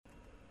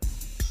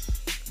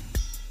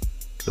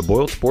The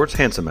Boiled Sports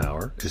Handsome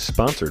Hour is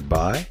sponsored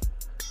by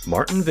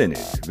Martin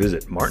Vintage.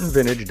 Visit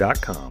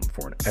martinvintage.com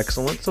for an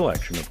excellent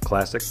selection of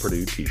classic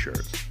Purdue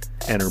t-shirts.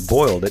 Enter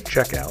Boiled at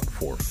checkout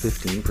for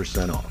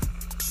 15% off.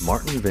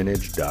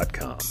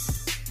 martinvintage.com.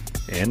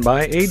 And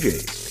by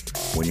AJ's.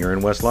 When you're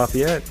in West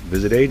Lafayette,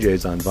 visit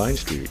AJ's on Vine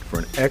Street for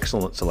an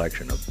excellent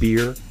selection of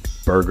beer,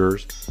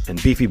 burgers,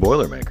 and beefy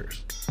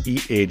Boilermakers.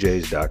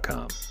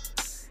 EatAJ's.com.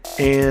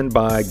 And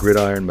by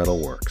Gridiron Metal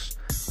Works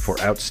for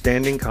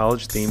outstanding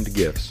college-themed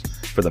gifts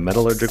for the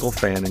metallurgical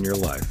fan in your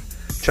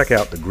life. Check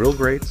out the grill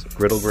grates,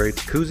 griddle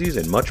grates, koozies,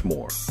 and much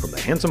more from the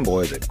handsome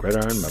boys at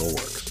Gridiron Metal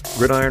Works.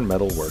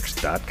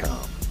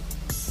 GridironMetalWorks.com.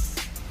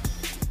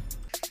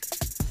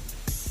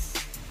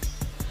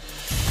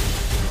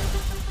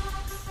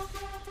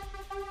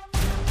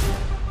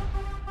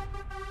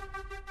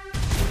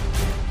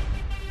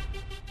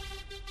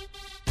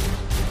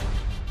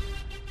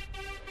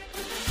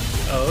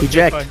 Oh, okay,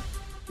 Eject. fine.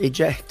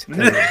 Eject.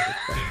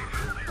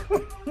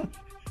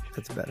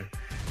 That's better.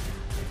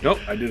 Nope,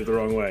 I did it the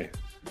wrong way.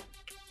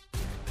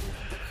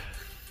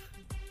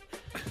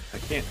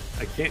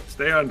 I can't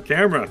stay on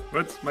camera.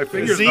 My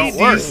fingers don't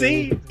work.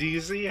 Do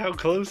you see how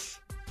close?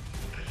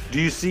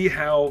 Do you see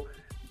how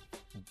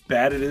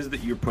bad it is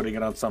that you're putting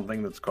it on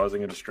something that's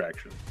causing a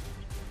distraction?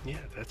 Yeah,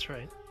 that's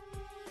right.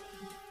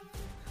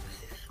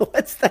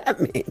 What's that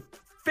mean?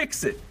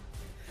 Fix it.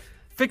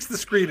 Fix the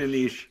screen,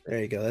 Anish. There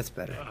you go. That's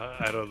better.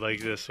 I don't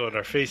like this one.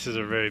 Our faces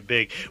are very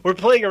big. We're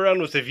playing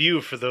around with the view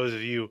for those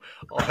of you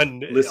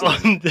on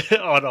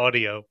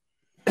audio.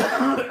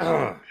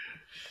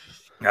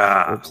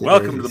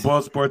 Welcome to the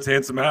Boiled Sports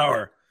Handsome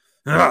Hour.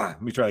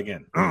 Let me try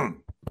again.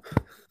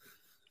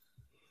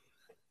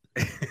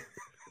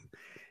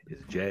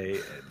 It's Jay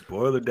and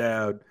Boiler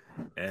Dowd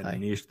and Hi.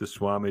 Anish the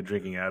Swami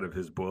drinking out of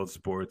his Boiled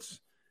Sports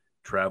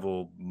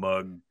travel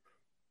mug,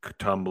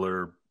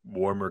 tumbler,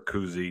 warmer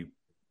koozie.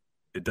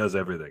 It does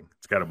everything.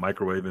 It's got a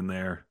microwave in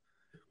there.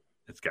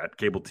 It's got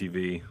cable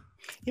TV.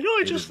 You know,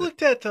 I just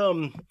looked at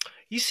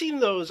you seen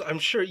those? I'm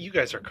sure you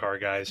guys are car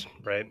guys,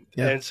 right?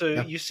 Yeah, And so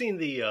yeah. you've seen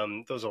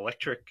the those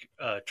electric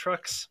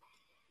trucks.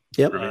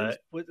 Yep.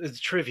 It's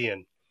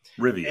Trivian.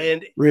 Rivian.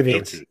 And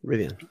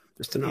Rivian.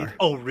 Just an R.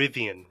 Oh,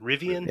 Rivian.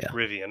 Yeah.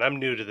 Rivian. I'm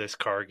new to this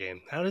car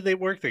game. How do they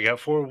work? They got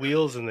 4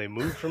 wheels and they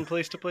move from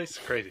place to place? It's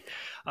crazy.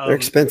 They're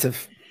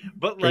expensive.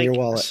 But Bring your like,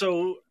 wallet.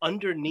 so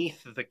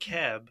underneath the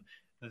cab,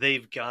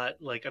 they've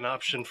got like an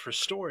option for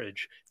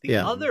storage. The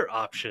Yeah. other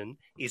option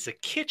is a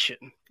kitchen.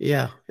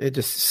 Yeah. It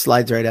just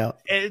slides right out.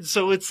 And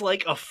so it's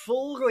like a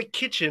full like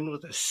kitchen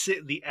with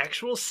the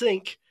actual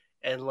sink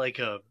and like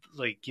Think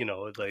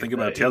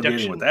about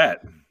tailgating with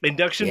that.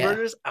 induction Yeah.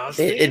 burners. I was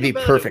It'd thinking be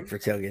about perfect it. for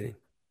tailgating.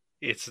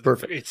 It's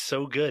perfect. It's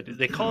so good.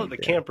 They call it the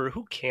Yeah. camper.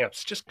 Who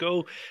camps? Just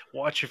go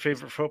watch your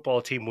favorite football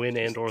team win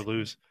and or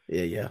lose.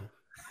 Yeah.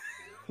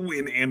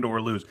 Win and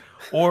or lose.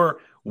 Or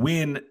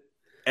win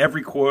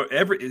every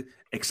quarter,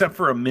 except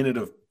for a minute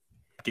of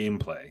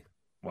gameplay.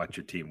 Watch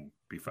your team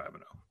be 5-0.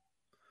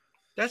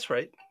 That's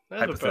right.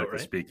 That's about Hypothetically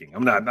right. speaking.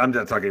 I'm not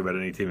talking about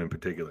any team in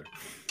particular.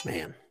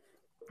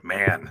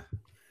 Man.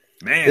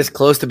 This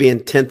close to being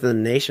 10th in the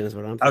nation is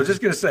what I'm thinking. I was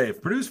just going to say,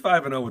 if Purdue's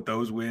 5-0 with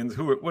those wins,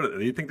 do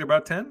you think they're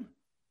about 10?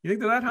 You think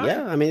they're that high?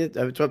 Yeah, I mean,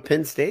 it's what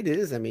Penn State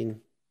is. I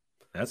mean,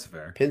 That's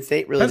fair. Penn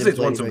State really Penn didn't State's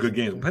play won some good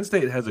anybody. games. Penn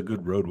State has a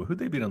good road. Who'd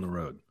they beat on the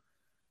road?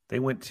 They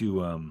went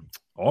to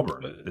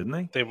Auburn, didn't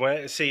they? They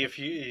went. See, if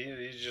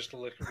you just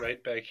look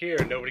right back here,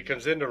 nobody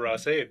comes into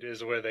Ross-Ade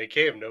is where they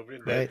came. Nobody.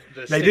 Right.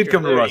 They did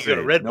come to Ross. You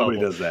go to Red Nobody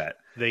Bubble. does that.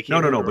 They came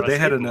No. to But they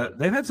Ross-Ade.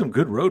 they've had some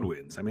good road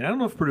wins. I mean, I don't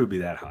know if Purdue would be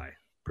that high.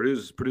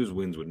 Purdue's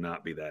wins would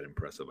not be that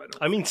impressive.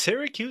 I mean,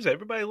 Syracuse.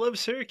 Everybody loves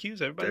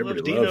Syracuse. Everybody loves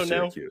Everybody Dino loves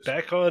now. Syracuse.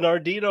 Back on our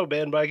Dino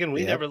bandwagon. We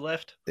Yep. never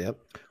left. Yep.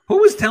 Who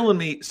was telling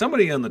me?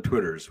 Somebody on the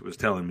Twitters was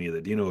telling me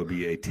that Dino would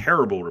be a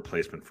terrible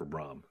replacement for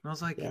Brom. And I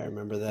was like, Yeah, I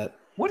remember that.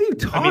 what are you I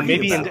talking mean,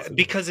 maybe about?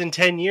 because in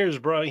 10 years,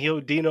 bro,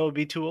 Dino would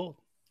be too old.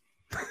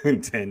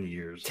 In 10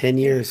 years. 10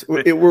 years. We're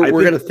I think-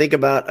 going to think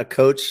about a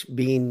coach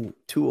being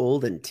too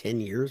old in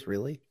 10 years,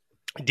 really?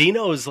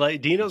 Dino's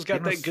got Dino's-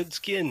 that good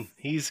skin.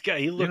 He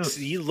looks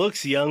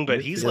Dino's- young,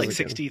 but he's He like does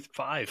look young.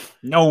 65.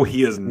 No,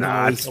 he is No,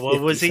 not. he's- What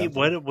was he?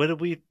 50-something. What did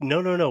we?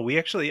 No. We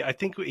actually, I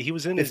think he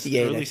was in his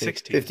 58, early I think.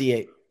 60s.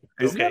 58.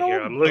 Is Okay, that here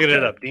old? I'm looking it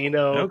Okay. up.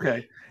 Dino.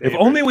 Okay. If Favorite.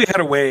 only we had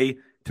a way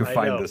to I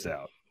find know. this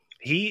out.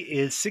 He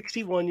is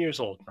 61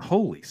 years old.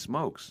 Holy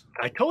smokes.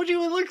 I told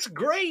you it looks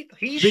great.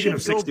 He Speaking should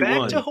of go back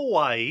 61, to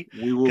Hawaii.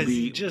 We will 'Cause be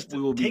you just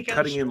we will be take out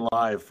cutting his- in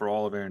live for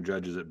all of Aaron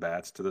Judge's at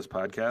bats to this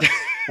podcast.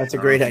 That's a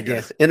great idea.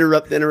 guys-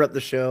 Interrupt the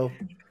show.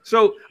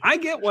 So I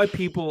get why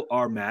people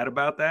are mad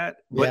about that.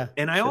 But, Yeah,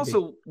 and I should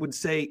also would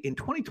say in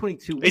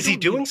 2022, Is he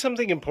doing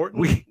something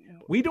important?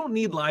 we don't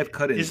need live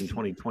cut-ins Is- in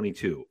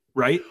 2022,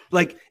 right?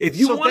 Like if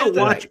you So want to that-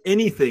 watch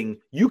anything,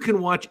 you can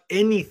watch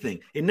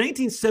anything. In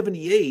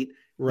 1978,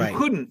 Right. you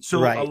couldn't.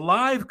 So Right. a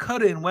live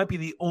cut-in might be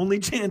the only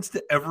chance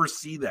to ever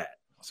see that.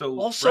 So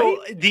Also,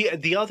 right?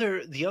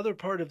 the other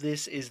part of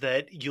this is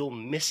that you'll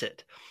miss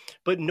it,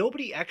 but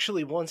nobody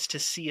actually wants to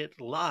see it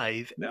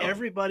live. No.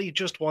 Everybody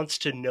just wants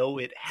to know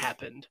it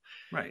happened.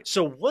 Right.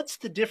 So what's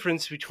the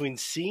difference between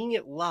seeing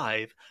it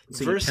live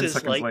See, 10 versus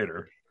seconds like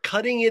later.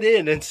 cutting it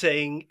in and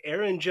saying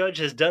Aaron Judge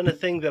has done a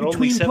thing that only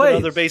Between 7 plays.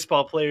 other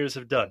baseball players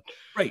have done?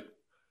 Right.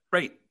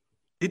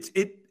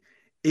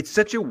 It's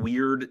such a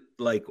weird,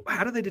 like,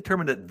 how do they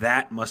determine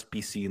that must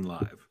be seen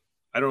live?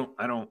 I don't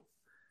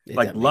Yeah,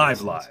 like that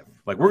makes live. sense.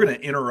 Like we're going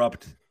to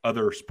interrupt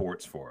other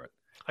sports for it.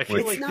 I feel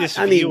Which- like It's not- this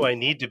I view, mean- I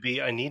need to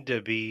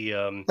be.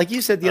 Like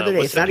you said the other day,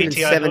 what's it's the not even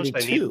PTI host? I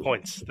 72. need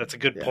points. That's a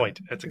good Yeah, point.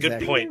 That's a good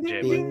exactly. point,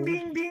 Jay. Ding,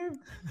 ding, ding.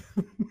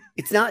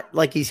 It's not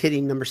like he's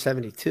hitting number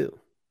 72,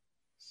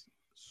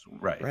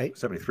 Right. Right?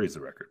 73 is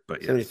the record,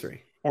 but yes.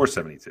 73. Or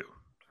 72.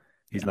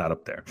 He's not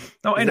up there.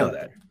 No, I He's know not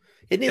that. there.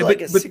 Isn't he Yeah, like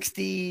but- a but-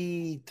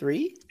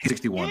 63? He's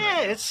 61. Yeah,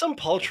 right now. it's some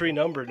paltry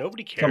number.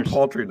 Nobody Some cares.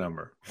 paltry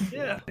number.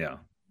 Yeah. Yeah.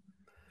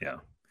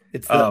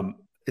 It's the, Um,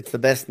 it's the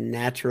best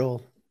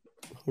natural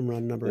home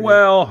run number.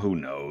 well, who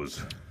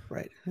knows?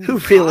 Right. Who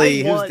really,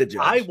 who's I the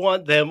judge? I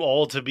want them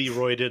all to be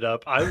roided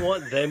up. I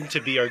want them to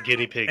be our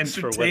guinea pigs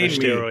for whether Entertain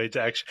me. steroids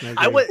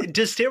actually.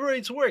 Does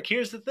steroids work?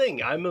 Here's the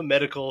thing. I'm a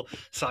medical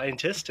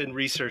scientist and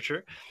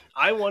researcher.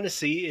 I want to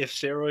see if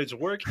steroids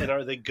work and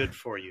are they good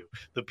for you.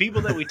 The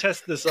people that we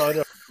test this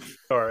on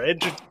are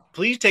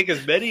please take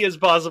as many as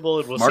possible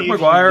and we'll Mark see if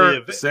you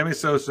McGuire, live. Sammy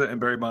Sosa, and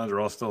Barry Bonds are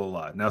all still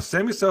alive. Now,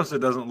 Sammy Sosa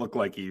doesn't look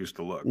like he used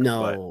to look.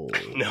 No,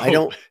 No. I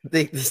don't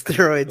think the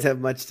steroids have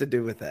much to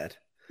do with that.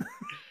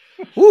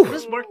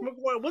 What's Mark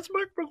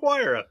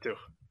McGuire up to?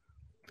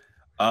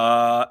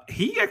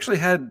 He actually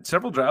had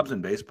several jobs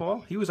in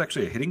baseball. He was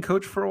actually a hitting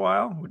coach for a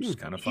while, which is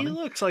kind of He funny.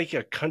 looks like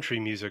a country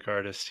music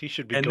artist. He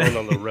should be And going then-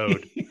 on the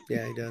road.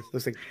 Yeah, he does.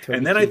 Looks like Toby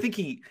And then I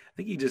Keith.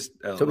 think he just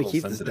a Toby little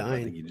Keith is sensitive. I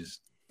dying. think he just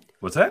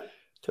what's that?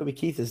 Toby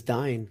Keith is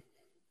dying.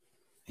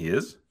 He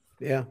is.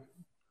 Yeah.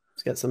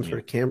 He's got some sort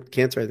of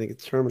cancer. I think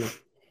it's terminal.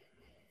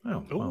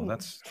 Oh, well, Ooh,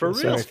 that's for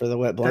Sorry real. for the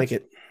wet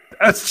blanket.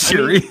 that's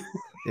cheery.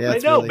 Yeah, I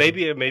it's know.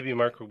 really- Maybe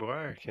Mark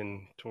McGuire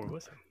can tour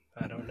with him.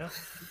 I don't know.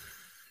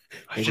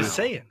 I'm Maybe. just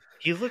saying.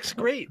 He looks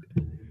great.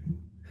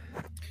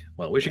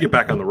 Well, we should get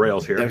back on the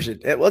rails here. Yeah, we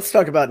should- let's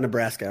talk about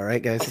Nebraska, all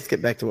right, guys? Let's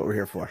get back to what we're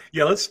here for.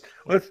 Yeah, let's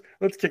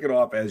kick it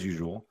off as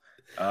usual.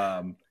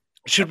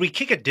 Should we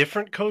kick a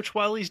different coach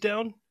while he's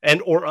down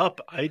or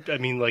up? I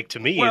mean, like to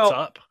me, Well, it's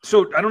up.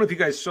 So I don't know if you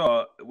guys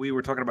saw, we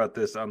were talking about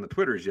this on the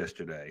Twitters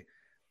yesterday.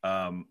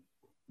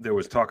 There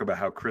was talk about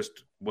how Chris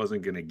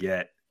wasn't going to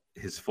get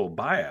his full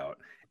buyout.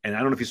 And I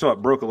don't know if you saw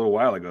it broke a little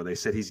while ago. They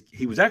said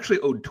he was actually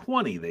owed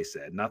 20, they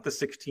said, not the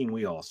 16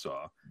 we all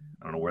saw.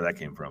 I don't know where that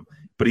came from,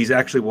 but he's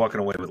actually walking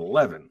away with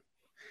 11.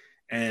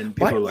 And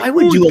people Why- are like, why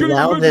would "Oh, you he's getting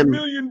allow $11 them-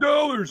 million?"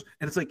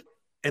 And it's like,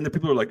 and the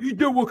people are like, "He's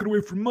not walking away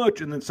from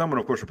much." And then someone,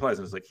 of course, replies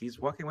and it's like, "He's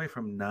walking away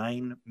from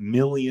 $9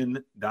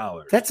 million."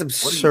 That's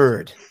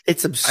absurd.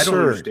 It's I don't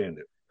absurd. understand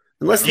it.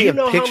 Unless Do they you have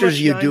know how pictures much of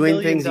you $9 doing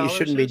million things that you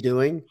shouldn't be is?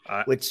 doing,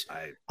 which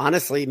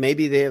honestly,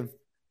 maybe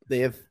they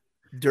have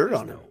dirt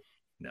on him.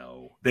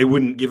 No, they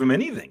wouldn't give him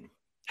anything.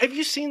 Have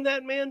you seen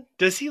that man?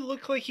 Does he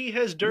look like he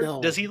has dirt?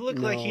 No, Does he look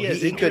like he no, has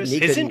he couldn't- interest? he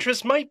His couldn't.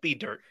 interest might be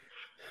dirt.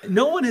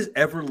 No one has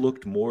ever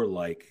looked more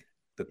like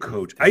the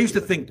coach. I used to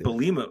think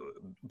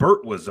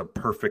Bert was a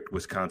perfect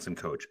Wisconsin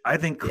coach. I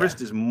think Chris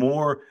is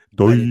more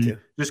I do too.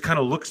 just kind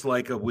of looks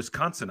like a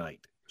Wisconsinite.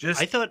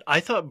 Just I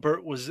thought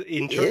Bert was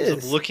in terms of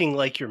is. looking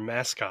like your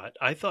mascot.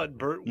 I thought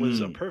Bert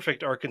was a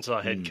perfect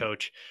Arkansas head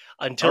coach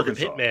until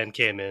Arkansas. the Pitman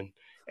came in,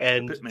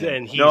 and Pittman.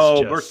 then he's no,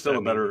 just, Bert's still I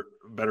a mean,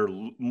 better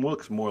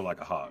looks more like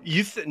a hog.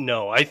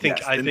 No, I think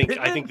Yes, I then think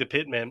Pittman? the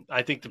Pitman.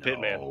 I think the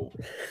Pitman.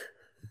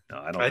 No,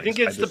 I don't. I think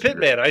so. it's the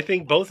disagree. Pitman. I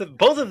think both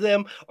of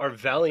them are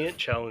valiant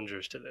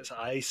challengers to this.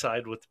 I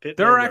side with the Pitman.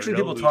 There are actually no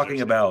people losers. talking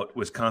about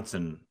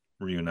Wisconsin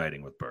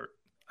reuniting with Bert.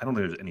 I don't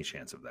think there's any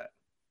chance of that.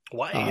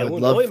 Why I would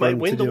love Illinois for might him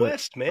win to the do it.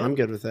 West, man. I'm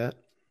good with that.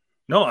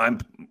 No, I'm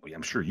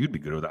sure you'd be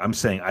good with it. I'm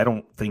saying I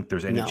don't think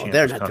there's any No, chance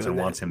they're not Wisconsin doing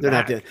that. wants him They're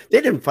back. not doing. They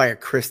didn't fire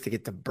Chris to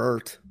get the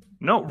Burt.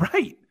 No,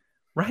 right.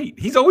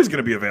 He's always going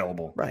to be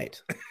available.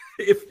 Right.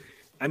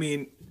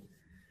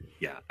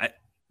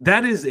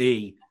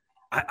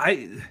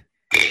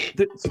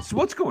 So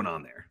what's going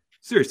on there?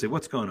 Seriously,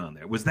 what's going on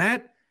there? Was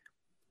that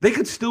they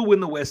could still win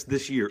the West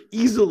this year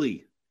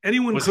easily?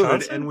 Anyone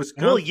could, and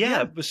Wisconsin. Well,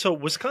 yeah. So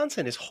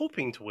Wisconsin is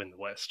hoping to win the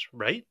West,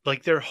 right?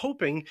 Like they're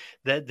hoping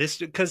that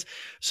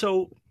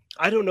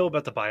I don't know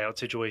about the buyout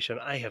situation.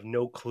 I have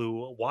no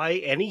clue why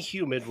any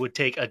human would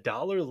take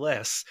 $1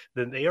 less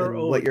than they are And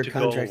owed what your to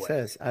contract go away.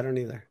 says, I don't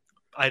either.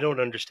 I don't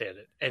understand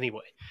it.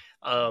 Anyway,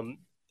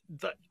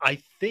 I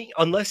think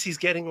unless he's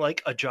getting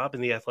like a job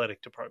in the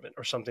athletic department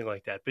or something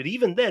like that. But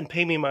even then,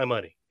 pay me my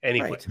money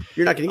anyway. Right.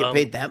 You're not going to get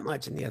paid that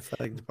much in the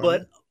athletic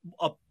department.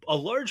 But a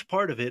large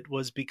part of it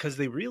was because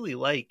they really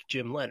like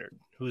Jim Leonard,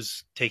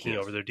 who's taking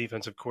over, their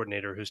defensive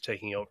coordinator who's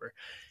taking over.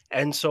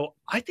 And so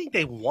I think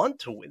they want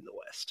to win the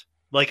West.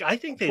 Like, I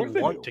think they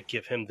want to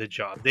give him the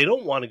job. They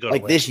don't want to go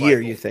like to this Lance year,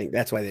 Leipold. you think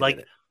that's why they Like,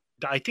 did it.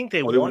 I think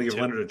they want want to to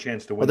give Leonard a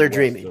chance to win. Well, they're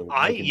dreaming. So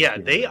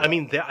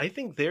I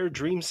think their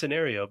dream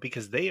scenario,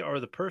 because they are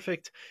the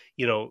perfect,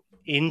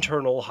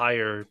 internal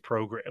hire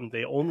program.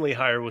 They only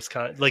hire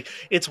Wisconsin. Like,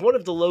 it's one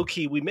of the low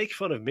key. We make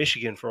fun of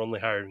Michigan for only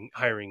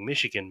hiring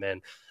Michigan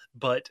men,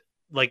 but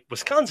like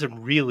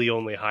Wisconsin really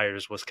only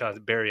hires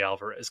Barry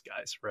Alvarez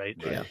guys, right?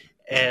 Yeah.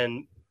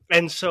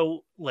 And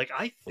so, like,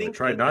 I think they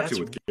tried not to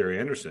with Gary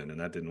Anderson,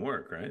 and that didn't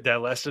work, right?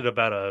 That lasted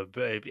about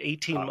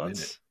 18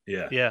 months.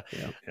 Yeah.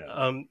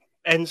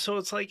 And so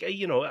it's like,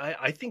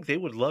 I think they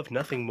would love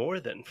nothing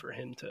more than for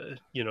him to,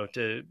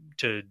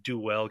 to do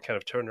well, kind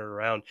of turn it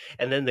around.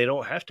 And then they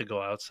don't have to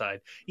go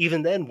outside.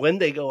 Even then, when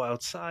they go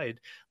outside,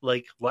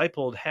 like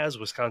Leipold has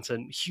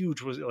Wisconsin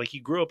huge, like he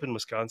grew up in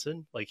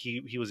Wisconsin. Like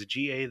he was a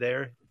GA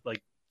there.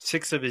 Like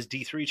 6 of his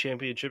D3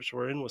 championships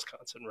were in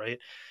Wisconsin. Right.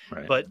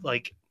 But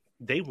like,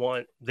 they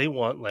want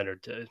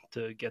Leonard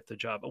to get the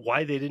job.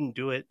 Why they didn't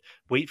do it,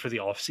 wait for the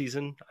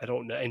offseason, I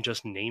don't know, and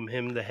just name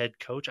him the head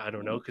coach, I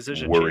don't know, because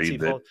there's a chance he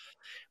falls.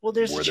 Well,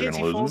 there's a chance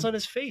he falls on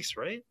his face,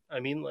 right?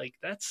 I mean, like,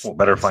 that's... Well,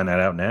 better find that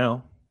out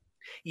now.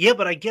 Yeah,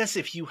 but I guess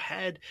if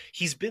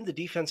he's been the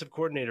defensive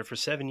coordinator for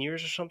 7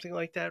 years or something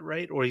like that,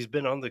 right? Or he's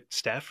been on the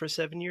staff for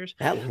 7 years.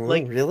 That long,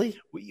 like, really?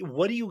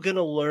 What are you going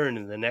to learn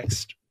in the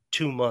next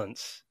 2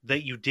 months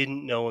that you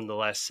didn't know in the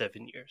last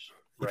 7 years,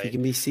 right? If he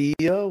can be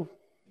CEO...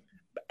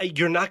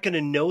 You're not going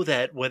to know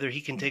that whether he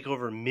can take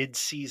over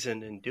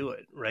mid-season and do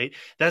it, right?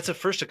 That's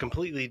a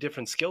completely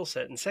different skill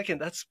set, and second,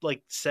 that's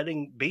like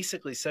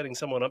basically setting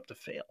someone up to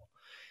fail.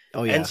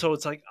 Oh yeah. And so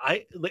it's like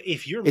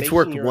it's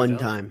worked one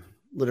time,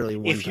 literally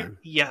one time.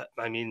 Yeah,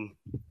 I mean,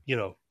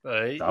 yeah,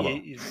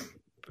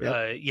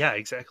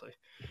 exactly.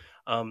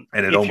 And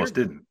it almost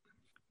didn't.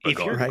 If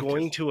you're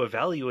going to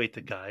evaluate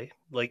the guy,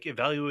 like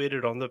evaluate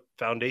it on the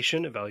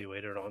foundation,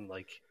 evaluate it on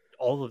like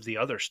all of the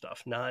other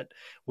stuff, not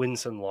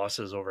wins and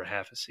losses over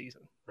half a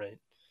season, right?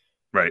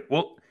 Right.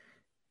 Well,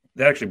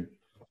 that actually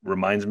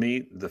reminds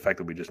me the fact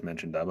that we just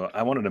mentioned Dabo.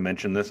 I wanted to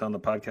mention this on the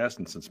podcast,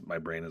 and since my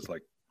brain is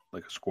like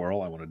a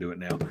squirrel, I want to do it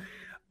now.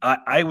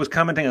 I was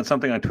commenting on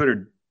something on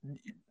Twitter.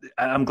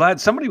 I'm glad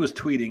somebody was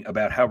tweeting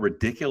about how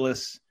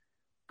ridiculous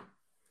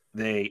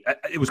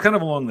it was kind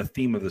of along the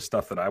theme of the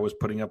stuff that I was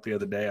putting up the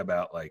other day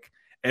about like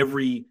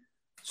every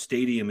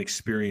stadium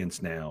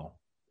experience now.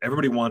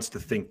 Everybody wants to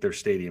think their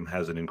stadium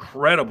has an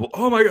incredible,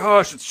 oh my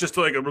gosh, it's just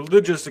like a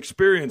religious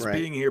experience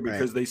being here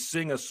because they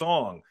sing a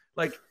song.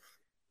 Like,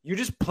 you're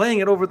just playing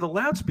it over the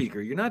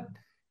loudspeaker.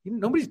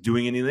 Nobody's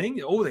doing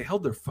anything. Oh, they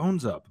held their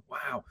phones up.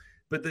 Wow.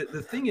 But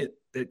the thing at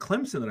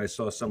Clemson that I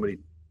saw somebody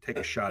take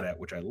a shot at,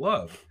 which I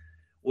love,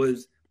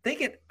 was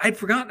I'd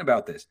forgotten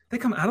about this. They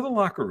come out of the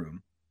locker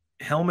room,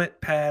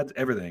 helmet, pads,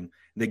 everything.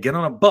 And they get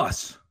on a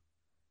bus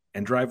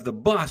and drive the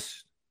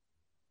bus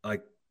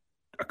like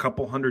a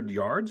couple hundred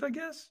yards, I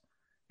guess,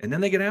 and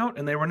then they get out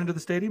and they run into the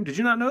stadium. Did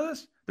you not know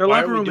this? Their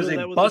locker room is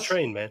a bus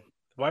train, man.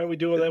 Why are we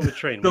doing that with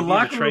train? The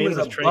locker room is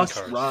a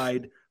bus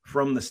ride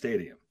from the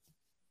stadium.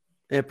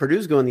 Yeah,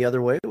 Purdue's going the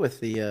other way with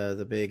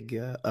the big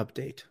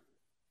update.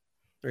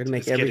 They're going to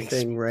make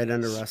everything right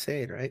under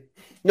Ross-Ade, right?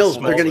 No,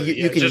 they're going to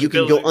you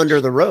can go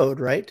under the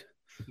road, right?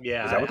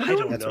 Yeah, I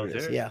don't know.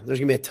 Yeah, there's going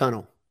to be a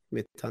tunnel.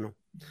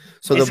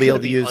 So they'll be able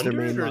to use their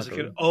main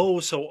locker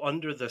room. So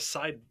under the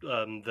side,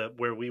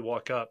 where we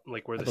walk up,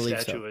 like where the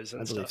statue is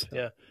and stuff. So.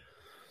 Yeah.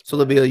 So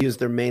they'll be able to use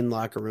their main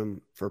locker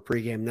room for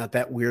pregame. Not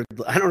that weird.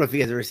 I don't know if you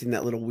guys have ever seen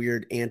that little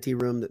weird ante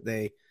room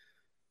that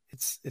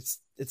it's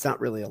not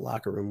really a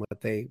locker room.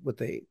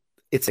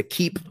 It's a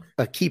keeper.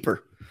 Like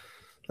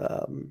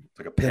a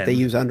pen that they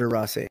use under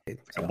Ross-Ade. Like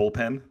a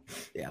bullpen.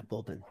 Yeah,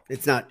 bullpen.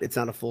 It's not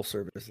a full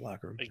service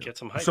locker room. It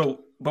gets them hyped.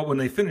 So, but when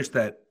they finish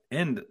that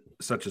end,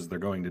 such as they're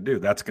going to do,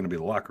 that's going to be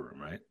the locker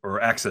room, right?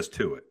 Or access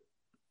to it.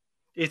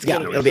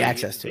 It'll be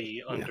access to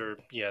the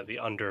the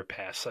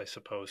underpass, I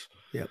suppose.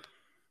 Yep.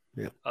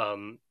 I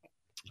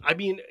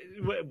mean,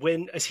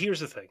 here's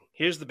the thing.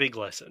 Here's the big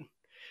lesson.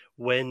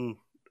 When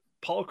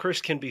Paul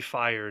Chryst can be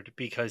fired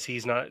because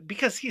he's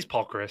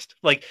Paul Chryst.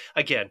 Like,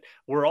 again,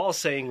 we're all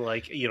saying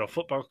like,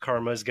 football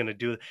karma is going to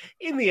do it.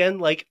 In the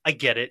end, like, I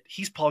get it.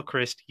 He's Paul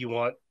Chryst. You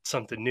want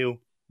something new.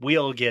 We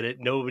all get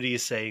it. Nobody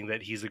is saying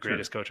that he's the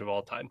greatest coach of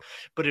all time.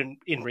 But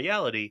in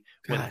reality,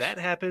 when that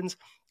happens,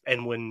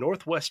 and when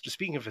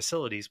speaking of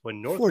facilities, when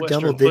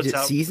Northwestern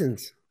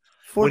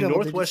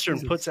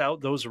puts out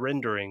those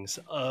renderings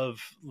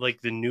of like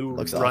the new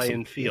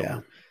Ryan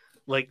Field,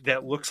 like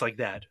that looks like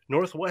that.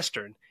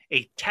 Northwestern,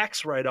 a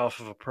tax write-off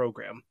of a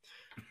program,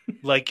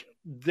 like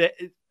that.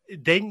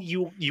 Then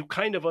you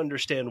kind of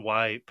understand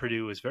why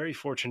Purdue is very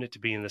fortunate to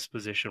be in this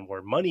position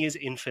where money is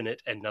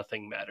infinite and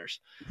nothing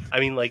matters. I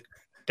mean, like,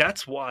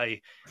 that's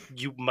why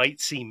you might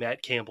see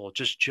Matt Campbell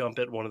just jump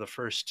at one of the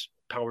first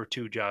Power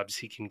 2 jobs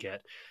he can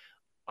get.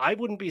 I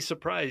wouldn't be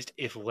surprised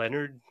if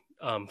Leonard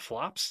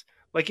flops.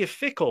 Like if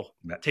Fickell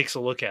takes a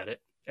look at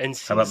it and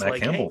sees, how about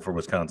Matt Campbell for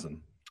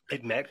Wisconsin?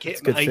 Matt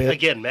Campbell,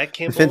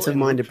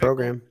 defensive-minded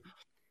program.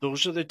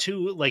 Those are the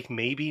two. Like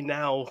maybe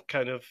now,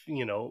 kind of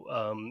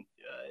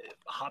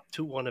hop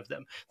to one of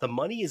them. The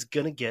money is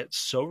going to get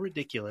so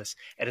ridiculous,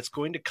 and it's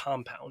going to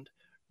compound,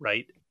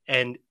 right?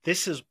 And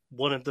this is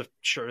one of the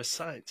surest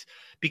signs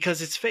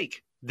because it's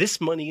fake.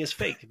 This money is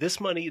fake. This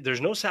money,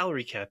 there's no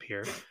salary cap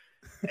here.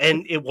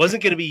 And it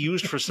wasn't going to be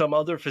used for some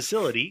other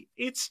facility.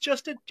 It's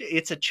just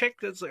it's a check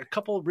that's a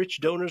couple of rich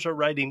donors are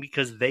writing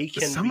because they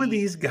can. Some of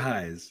these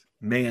guys,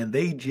 man,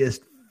 they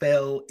just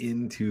fell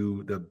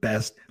into the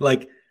best.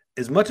 Like,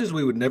 as much as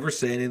we would never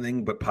say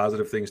anything but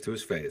positive things to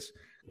his face,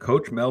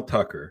 Coach Mel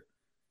Tucker,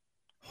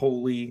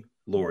 holy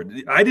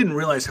Lord. I didn't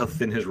realize how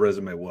thin his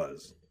resume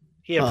was.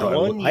 He had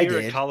 1 year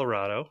at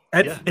Colorado.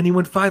 And he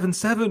went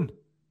 5-7.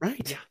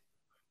 Right. Yeah.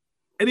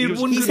 And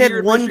he's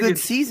had one good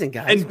season,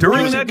 guys. And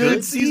during that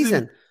good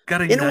season,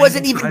 and it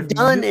wasn't even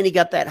done, and he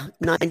got that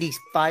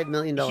 $95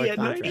 million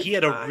contract. He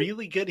had a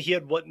really good. He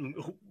had what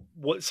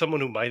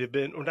someone who might have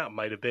been, or not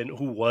might have been,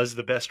 who was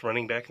the best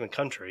running back in the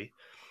country.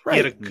 Right.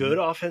 He had a good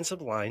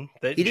offensive line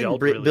that he didn't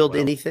build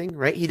anything,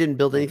 right? He didn't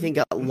build anything.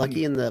 Got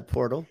lucky in the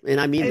portal, and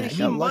I mean,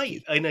 he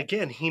might. And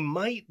again, he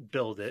might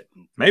build it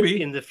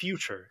maybe in the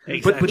future.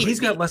 Exactly. But he's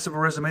got less of a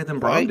resume than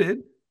Braun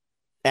did.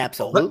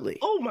 Absolutely.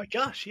 Oh my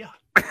gosh, yeah.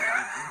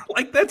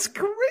 Like, that's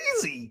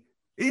crazy.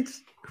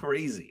 It's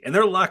crazy. And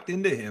they're locked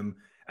into him.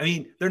 I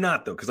mean, they're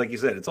not, though, because like you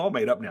said, it's all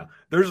made up now.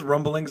 There's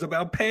rumblings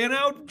about paying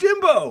out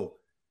Jimbo.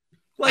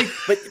 Like,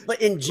 but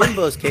in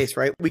Jimbo's case,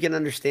 right, we can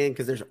understand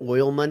because there's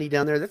oil money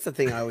down there. That's the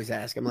thing I always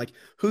ask. I'm like,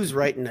 who's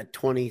writing a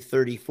 20,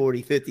 30,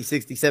 40, 50,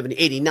 60, 70,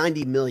 80,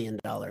 $90 million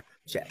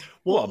check?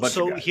 Well,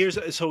 so here's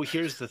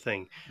the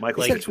thing.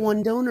 Michael, like, it's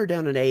one donor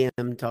down at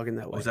AM talking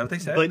that way. Was that what they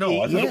said? But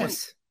no,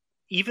 yes.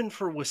 Even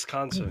for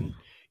Wisconsin,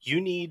 you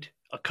need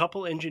a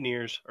couple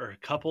engineers or a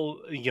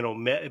couple,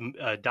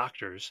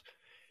 doctors,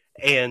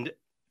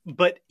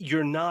 but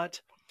you're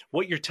not.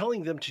 What you're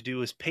telling them to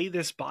do is pay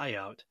this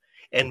buyout,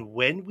 and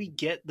when we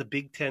get the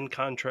Big Ten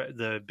contract,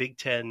 the Big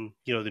Ten,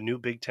 the new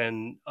Big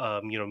Ten,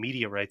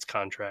 media rights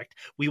contract,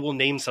 we will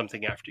name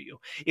something after you.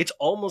 It's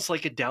almost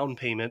like a down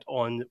payment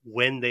on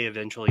when they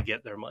eventually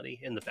get their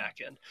money in the back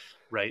end,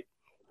 right?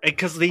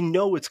 Because they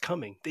know it's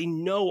coming. They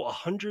know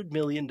 $100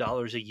 million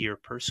a year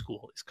per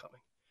school is coming.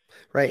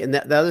 Right, and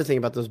the other thing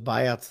about those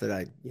buyouts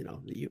that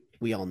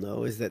we all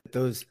know is that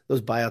those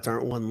buyouts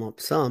aren't one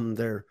lump sum;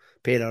 they're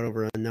paid out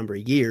over a number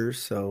of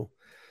years. So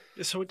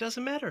it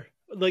doesn't matter.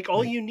 Like,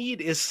 all you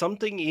need is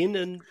something in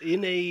an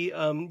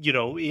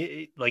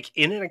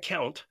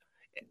account,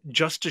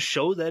 just to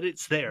show that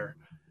it's there,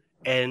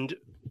 and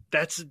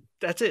that's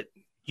it.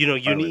 You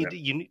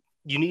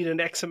need an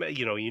X amount.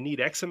 You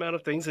need X amount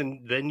of things,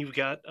 and then you've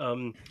got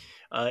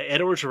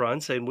Ed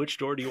Orgeron saying, "Which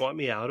door do you want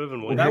me out of?"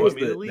 And when do you want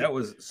me to leave? That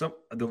was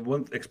the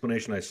one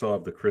explanation I saw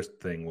of the Chris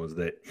thing was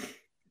that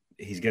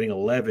he's getting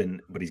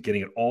 11, but he's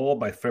getting it all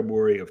by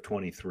February of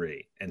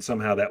 23, and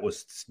somehow that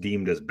was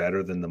deemed as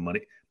better than the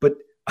money. But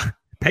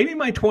pay me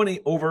my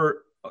 20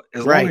 over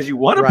as long as you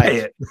want to pay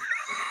it.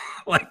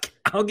 Like,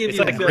 I'll give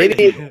you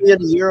maybe a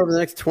year over the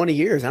next 20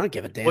 years. I don't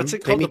give a damn. What's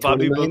it called? The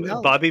Bobby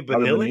Bonilla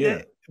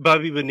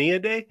Bobby Bonilla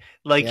Day?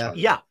 Like,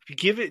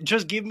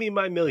 just give me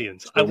my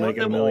millions. I want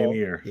them all. A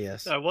year.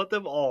 Yes. I want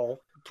them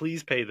all.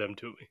 Please pay them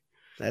to me.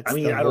 That's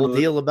the whole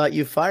deal about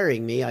you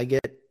firing me. I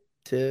get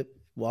to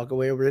walk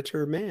away a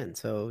richer man.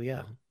 So,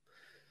 yeah.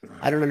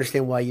 I don't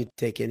understand why you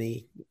take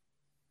any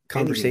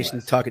conversation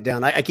to talk it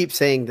down. I keep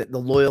saying that the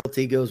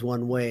loyalty goes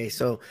one way.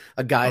 So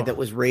a guy that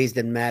was raised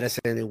in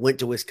Madison and went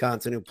to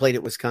Wisconsin, who played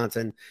at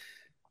Wisconsin,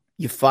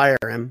 you fire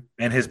him.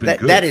 And has been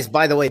good. That is,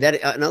 by the way,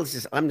 I'm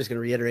just going to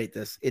reiterate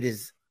this. It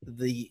is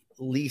the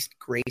least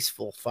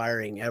graceful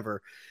firing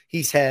ever.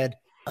 He's had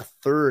a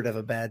third of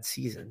a bad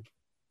season.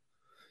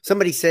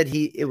 Somebody said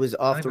it was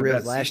off the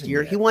rails last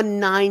year. He won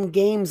 9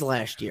 games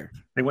last year.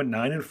 They went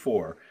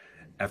 9-4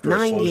 after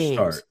a slow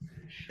start.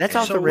 That's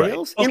off the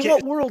rails? Right. Okay. In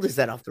what world is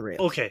that off the rails?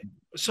 Okay.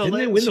 So didn't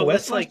they win the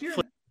West last year?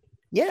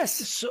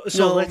 Yes.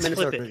 So let's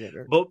flip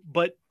it.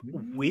 But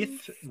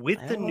with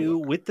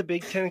the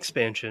Big Ten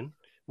expansion,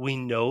 we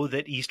know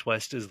that East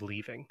West is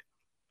leaving.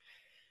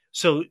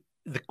 So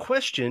the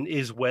question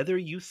is whether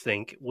you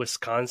think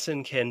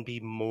Wisconsin can be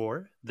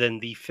more than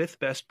the 5th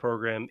best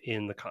program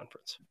in the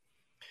conference.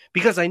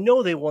 Because I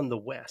know they won the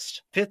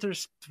West,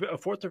 4th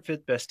or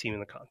 5th best team in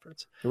the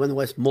conference. They won the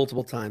West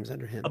multiple times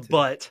under him.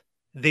 But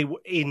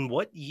in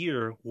what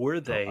year were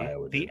they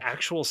the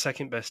actual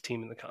 2nd best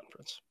team in the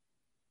conference?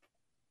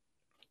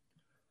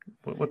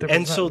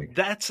 And so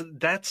that's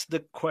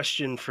the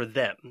question for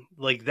them.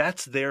 Like,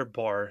 that's their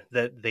bar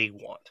that they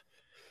want.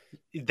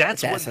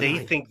 That's what they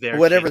think they're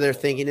whatever they're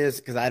thinking is,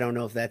 because I don't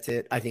know if that's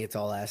it. I think it's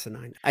all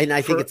asinine. And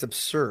I think it's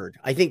absurd.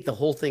 I think the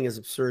whole thing is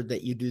absurd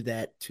that you do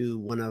that to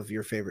one of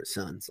your favorite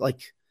sons.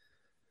 Like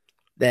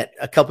that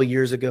a couple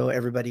years ago,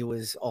 everybody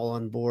was all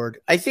on board.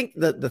 I think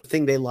the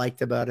thing they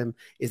liked about him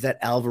is that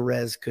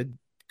Alvarez could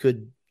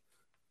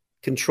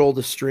control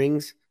the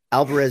strings.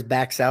 Alvarez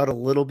backs out a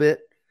little bit.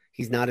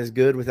 He's not as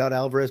good without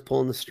Alvarez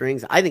pulling the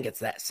strings. I think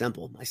it's that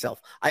simple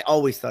myself. I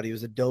always thought he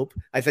was a dope.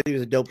 I thought he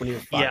was a dope when he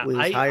was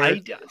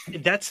hired.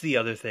 That's the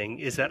other thing,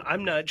 is that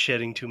I'm not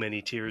shedding too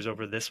many tears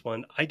over this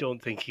one. I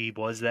don't think he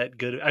was that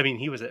good. I mean,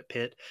 he was at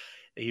Pitt.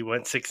 He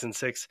went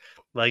 6-6.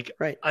 Like,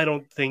 Right. I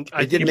don't think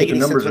It didn't make the any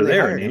sense numbers when are they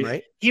there, hired him, Nate.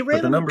 right? he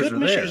ran the a numbers good are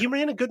machine. there. He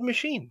ran a good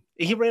machine.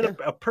 He ran Yeah.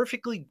 a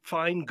perfectly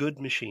fine good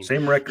machine.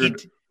 Same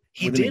record.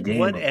 He within a did game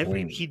what of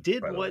every Blaney, he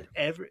did by the what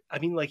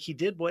way. he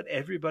did what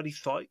everybody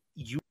thought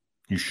you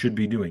You should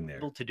be doing there.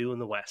 were able to do in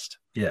the West.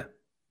 Yeah.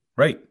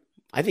 Right.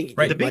 I think he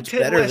Right. did The Big much Ten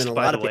better West, than a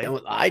by lot the of way.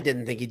 people. I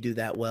didn't think he'd do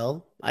that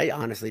well. I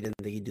honestly didn't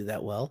think he'd do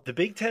that well. The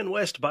Big Ten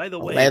West, by the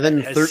way,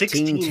 11, has 13,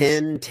 16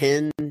 10,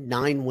 10,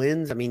 9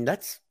 wins. I mean,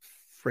 that's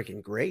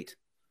freaking great.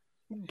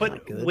 But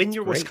Not good, when it's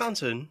you're great.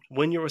 Wisconsin,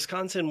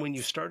 when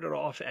you started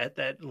off at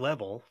that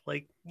level,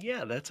 like,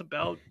 yeah, that's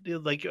about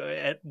like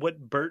at what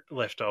Bert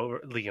left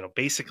over,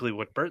 basically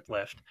what Bert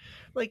left.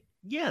 Like,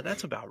 yeah,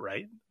 that's about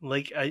right.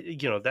 Like,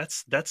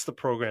 that's the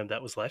program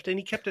that was left, and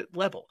he kept it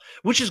level,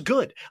 which is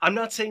good. I'm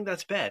not saying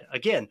that's bad.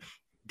 Again,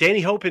 Danny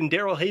Hope and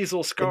Daryl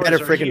Hazel scars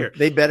are here.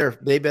 They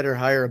better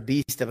hire a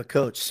beast of a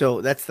coach.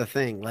 So that's the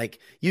thing. Like,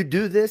 you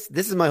do this.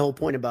 This is my whole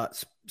point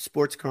about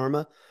sports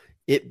karma.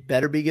 It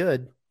better be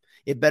good.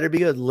 It better be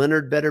good.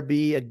 Leonard better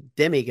be a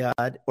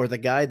demigod, or the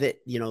guy that,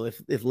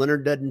 if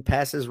Leonard doesn't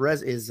pass his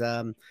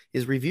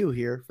review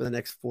here for the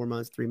next 4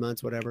 months, 3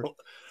 months, whatever.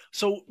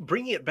 So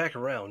bringing it back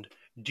around,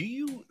 do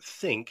you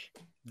think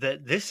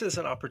that this is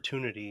an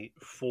opportunity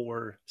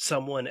for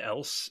someone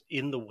else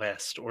in the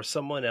West or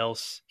someone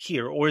else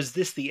here, or is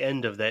this the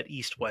end of that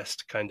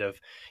East-West kind of,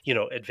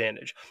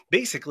 advantage?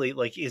 Basically,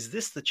 like, is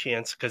this the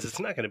chance, because it's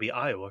not going to be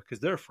Iowa because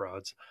they're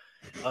frauds,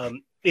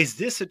 is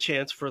this a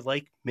chance for,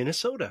 like,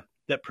 Minnesota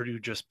that Purdue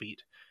just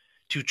beat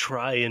to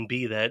try and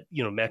be that,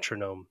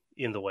 metronome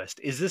in the West?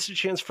 Is this a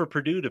chance for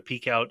Purdue to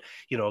peak out,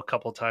 a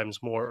couple times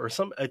more,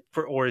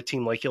 or a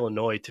team like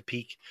Illinois to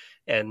peak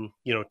and,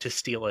 to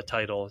steal a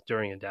title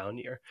during a down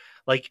year?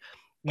 Like,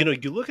 you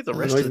look at the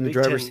rest Illinois of the in the Big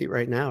driver's Ten. seat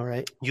right now,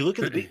 right? You look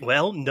at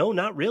well, no,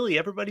 not really.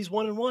 Everybody's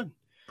 1-1.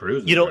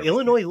 Purdue's in the driver's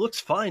Illinois looks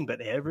fine, but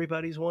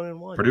everybody's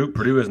 1-1.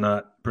 Purdue is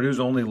not. Purdue's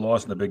only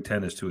loss in the Big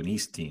Ten is to an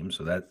East team,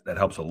 so that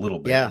helps a little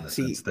bit. Yeah, in the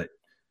see, sense that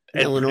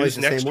And Illinois is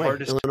Purdue's the same way.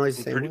 hardest- Illinois is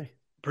the same Purdue- way.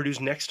 Purdue's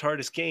next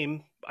hardest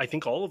game, I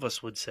think all of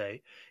us would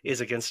say, is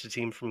against a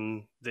team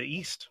from the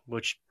East,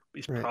 which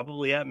is Right.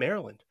 probably at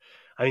Maryland.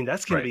 I mean,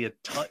 that's going Right. to be a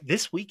ton.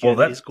 This well, weekend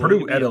that is going Purdue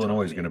to be at a Illinois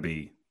ton. is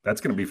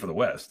going to be for the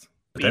West Yeah,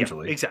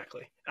 potentially.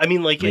 exactly. I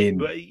mean, like,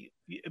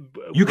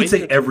 You could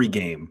say every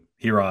game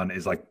here on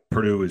is like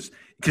Purdue is,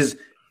 because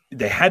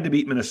they had to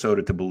beat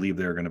Minnesota to believe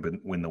they were going to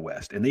win the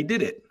West, and they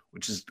did it,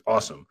 which is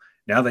awesome.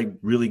 Now they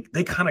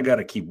kind of got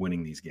to keep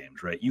winning these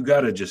games, right? You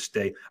got to just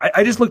stay.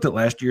 I just looked at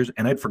last year's,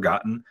 and I'd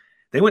forgotten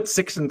they went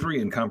 6-3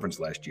 in conference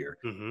last year.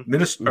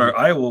 Mhm. Or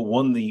Iowa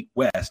won the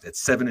West at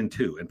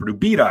 7-2, and Purdue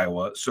beat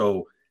Iowa,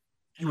 so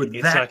you were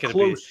It's that not going to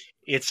close.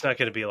 be. It's not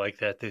going to be like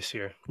that this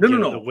year. No.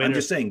 The I'm winner,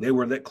 just saying they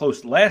were that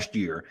close last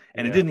year,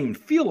 and Yeah. it didn't even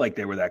feel like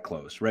they were that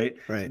close, right?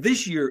 Right.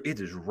 This year,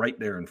 it is right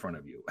there in front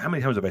of you. How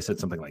many times have I said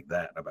something like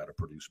that about a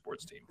Purdue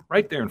sports team?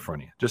 Right there in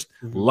front of you, just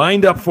Mhm.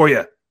 lined up for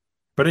you.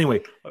 But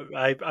anyway,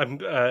 I'm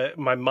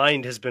my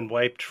mind has been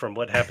wiped from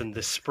what happened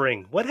this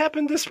spring. What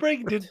happened this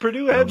spring? Did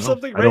Purdue I don't have know.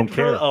 something? I Right don't in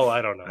front of- care. Oh,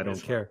 I don't know. I don't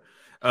It's- care.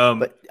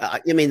 But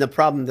I mean, the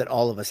problem that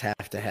all of us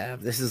have to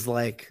have, this is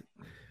like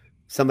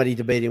somebody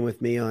debating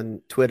with me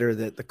on Twitter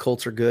that the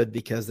Colts are good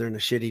because they're in a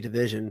shitty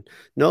division.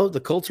 No, the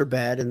Colts are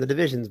bad and the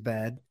division's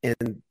bad.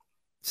 And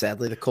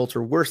sadly, the Colts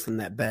are worse than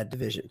that bad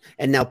division.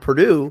 And now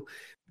Purdue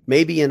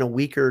may be in a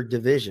weaker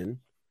division,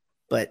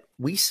 but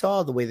we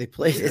saw the way they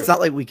played. It's not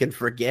like we can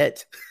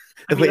forget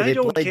the way I they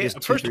don't played care. just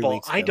 2-3 First of all,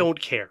 weeks I ago.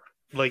 don't care.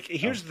 Like,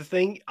 here's the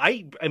thing.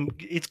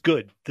 It's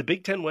good. The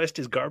Big Ten West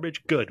is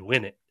garbage. Good.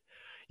 Win it.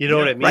 You know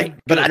what I mean? Right,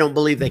 but Good. I don't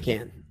believe they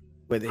can.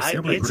 Where they I- sit.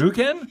 Everybody, it's- Purdue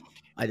can?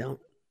 I don't.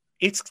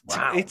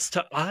 Wow.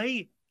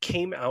 I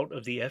came out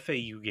of the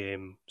FAU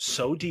game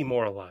so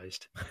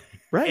demoralized.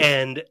 Right.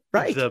 And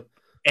Right.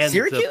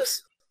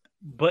 Syracuse?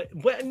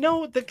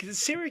 No, the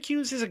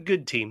Syracuse is a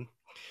good team.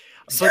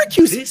 But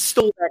Syracuse this-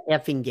 stole that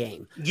effing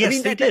game.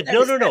 Yes, they did.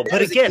 No. that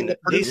But was a again, game that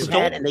they Purdue stole.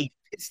 had and they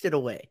pissed it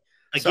away.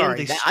 Again,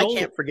 Sorry, they I stole.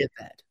 can't forget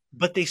that.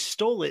 But they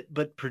stole it.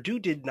 But Purdue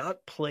did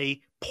not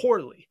play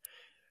poorly.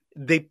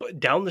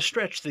 Down the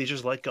stretch, they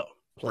just let go.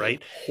 Played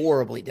Right?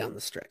 horribly down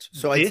the stretch.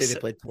 So I'd say This- they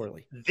played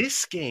poorly.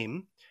 This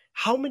game,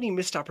 how many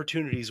missed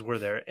opportunities were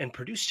there? And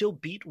Purdue still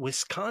beat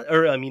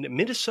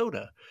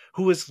Minnesota,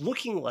 who was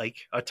looking like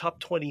a top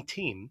 20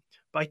 team,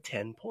 by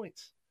 10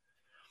 points.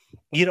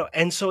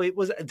 And so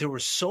there were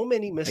so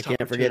many missed I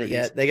can't forget it opportunities.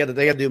 yet. They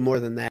got to do more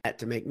than that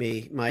to make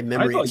my I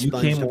memory thought you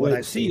expunge came to what away.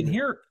 I've See, seen. and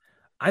here,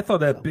 I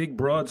thought that big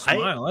broad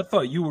smile. I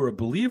thought you were a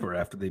believer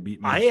after they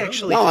beat Minnesota.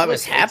 actually- No, I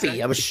was Exactly.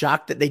 happy. I was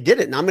shocked that they did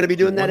it. And I'm going to be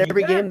doing that Won you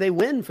every back. game they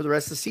win for the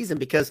rest of the season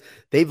because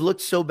they've looked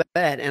so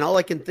bad. And all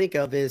I can think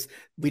of is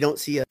we don't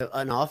see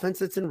an offense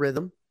that's in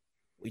rhythm.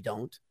 We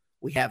don't.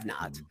 We have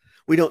not.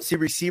 We don't see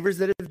receivers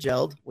that have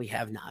gelled. We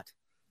have not.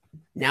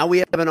 Now we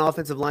have an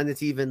offensive line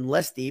that's even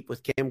less deep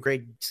with Cam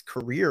Craig's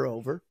career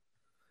over.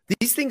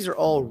 These things are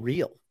all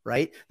real,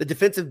 right? The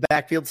defensive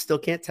backfield still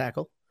can't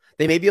tackle.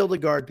 They may be able to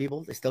guard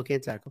people. They still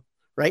can't tackle,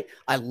 right?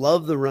 I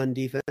love the run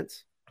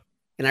defense.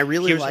 And I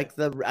really like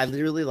the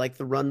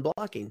run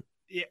blocking.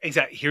 Yeah,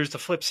 exactly. Here's the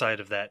flip side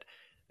of that.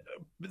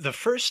 The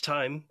first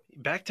time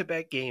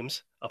back-to-back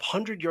games of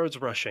 100 yards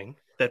rushing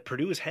that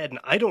Purdue has had, and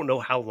I don't know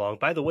how long.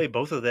 By the way,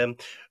 both of them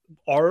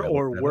are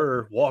or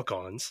were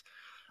walk-ons.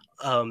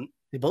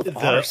 They both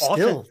are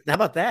still. How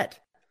about that?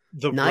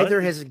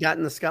 Neither has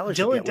gotten the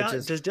scholarship yet.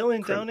 Does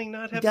Dylan Downing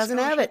not have? He doesn't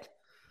have it.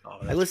 Oh,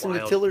 I listened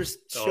to Tiller's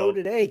show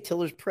today.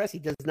 Tiller's press. He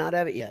does not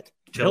have it yet.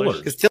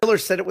 Because Tiller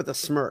said it with a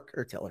smirk.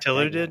 Or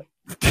Tiller did.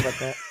 How about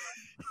that?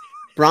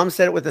 Brom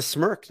said it with a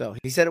smirk, though.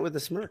 He said it with a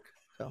smirk.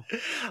 So,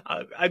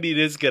 I mean,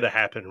 it's going to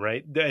happen,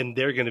 right? And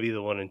they're going to be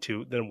the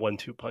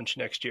 1-2 punch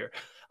next year.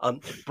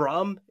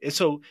 Brom.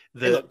 So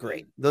they look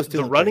great. Those two.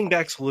 The running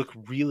backs look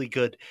really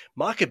good.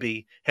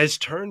 Maccabee has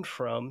turned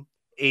from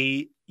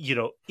a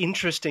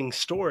interesting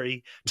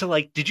story to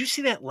like, did you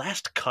see that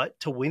last cut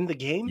to win the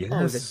game? Yes. Oh,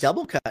 it was a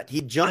double cut. He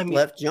jumped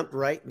left, jumped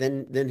right,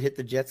 then hit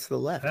the Jets to the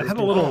left. That had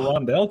a little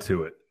rondelle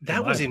to it.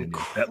 That was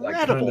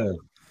incredible.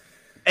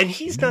 And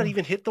he's not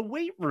even hit the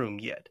weight room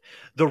yet.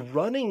 The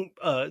running,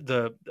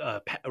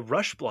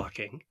 rush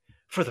blocking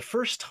for the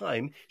first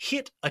time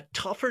hit a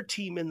tougher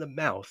team in the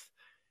mouth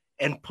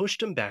and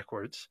pushed him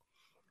backwards.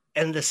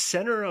 And the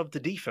center of the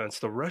defense,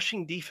 the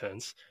rushing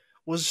defense,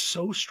 was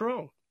so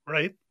strong,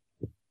 right?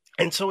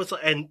 And so it's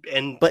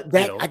but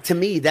that to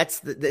me,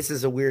 this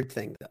is a weird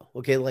thing though.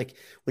 Okay, like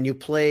when you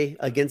play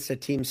against a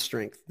team's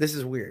strength, this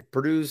is weird.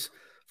 Purdue's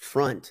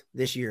front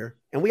this year,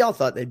 and we all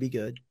thought they'd be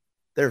good.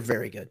 They're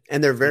very good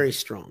and they're very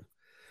strong.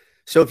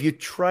 So if you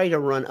try to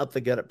run up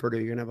the gut at Purdue,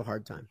 you're gonna have a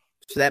hard time.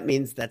 So that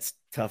means that's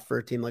tough for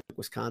a team like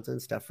Wisconsin.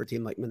 It's tough for a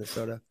team like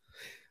Minnesota.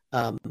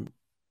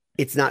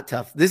 It's not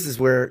tough. This is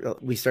where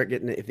we start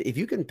getting if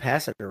you can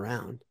pass it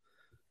around,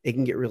 it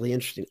can get really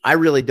interesting. I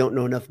really don't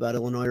know enough about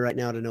Illinois right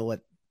now to know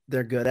what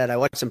they're good at. I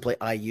watched them play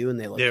IU and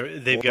they look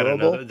they've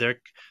horrible. Got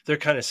another. They're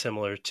kind of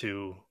similar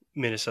to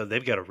Minnesota.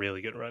 They've got a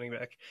really good running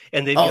back,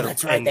 and they right.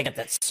 They got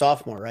that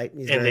sophomore, right?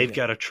 And they've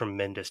got a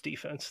tremendous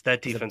defense.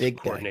 That defensive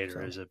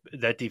coordinator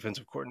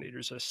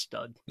is a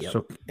stud. Yep.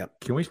 So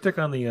can we stick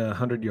on the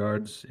 100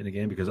 yards in a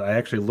game, because I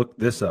actually looked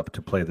this up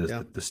to play this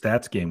the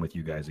stats game with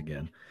you guys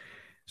again.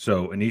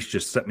 So Anish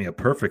just set me up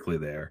perfectly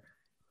there.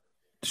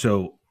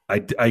 So I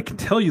can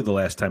tell you the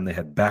last time they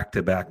had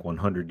back-to-back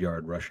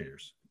 100-yard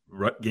rushers.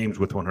 Games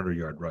with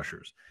 100-yard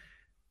rushers.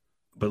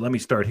 But let me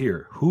start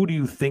here. Who do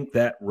you think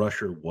that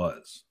rusher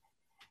was?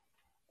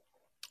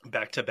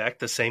 Back to back,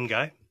 the same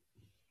guy?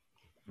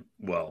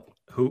 Well,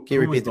 who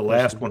was the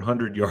last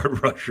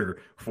 100-yard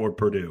rusher for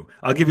Purdue?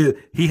 I'll give you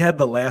 – he had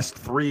the last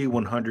 3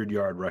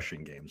 100-yard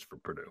rushing games for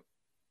Purdue.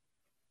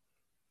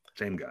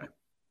 Same guy.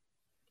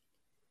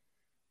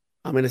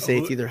 I'm going to say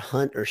it's either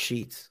Hunt or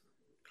Sheets.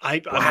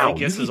 My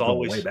guess is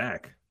always way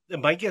back.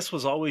 My guess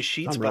was always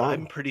Sheets, but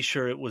I'm pretty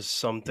sure it was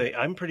something.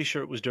 I'm pretty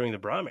sure it was during the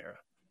Brom era.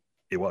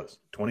 It was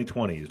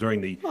 2020. It was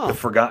during the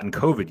forgotten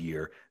COVID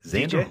year.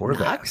 Xander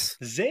Horvath.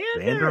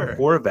 Xander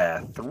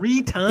Horvath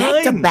 3 times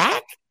back to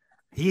back.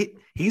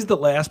 He's the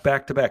last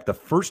back to back. The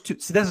first two.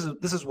 See,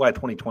 this is why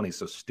 2020 is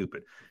so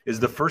stupid. Is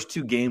the first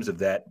 2 games of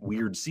that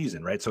weird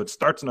season, right? So it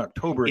starts in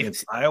October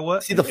against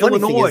Iowa. See, the funny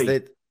Illinois, thing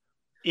is that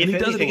if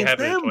anything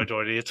happened in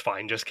 2020, it's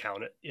fine. Just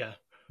count it. Yeah.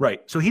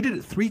 Right. So he did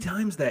it 3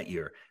 times that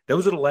year.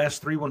 Those are the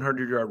last 3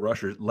 100-yard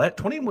rushers.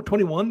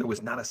 2021, there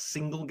was not a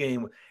single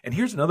game. And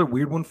here's another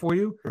weird one for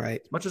you. Right.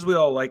 As much as we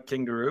all like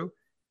Kangaroo,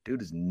 dude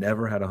has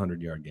never had a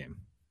 100-yard game.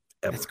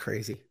 Ever. That's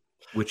crazy.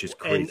 Which is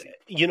crazy.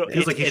 And, it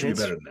feels like he should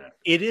be better than that.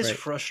 It is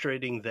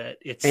frustrating that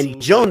it seems.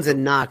 And Jones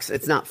and Knox,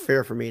 it's not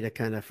fair for me to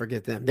kind of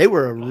forget them. They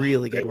were a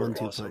really good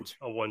 1-2 punch.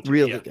 A 1-2,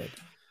 really good.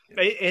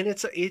 And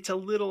it's a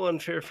little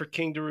unfair for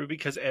Kangaroo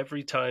because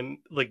every time,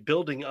 like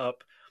building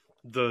up,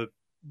 the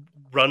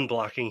run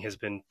blocking has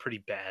been pretty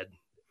bad,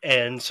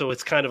 and so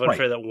it's kind of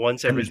unfair that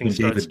once everything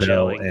starts David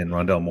gelling, Bell and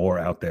Rondell Moore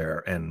out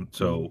there, and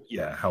so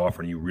how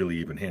often are you really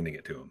even handing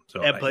it to him? So,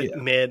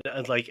 man,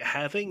 like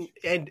having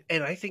and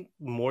I think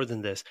more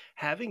than this,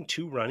 having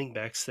 2 running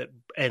backs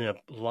and a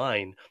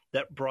line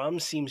that Brom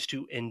seems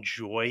to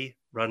enjoy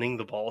running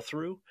the ball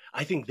through,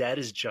 I think that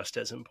is just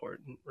as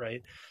important,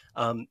 right?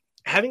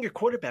 Having a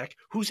quarterback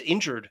who's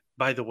injured,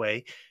 by the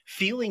way,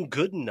 feeling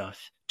good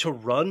enough to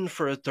run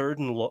for a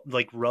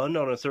run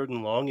on a 3rd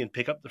and long and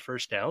pick up the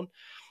first down.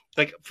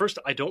 Like, first,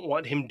 I don't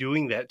want him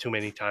doing that too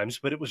many times,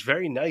 but it was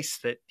very nice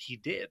that he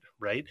did,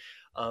 right?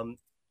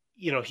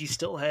 AOC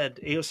still had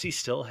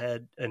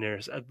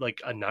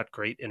a not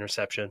great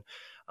interception,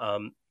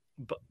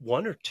 but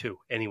 1 or 2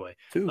 anyway.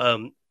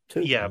 2.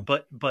 2. Yeah,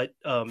 but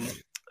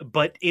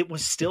it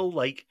was still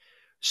like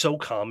so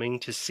calming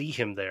to see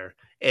him there.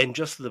 And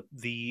just the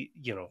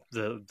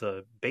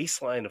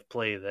baseline of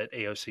play that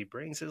AOC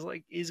brings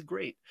is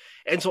great.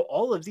 And so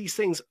all of these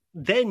things,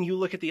 then you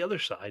look at the other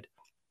side,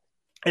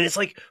 and it's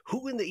like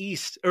who in the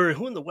East or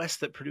who in the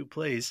West that Purdue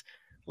plays,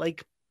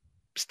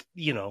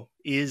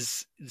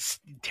 is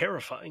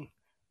terrifying,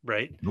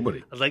 right?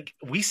 Nobody. Like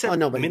we said,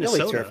 Minnesota,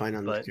 nobody's terrifying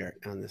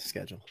on this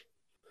schedule.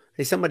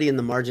 Hey, somebody in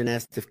the margin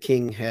asked if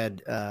King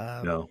had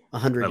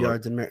 100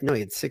 yards in Maryland. No,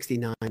 he had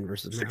 69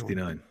 versus Maryland.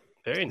 69.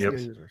 Very Yep.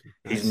 nice.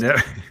 He's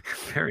never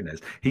very nice.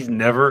 He's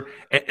never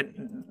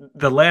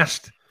the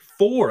last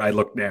 4 I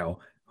look now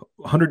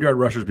 100-yard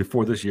rushers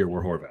before this year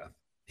were Horvath.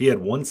 He had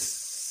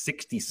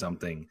 160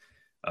 something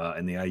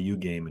in the IU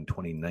game in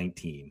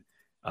 2019,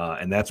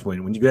 and that's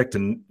when you go back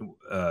to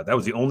that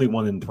was the only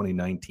one in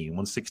 2019,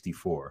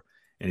 164.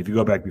 And if you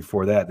go back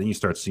before that, then you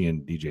start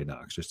seeing DJ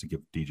Knox, just to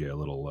give DJ a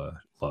little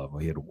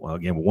love. He had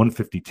again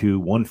 152,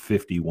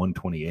 150,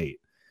 128.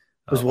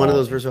 Was one of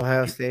those versus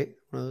Ohio State?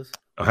 One of those.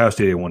 Ohio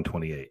State at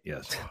 128.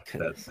 Yes,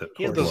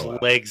 he had those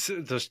legs.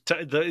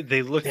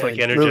 They looked like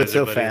Energizer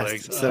so Bunny fast.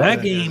 legs. So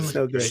that game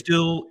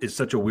still is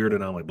such a weird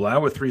anomaly. Blau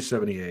with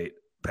 378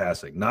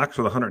 passing, Knox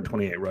with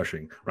 128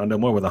 rushing, Rondell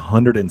Moore with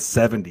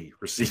 170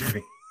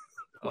 receiving.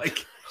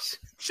 Like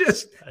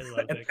just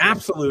an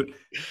absolute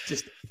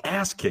just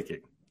ass kicking.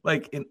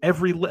 Like in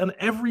every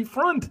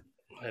front.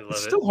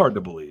 It's still hard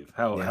to believe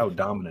how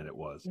dominant it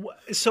was.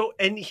 So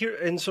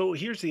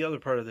here's the other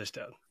part of this,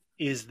 Doug,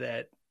 is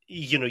that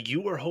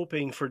you were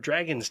hoping for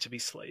Dragons to be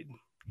slayed,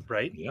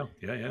 right? Yeah.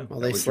 Well,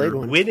 they slayed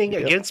one. Winning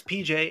against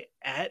PJ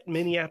at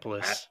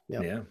Minneapolis.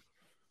 Yeah.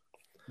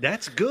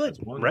 That's good,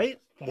 right?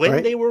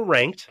 When they were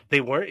ranked,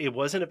 it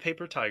wasn't a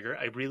paper tiger.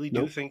 I really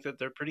do think that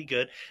they're pretty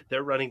good.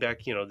 Their running back,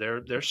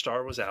 their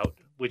star was out,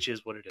 which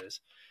is what it is.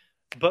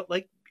 But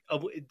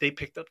they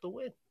picked up the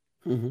win.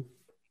 Mm-hmm.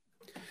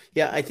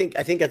 Yeah, I think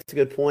that's a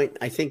good point.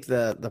 I think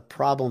the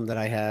problem that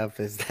I have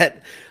is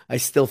that I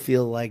still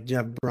feel like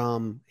Jeff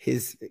Brom,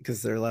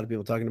 because there are a lot of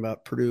people talking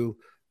about Purdue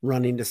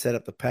running to set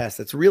up the pass.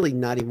 That's really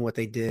not even what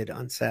they did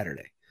on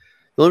Saturday.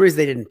 The only reason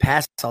they didn't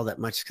pass all that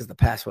much is because the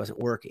pass wasn't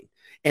working.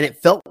 And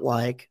it felt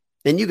like,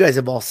 and you guys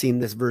have all seen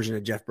this version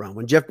of Jeff Brom.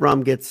 When Jeff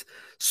Brom gets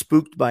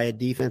spooked by a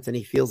defense and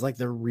he feels like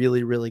they're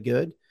really, really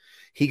good,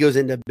 he goes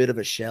into a bit of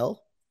a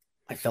shell.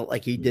 I felt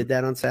like he did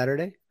that on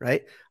Saturday,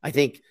 right? I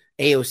think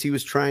AOC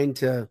was trying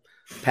to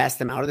pass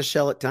them out of the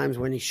shell at times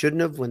when he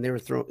shouldn't have, when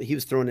he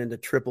was thrown into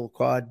triple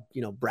quad,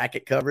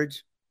 bracket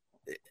coverage.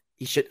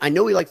 I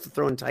know he likes to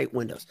throw in tight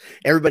windows.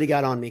 Everybody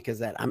got on me because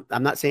that.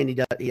 I'm not saying he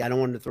does. I don't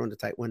want him to throw into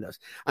tight windows.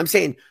 I'm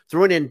saying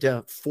throwing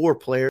into 4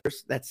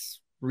 players, that's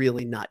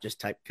really not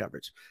just tight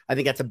coverage. I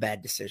think that's a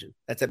bad decision.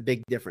 That's a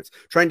big difference.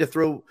 Trying to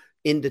throw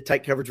into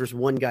tight coverage versus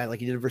one guy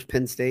like he did versus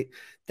Penn State,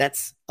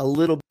 that's a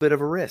little bit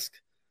of a risk.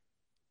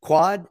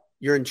 Quad,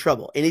 you're in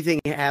trouble. Anything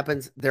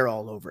happens, they're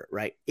all over it,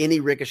 right? Any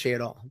ricochet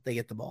at all, they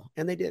get the ball,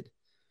 and they did.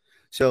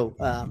 So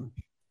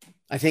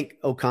I think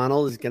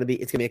O'Connell it's going to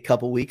be a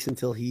couple weeks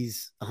until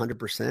he's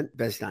 100%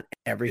 based on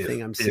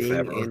everything I'm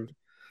seeing.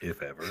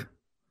 If ever.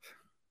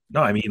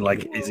 No, I mean,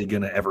 is he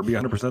going to ever be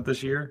 100%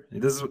 this year?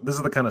 This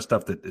is the kind of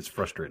stuff that is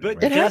frustrating. But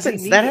right? It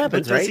happens. That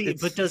happens, right?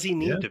 But does he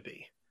need to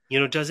be?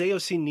 Does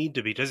AOC need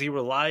to be? Does he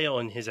rely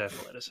on his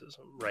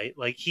athleticism, right?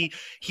 Like he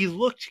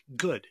looked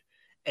good.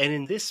 And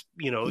in this,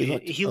 he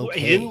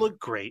didn't look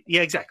great.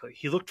 Yeah, exactly.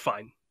 He looked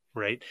fine,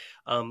 right?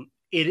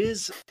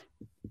 It's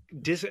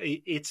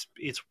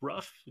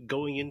rough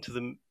going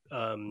into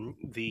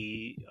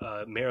the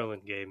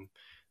Maryland game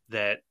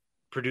that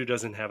Purdue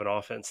doesn't have an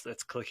offense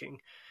that's clicking,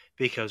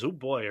 because oh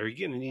boy, are you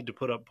going to need to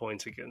put up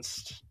points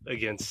against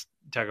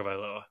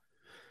Tagovailoa?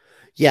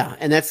 Yeah,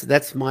 and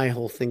that's my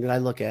whole thing that I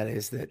look at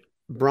is that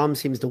Brom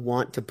seems to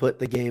want to put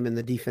the game in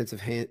the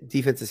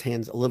defense's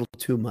hands a little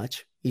too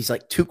much. He's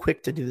too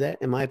quick to do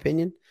that, in my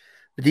opinion.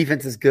 The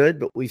defense is good,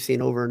 but we've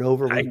seen over and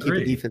over when you keep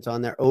the defense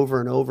on there over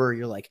and over.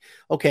 You're like,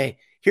 okay,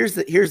 here's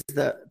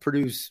the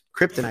Purdue's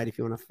kryptonite if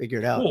you want to figure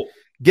it out. Cool.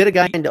 Get a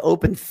guy into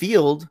open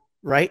field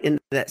right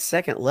into that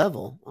second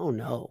level. Oh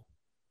no,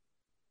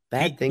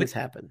 bad things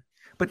happen.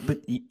 But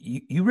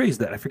you raised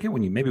that. I forget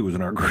when maybe it was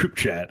in our group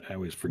chat. I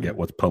always forget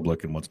what's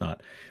public and what's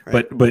not.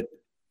 Right.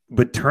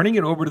 But turning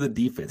it over to the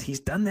defense, he's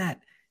done that.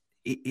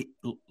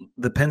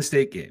 The Penn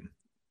State game,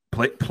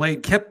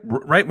 kept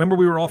right. Remember,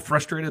 we were all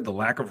frustrated the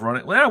lack of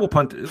running. Well, we'll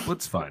punt it.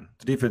 It's fine.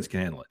 The defense can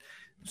handle it.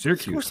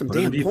 Syracuse, put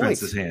it in the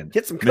defense's hand.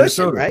 Get some cushion,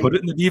 Minnesota, right? Put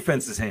it in the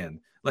defense's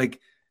hand.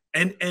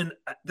 And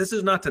this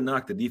is not to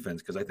knock the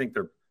defense because I think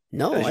they're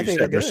I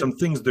think there's some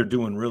things they're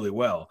doing really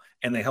well,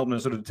 and they held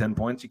Minnesota to 10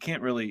 points. You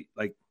can't really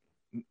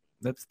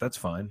That's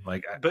fine.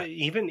 But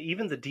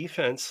even the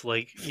defense,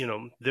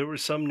 there were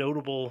some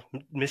notable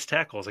missed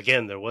tackles.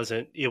 Again,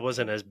 it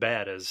wasn't as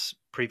bad as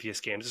previous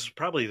games. This was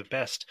probably the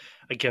best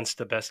against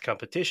the best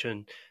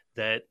competition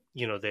that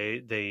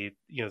the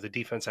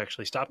defense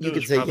actually stopped. You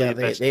could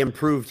say they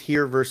improved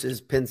here versus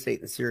Penn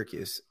State and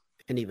Syracuse,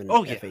 and even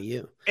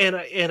FAU. And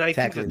I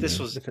think that this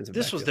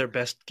was their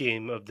best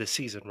game of the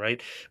season,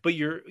 right? But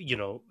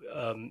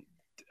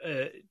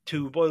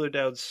to Boiler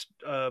Down's,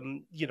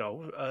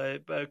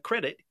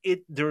 credit,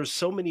 there are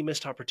so many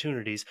missed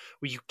opportunities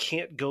where you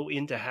can't go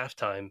into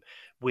halftime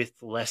with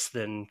less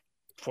than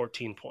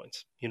 14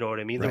 points. You know what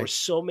I mean? Right. There were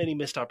so many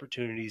missed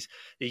opportunities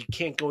that you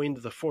can't go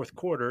into the fourth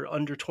quarter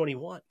under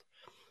 21.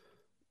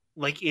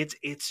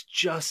 It's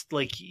just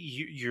like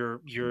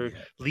you're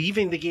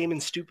leaving the game in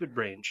stupid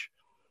range.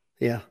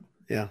 Yeah.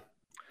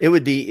 It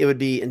would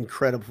be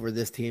incredible for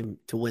this team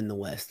to win the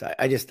West.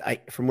 I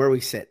from where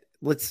we sit.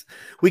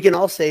 We can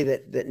all say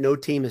that no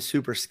team is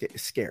super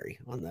scary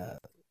on the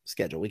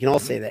schedule. We can all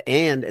say that.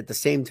 And at the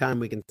same time,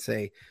 we can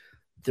say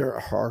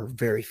there are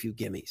very few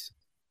gimmies.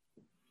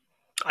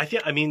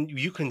 I mean,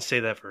 you can say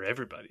that for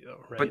everybody,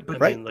 though, right?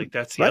 But I mean, like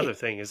that's the other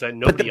thing is that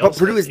nobody else.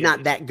 But Purdue is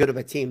not that good of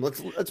a team.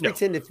 Let's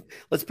pretend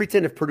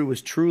if Purdue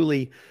was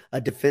truly a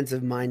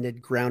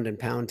defensive-minded, ground and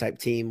pound type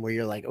team, where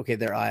you're like, okay,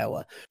 they're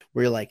Iowa,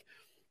 where you're like,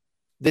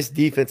 this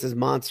defense is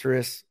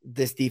monstrous.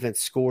 This defense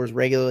scores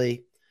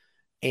regularly,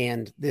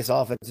 and this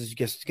offense is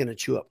just going to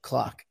chew up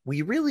clock.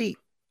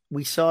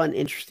 We saw an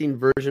interesting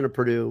version of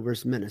Purdue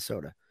versus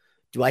Minnesota.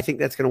 Do I think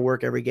that's going to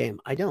work every game?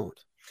 I don't.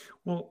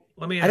 Well,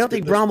 let me ask I don't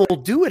think Brom will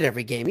do it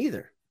every game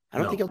either. I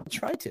don't think he'll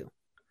try to.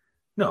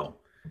 No,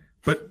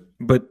 but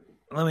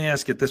let me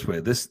ask it this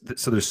way: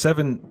 so there's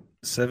seven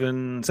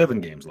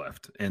games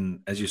left, and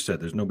as you said,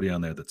 there's nobody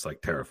on there that's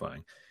like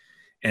terrifying,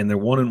 and they're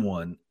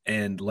 1-1.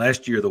 And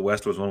last year the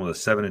West was one with a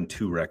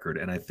 7-2 record,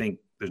 and I think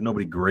there's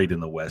nobody great in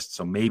the West,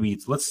 so maybe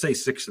let's say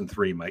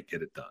 6-3 might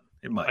get it done.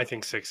 It might. I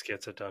think 6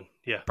 gets it done.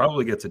 Yeah,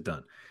 probably gets it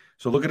done.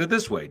 So look at it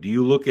this way: do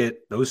you look at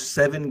those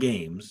 7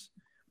 games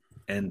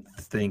and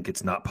think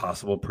it's not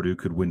possible Purdue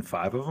could win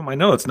 5 of them? I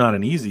know it's not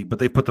an easy, but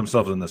they put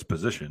themselves in this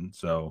position.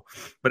 So,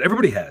 but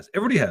everybody has.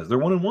 They're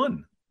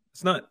 1-1.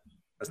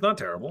 That's not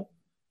terrible.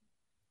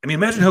 I mean,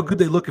 imagine how good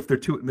they look if they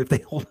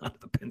hold on to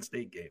the Penn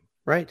State game.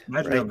 Right.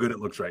 Imagine how good it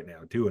looks right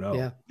now, 2-0.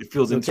 Yeah. It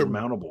feels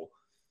insurmountable.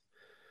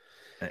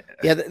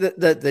 Yeah,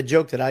 the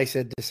joke that I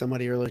said to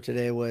somebody earlier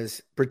today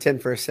was,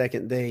 pretend for a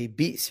second they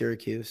beat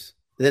Syracuse,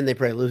 then they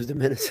probably lose to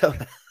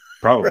Minnesota.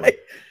 Probably. Right?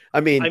 I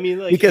mean,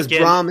 like, because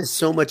Brom is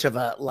so much of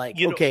a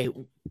okay,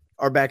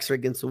 our backs are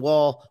against the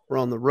wall. We're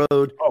on the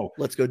road.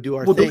 Let's go do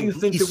our thing.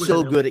 He's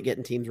so good at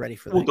getting teams ready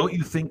for that. Well, don't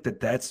you think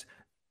that's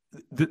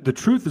the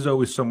truth is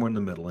always somewhere in the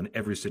middle in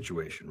every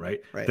situation,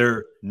 right?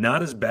 They're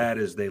not as bad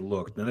as they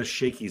looked, not as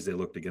shaky as they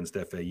looked against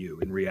FAU.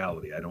 In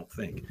reality, I don't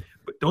think.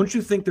 But don't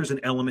you think there's an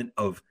element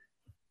of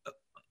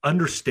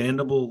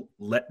understandable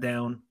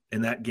letdown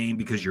in that game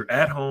because you're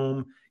at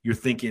home, you're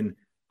thinking,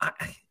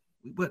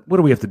 what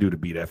do we have to do to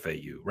beat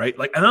FAU, right?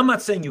 Like, and I'm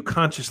not saying you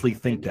consciously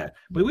think that,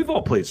 but we've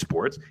all played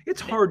sports.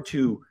 It's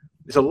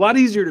a lot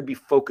easier to be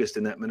focused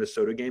in that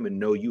Minnesota game and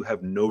know you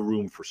have no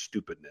room for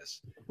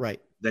stupidness,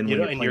 right? Than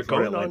when you're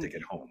playing Atlantic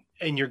at home,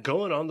 and you're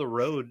going on the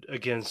road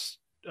against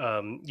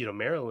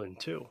Maryland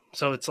too.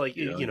 So it's like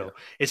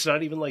it's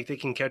not even like they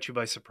can catch you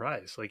by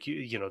surprise. Like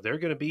they're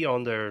going to be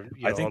on their.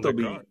 I think they'll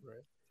be. Guard,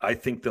 right? I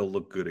think they'll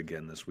look good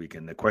again this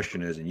weekend. The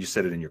question is, and you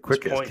said it in your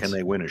quickest, can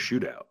they win a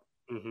shootout?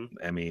 Mm-hmm.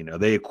 I mean, are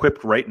they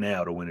equipped right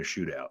now to win a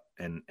shootout?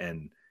 And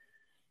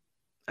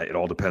it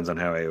all depends on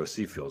how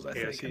AOC feels. I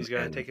think AOC's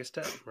got to take a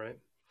step, right?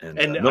 And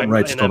Milton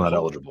Wright's still not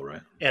eligible,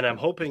 right? And I'm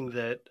hoping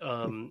that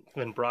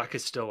when Brock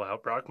is still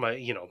out, Brock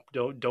might,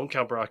 don't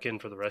count Brock in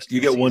for the rest. You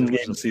of the get season. one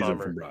game season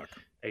from Brock.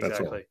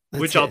 Exactly.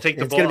 That's Which it. I'll take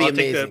the it's bowl. I'll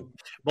take the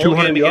bowl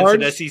game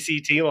against an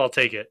SEC team. I'll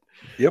take it.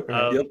 Yep.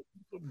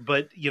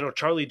 But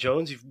Charlie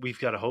Jones, we've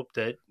got to hope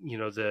that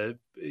the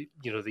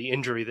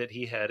injury that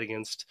he had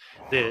against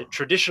the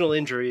traditional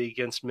injury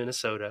against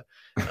Minnesota,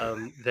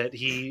 that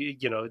he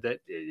that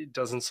it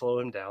doesn't slow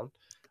him down.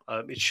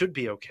 It should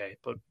be okay,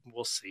 but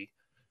we'll see.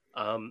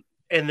 And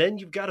then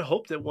you've got to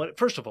hope that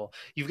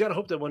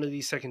one of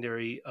these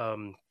secondary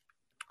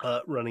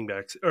running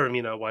backs, or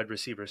wide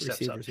receivers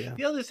steps up. Yeah.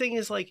 The other thing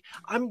is, like,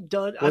 I'm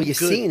done. Well,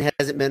 Yassine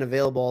hasn't been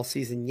available all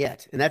season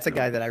yet, and that's a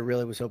guy that I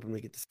really was hoping we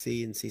get to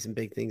see and see some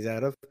big things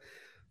out of.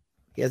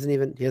 He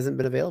hasn't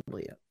been available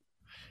yet.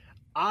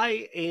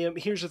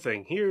 Here's the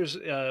thing. Here's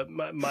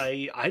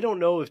my I don't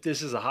know if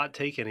this is a hot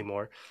take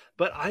anymore,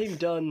 but I'm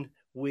done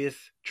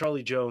with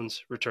Charlie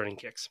Jones returning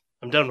kicks.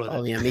 I'm done with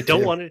it. Yeah, me I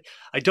don't want it.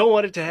 I don't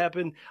want it to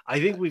happen. I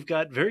think we've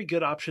got very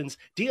good options.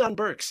 Deion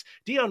Burks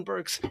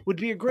would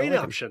be a great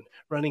option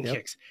running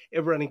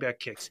back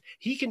kicks.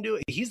 He can do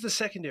it. He's the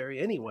secondary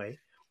anyway.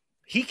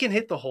 He can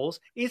hit the holes.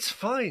 It's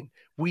fine.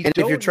 If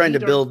you're trying to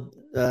build,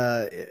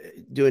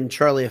 doing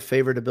Charlie a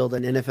favor to build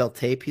an NFL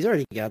tape, he's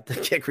already got the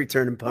kick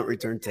return and punt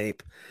return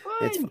tape.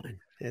 Fine.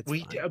 It's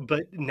fine.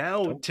 But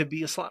now to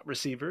be a slot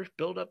receiver,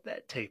 build up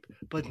that tape.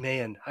 But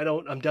man,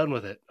 I'm done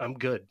with it. I'm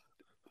good.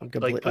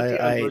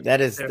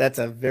 That's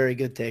a very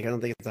good take. I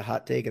don't think it's a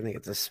hot take. I think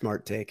it's a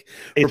smart take.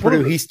 For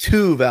Purdue, he's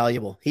too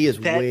valuable. He is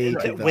way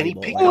too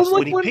valuable.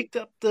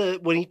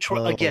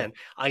 Again,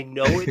 I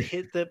know it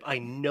hit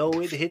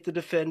the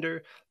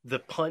defender. The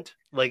punt,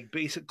 like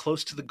basic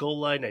close to the goal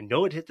line. I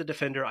know it hit the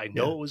defender. I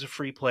know it was a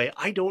free play.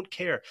 I don't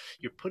care.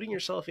 You're putting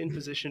yourself in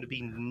position to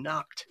be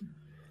knocked.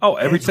 Oh,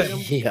 every time.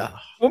 Yeah.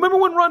 Well, remember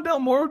when Rondell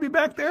Moore would be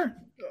back there?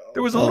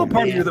 There was a little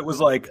part of you that was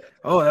like,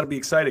 "Oh, that'll be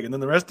exciting," and then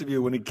the rest of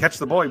you, when he'd catch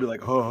the ball, you'd be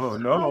like, "Oh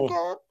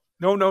no,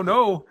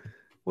 no!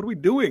 What are we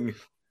doing?"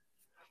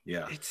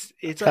 Yeah, it's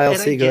Kyle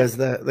Seago is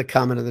the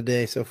comment of the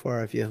day so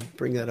far. If you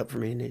bring that up for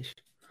me, Nish.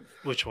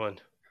 Which one?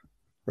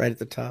 Right at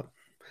the top.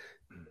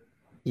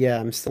 Yeah,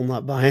 I'm still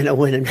not buying a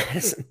win in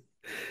Madison.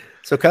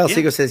 So Kyle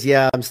Seago says,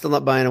 "Yeah, I'm still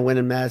not buying a win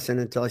in Madison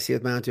until I see it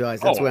with my own 2 eyes."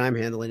 That's the way I'm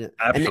handling it.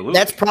 Absolutely, and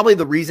that's probably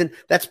the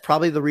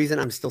reason.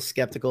 I'm still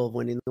skeptical of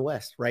winning the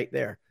West right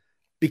there.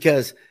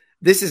 Because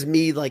this is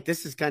me. Like,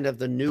 this is kind of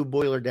the new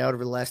boiler down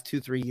over the last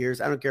 2-3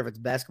 years. I don't care if it's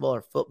basketball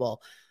or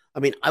football. I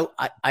mean,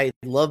 I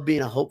love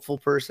being a hopeful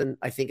person.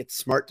 I think it's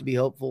smart to be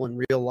hopeful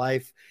in real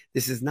life.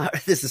 This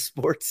is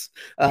sports.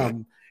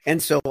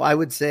 And so I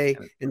would say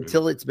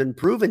until it's been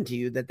proven to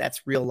you that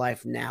that's real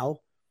life now,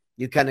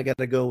 you kind of got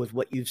to go with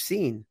what you've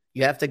seen.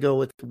 You have to go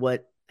with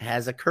what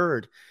has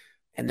occurred.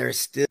 And there's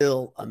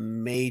still a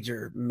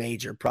major,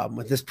 major problem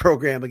with this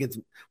program against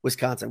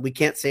Wisconsin. We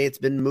can't say it's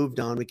been moved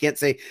on. We can't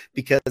say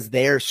because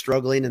they're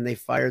struggling and they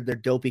fired their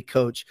dopey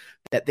coach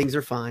that things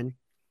are fine.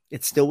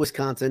 It's still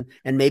Wisconsin.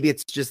 And maybe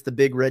it's just the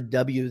big red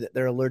W that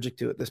they're allergic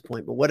to at this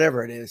point. But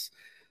whatever it is,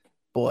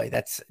 boy,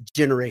 that's a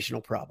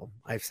generational problem.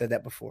 I've said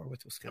that before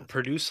with Wisconsin.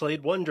 Purdue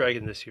slayed one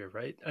dragon this year,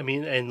 right? I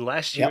mean, and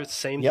last year it's the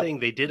same thing.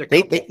 They did a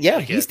couple.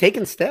 He's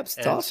taking steps.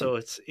 It's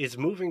awesome. So it's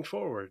moving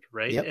forward,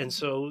 right? Yep. And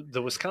so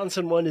the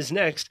Wisconsin one is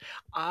next.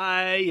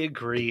 I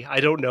agree.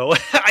 I don't know.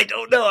 I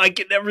don't know. I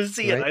can never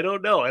see it. I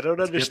don't know. I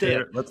don't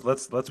understand.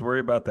 Let's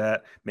worry about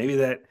that. Maybe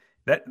that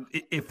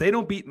if they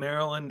don't beat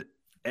Maryland,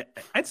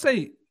 I'd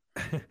say.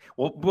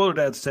 Well, Boiler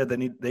Dad said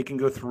they can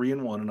go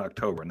 3-1 in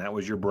October, and that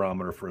was your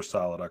barometer for a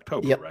solid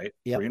October, right?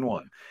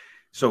 3-1.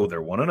 So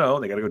they're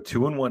 1-0. They got to go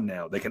 2-1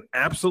 now. They can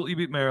absolutely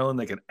beat Maryland.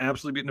 They can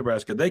absolutely beat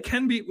Nebraska. They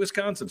can beat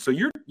Wisconsin. So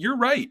you're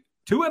right.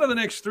 2 out of the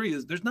next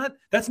 3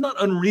 that's not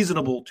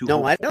unreasonable to.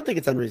 No, I don't think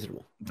it's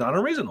unreasonable. It's not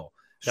unreasonable.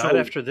 Not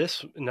after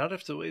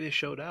the way they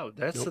showed out.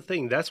 That's the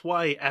thing. That's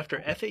why after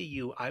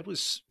FAU, I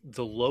was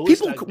the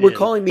lowest. People were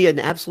calling me an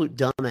absolute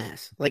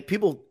dumbass. Like,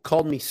 people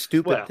called me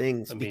stupid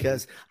things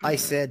because I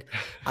said,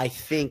 I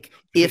think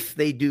if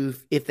they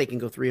can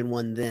go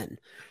 3-1, then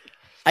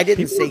I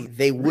didn't say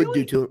they would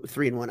do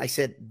 3-1. I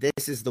said,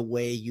 this is the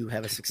way you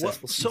have a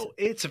successful season. So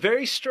it's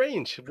very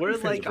strange. We're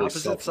like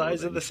opposite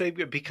sides of the same,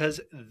 because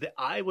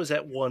I was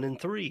at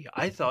 1-3.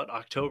 I thought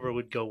October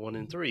would go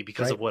 1-3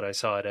 because of what I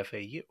saw at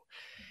FAU.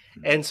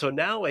 And so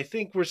now I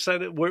think we're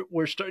starting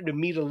to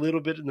meet a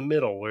little bit in the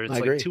middle, where it's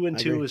like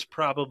 2-2 is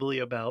probably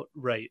about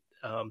right.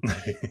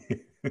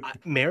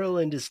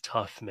 Maryland is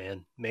tough,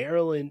 man.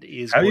 Maryland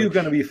is. How are you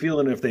going to be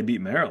feeling if they beat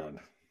Maryland?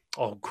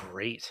 Oh,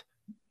 great!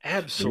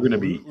 Absolutely, you're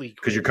going to be,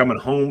 because you're coming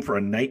home for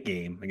a night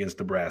game against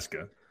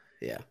Nebraska.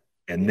 Yeah,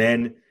 and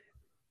then,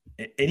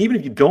 and even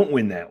if you don't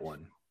win that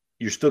one,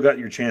 you still got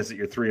your chance that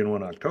you're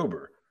 3-1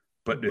 October.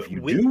 But if you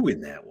do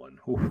win that one,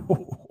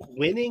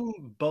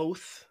 winning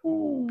both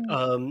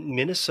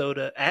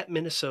Minnesota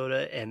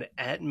and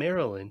at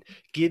Maryland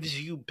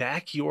gives you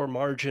back your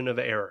margin of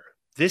error.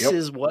 This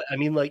is what I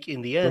mean. Like,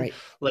 in the end,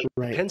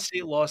 Penn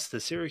State lost, the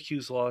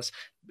Syracuse loss.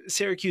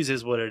 Syracuse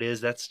is what it is.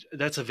 That's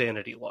a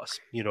vanity loss.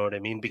 You know what I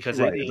mean? Because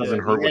it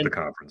doesn't hurt with the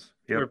conference.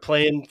 We're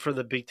playing for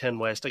the Big Ten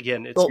West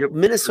again.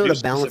 Minnesota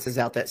balances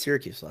out that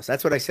Syracuse loss.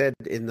 That's what I said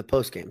in the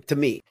postgame. To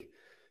me,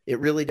 it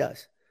really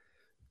does.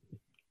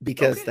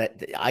 Because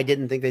I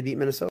didn't think they'd beat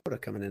Minnesota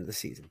coming into the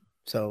season.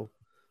 So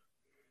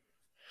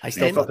I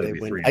still thought they'd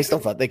win. I still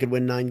thought they could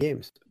win 9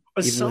 games.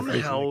 But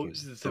somehow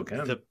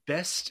the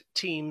best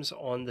teams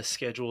on the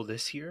schedule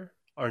this year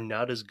are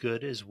not as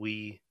good as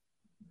we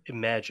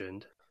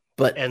imagined.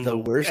 But the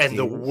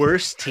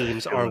worst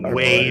teams are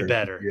way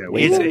better. Yeah,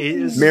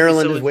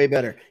 Maryland is way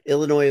better.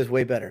 Illinois is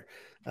way better.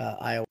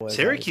 Iowa,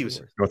 Syracuse,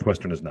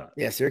 Northwestern is not.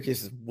 Yeah,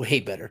 Syracuse is way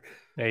better.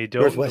 Hey,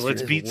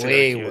 let's beat Syracuse.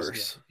 Way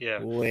worse.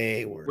 Yeah,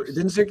 way worse.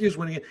 Didn't Syracuse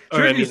win again?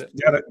 Syracuse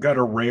got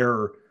a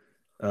rare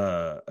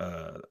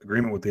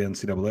agreement with the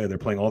NCAA. They're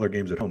playing all their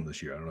games at home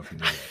this year. I don't know if you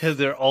know that.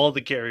 They're all the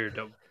Carrier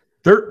Dome.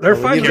 They're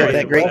fighting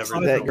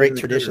that great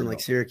tradition like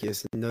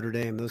Syracuse and Notre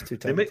Dame. Those two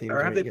type of teams.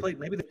 Or have they played?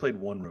 Maybe they played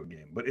one road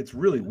game, but it's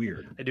really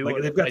weird.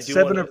 They've got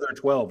 7 of their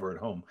 12 are at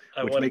home.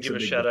 I want to give a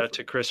shout out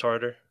to Chris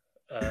Harder.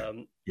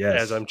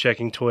 As I'm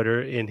checking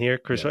Twitter in here,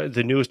 Chris,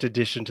 the newest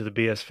addition to the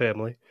BS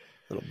family.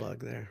 Little bug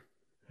there.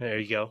 There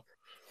you go.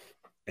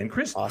 And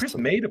Chris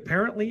made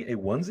apparently a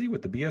onesie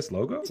with the BS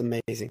logo. It's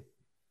amazing.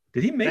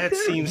 Did he make that? That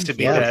seems to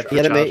be bad for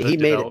childhood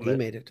development. He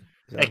made it.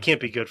 So. That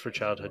can't be good for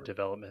childhood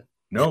development.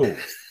 No.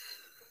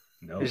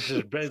 This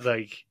is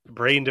like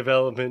brain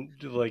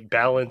development, like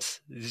balance.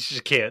 This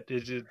just can't.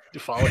 It's just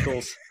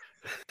follicles.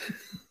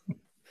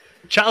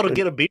 Child will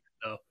get a beard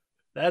though.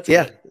 That's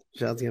good.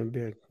 Child's getting a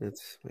beard.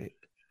 That's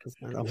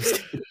not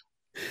always.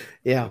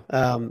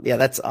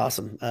 That's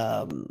awesome.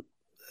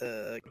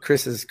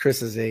 Chris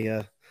is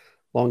a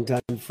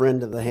longtime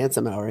friend of the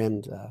Handsome Hour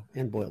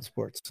and Boiled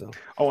Sports. So.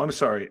 Oh, I'm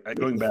sorry.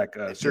 Going back,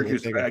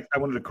 Syracuse. I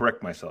wanted to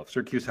correct myself.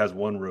 Syracuse has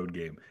 1 road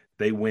game.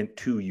 They went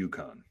to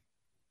UConn.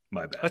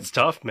 My bad. That's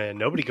tough, man.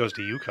 Nobody goes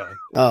to UConn.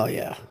 Oh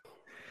yeah.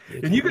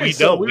 And you guys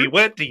we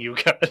went to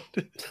UConn.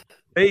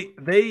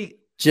 they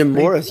Jim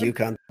Mora's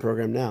UConn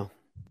program now.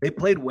 They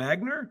played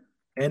Wagner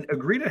and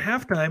agreed at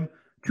halftime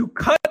to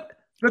cut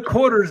the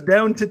quarters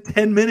down to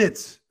 10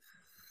 minutes.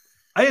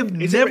 I have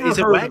never heard. Is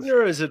it Wagner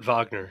or is it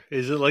Wagner?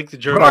 Is it like the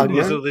German?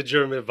 Is it the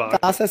German Wagner?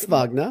 Das ist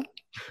Wagner.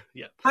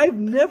 Yeah. I've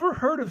never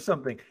heard of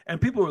something. And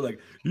people were like,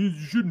 you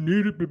shouldn't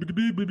need it.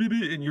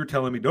 And you're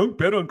telling me, don't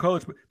bet on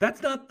college.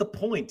 That's not the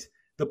point.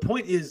 The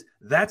point is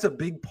that's a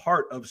big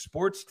part of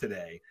sports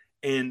today.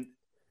 And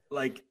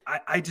like,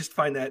 I just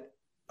find that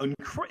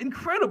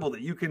incredible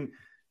that you can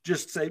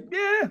just say,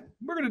 yeah,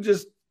 we're going to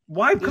just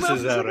why come This out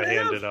is and out of second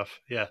hand half? enough.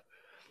 Yeah.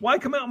 Why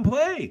come out and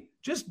play?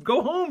 Just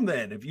go home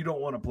then if you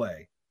don't want to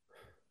play.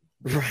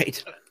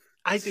 Right.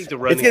 I think the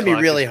running It's going to be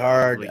clock really is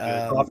hard. probably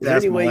good. Is there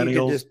any way you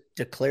millennials. could just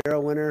declare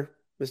a winner,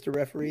 Mr.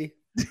 Referee?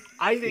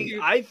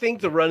 I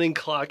think the running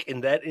clock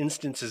in that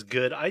instance is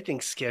good. I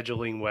think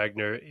scheduling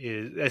Wagner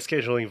is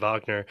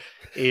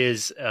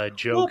a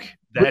joke.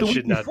 But That the week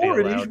should not be before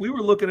it, allowed. we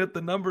were looking at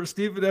the number of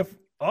Stephen F.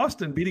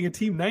 Austin beating a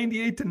team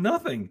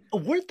 98-0.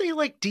 Weren't they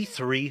like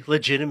D3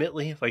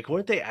 legitimately? Like,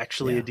 weren't they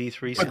actually a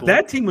D3 school? But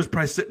that team was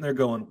probably sitting there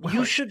going, well,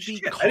 You should be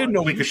shit, I didn't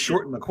know we could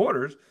shorten the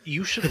quarters.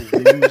 You should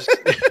lose.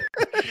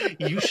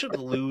 You should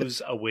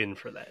lose a win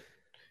for that.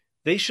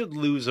 They should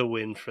lose a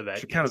win for that. It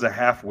should count as a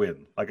half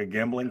win, like a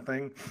gambling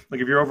thing.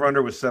 Like if your over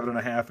under was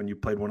 7.5 and you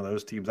played one of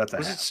those teams, that's a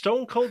Was half. it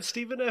Stone Cold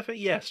Stephen F?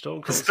 Yeah,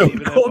 Stone Cold Stone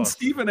Stephen Cold F.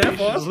 Stephen They F.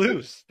 should Austin.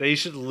 lose. They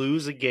should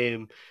lose a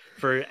game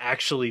for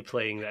actually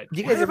playing that.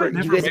 Do you guys ever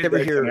made hear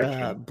that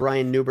connection.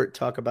 Brian Newbert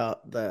talk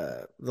about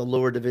the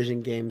lower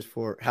division games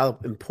for how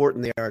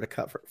important they are to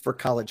cut for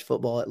college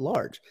football at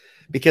large?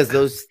 Because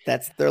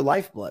that's their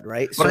lifeblood,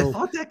 right? But So I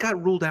thought that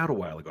got ruled out a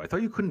while ago. I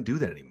thought you couldn't do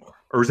that anymore.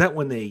 Or is that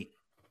when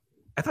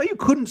I thought you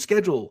couldn't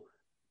schedule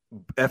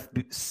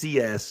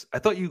FCS. I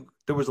thought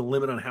there was a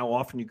limit on how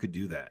often you could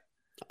do that.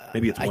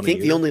 Maybe it's I one a think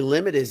the year. only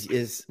limit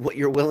is what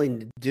you're willing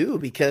to do,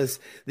 because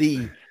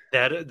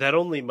That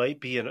only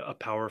might be in a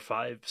Power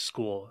 5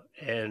 school,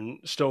 and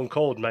Stone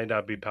Cold might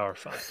not be Power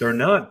 5. They're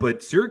not,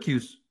 but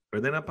Syracuse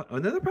are they not?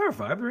 They're Power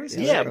 5. They're ACC.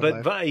 Yeah,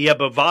 Power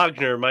but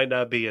Wagner might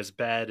not be as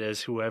bad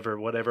as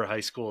whatever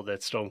high school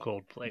that Stone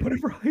Cold played.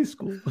 Whatever high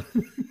school.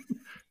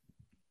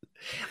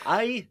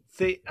 I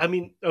think. I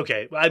mean,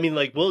 okay. I mean,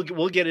 like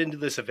we'll get into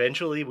this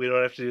eventually. We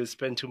don't have to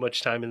spend too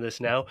much time in this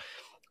now.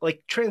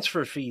 Like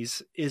transfer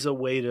fees is a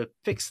way to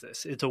fix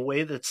this. It's a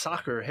way that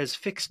soccer has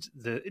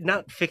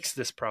not fixed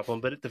this problem,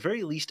 but at the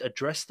very least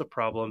addressed the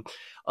problem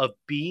of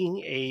being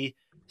a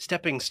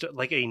stepping stone,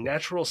 like a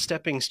natural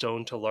stepping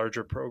stone to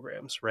larger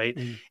programs, right?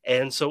 Mm.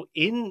 And so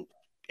in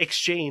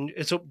exchange,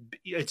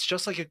 it's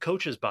just like a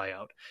coach's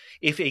buyout.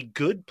 If a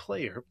good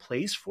player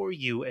plays for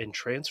you and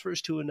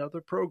transfers to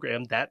another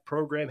program, that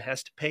program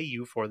has to pay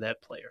you for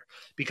that player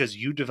because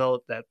you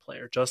developed that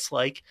player. Just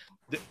like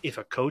if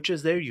a coach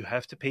is there, you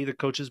have to pay the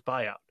coach's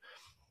buyout,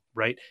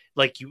 right?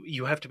 Like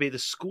you have to pay the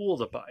school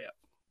the buyout.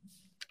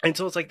 And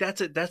so it's like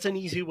that's an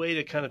easy way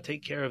to kind of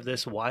take care of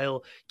this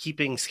while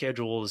keeping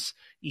schedules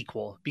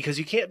equal, because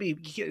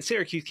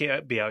Syracuse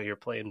can't be out here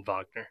playing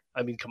Wagner.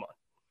 I mean, come on.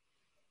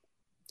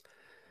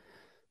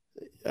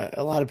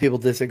 a lot of people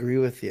disagree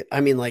with you.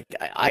 I mean, like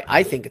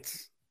I think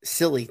it's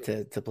silly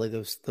to play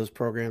those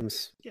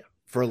programs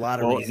for a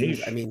lot of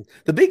reasons. I mean,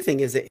 the big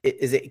thing is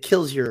it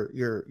kills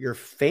your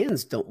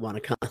fans don't want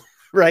to come,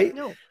 right?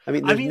 No, I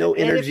mean, there's no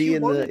energy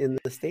in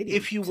the stadium.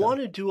 If you want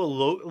to do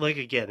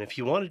if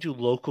you want to do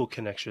local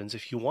connections,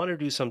 if you want to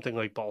do something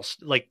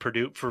like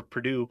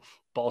Purdue,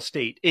 Ball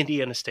State,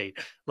 Indiana State,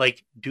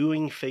 like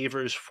doing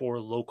favors for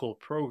local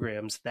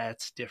programs,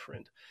 that's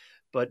different.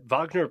 But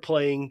Wagner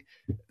playing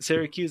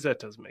Syracuse, that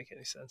doesn't make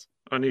any sense.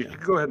 And you can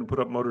go ahead and put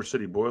up Motor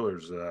City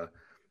Boilers.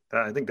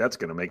 I think that's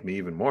going to make me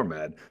even more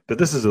mad. But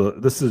this is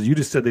you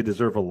just said they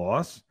deserve a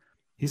loss.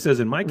 He says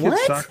in my kids'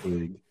 soccer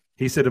league.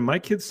 He said in my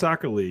kids'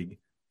 soccer league,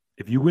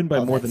 if you win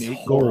by more than 8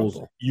 goals,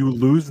 you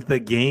lose the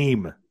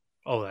game.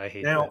 Oh, I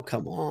hate now. that.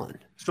 Come on.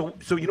 So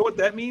you know what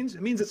that means?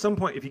 It means at some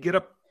point, if you get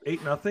up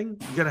 8-0,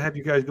 you got to have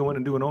you guys go in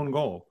and do an own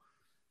goal.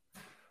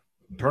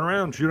 Turn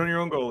around, shoot on your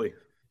own goalie.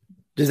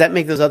 Does that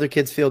make those other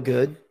kids feel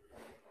good?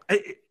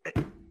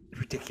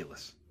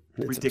 Ridiculous.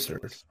 It's Ridiculous.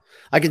 absurd.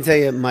 I can tell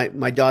you,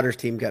 my daughter's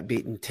team got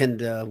beaten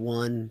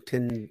 10-1,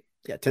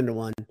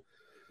 10-1,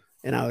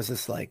 and I was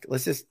just like,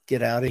 let's just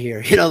get out of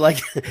here.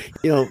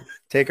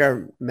 Take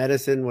our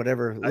medicine,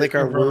 whatever, lick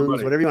our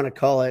wounds, whatever you want to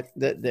call it.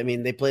 I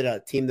mean, they played a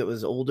team that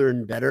was older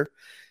and better,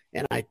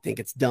 and I think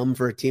it's dumb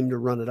for a team to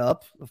run it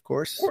up, of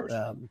course.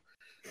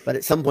 But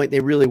at some point,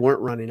 they really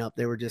weren't running up.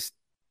 They were just.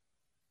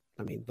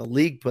 I mean, the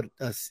league put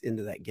us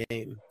into that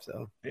game,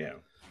 so yeah.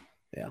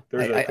 You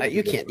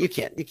can't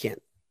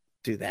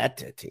do that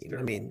to a team.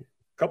 I mean,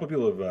 a couple of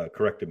people have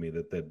corrected me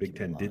that the Big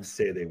Ten did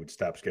say they would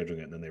stop scheduling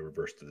it, and then they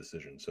reversed the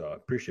decision. So I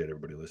appreciate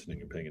everybody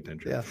listening and paying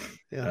attention.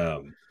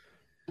 Yeah.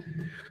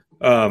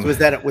 So was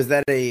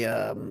that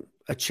a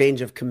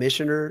change of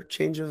commissioner,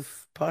 change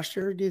of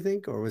posture? Do you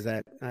think, or was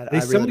that?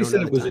 Somebody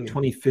said it was in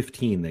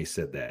 2015. They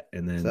said that,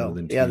 and then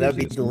that'd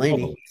be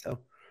Delaney. So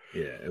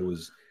it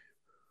was.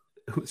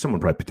 Someone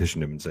probably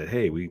petitioned him and said,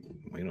 "Hey, we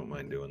don't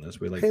mind doing this.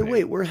 We like." Hey,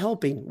 wait, we're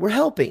helping. We're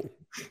helping.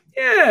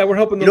 Yeah, we're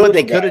helping. You know what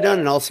they could have done?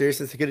 In all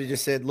seriousness, they could have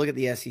just said, "Look at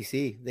the SEC.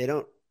 They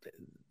don't.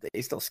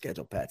 They still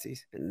schedule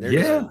patsies." And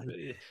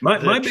the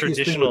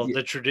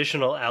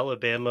traditional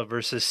Alabama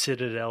versus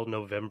Citadel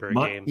November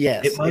game.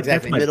 Yes,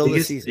 exactly. Middle of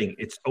the season. Thing.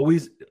 It's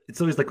always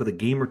like with a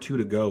game or two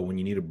to go when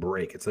you need a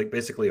break. It's like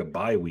basically a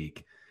bye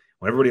week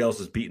when everybody else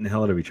is beating the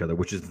hell out of each other,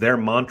 which is their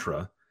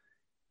mantra.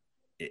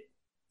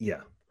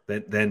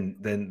 then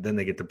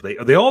they get to play.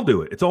 They all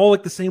do it. It's all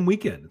like the same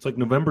weekend. It's like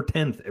November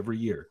 10th every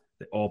year.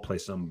 They all play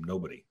some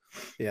nobody.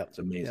 Yeah, it's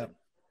amazing.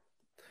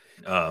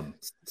 Yep.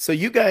 So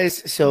you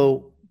guys,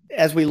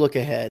 as we look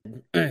ahead,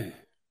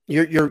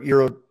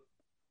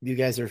 you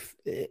guys are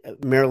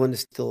Maryland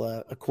is still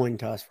a coin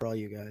toss for all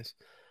you guys.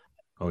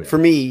 Oh yeah. For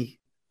me,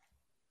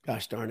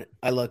 gosh darn it,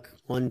 I look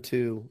 1,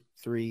 2,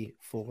 3,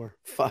 4,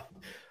 5.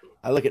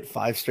 I look at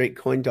 5 straight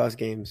coin toss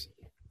games.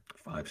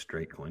 5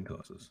 straight coin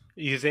tosses.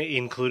 You think,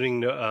 including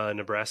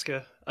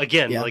Nebraska?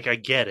 Again, Yeah. like I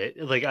get it.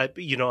 Like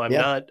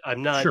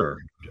I'm not Sure.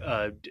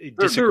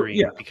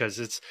 disagreeing because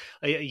it's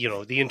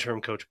the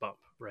interim coach bump,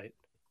 right?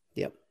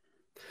 Yep.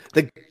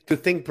 The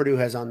thing Purdue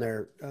has on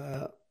their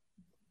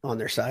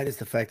side is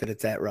the fact that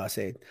it's at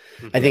Ross-Ade.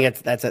 Mm-hmm. I think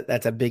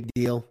that's a big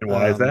deal. And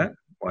why is that?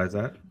 Why is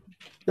that?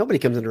 Nobody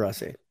comes into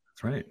Ross-Ade.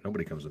 That's right.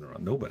 Nobody comes in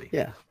around. Nobody.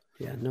 Yeah,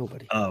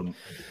 nobody.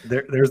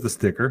 There's the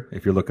sticker.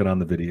 If you're looking on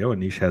the video,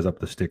 Anish has up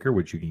the sticker,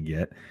 which you can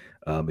get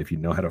if you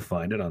know how to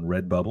find it on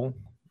Redbubble.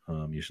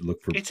 You should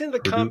look for. It's in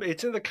the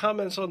It's in the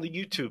comments on the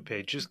YouTube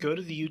page. Just go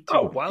to the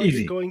YouTube. While easy.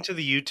 you're going to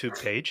the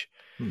YouTube page,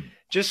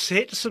 just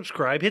hit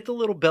subscribe. Hit the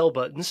little bell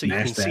button so you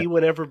can see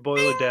whenever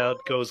Boil It Down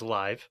goes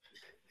live.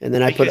 And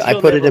then I put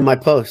it in my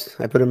post.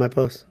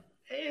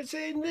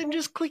 And then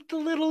just click the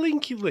little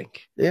linky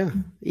link. Yeah,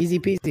 easy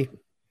peasy.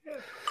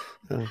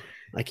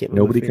 I can't.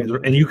 Nobody comes,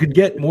 and you can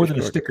get more than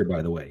a sticker.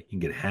 By the way, you can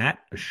get a hat,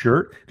 a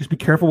shirt. Just be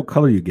careful what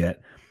color you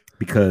get,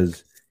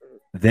 because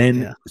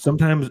then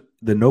sometimes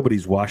the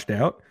nobody's washed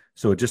out,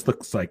 so it just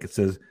looks like it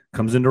says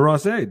 "comes into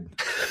Ross-Ade,"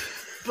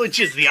 which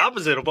is the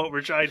opposite of what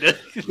we're trying to.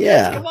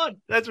 Yeah, come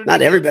on, that's ridiculous.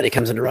 Not everybody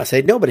comes into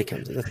Ross-Ade. Nobody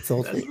comes in. That's the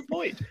whole thing. That's the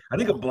point. I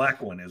think a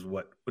black one is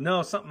what.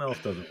 No, something else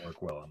doesn't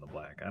work well on the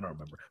black. I don't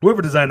remember.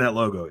 Whoever designed that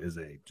logo is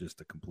just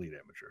a complete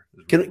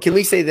amateur. Can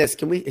we say this?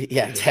 Can we?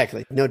 Yeah,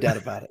 exactly. No doubt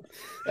about it.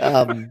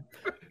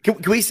 Can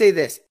we say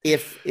this?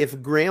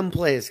 If Graham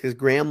plays, because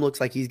Graham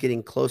looks like he's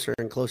getting closer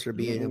and closer to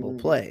being able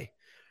to play.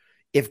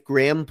 If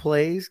Graham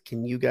plays,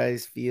 can you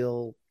guys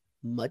feel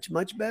much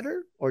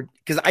better? Or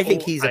because I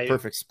think he's a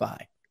perfect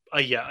spy.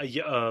 We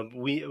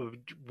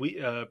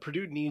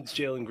Purdue needs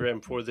Jalen Graham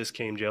for this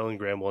game. Jalen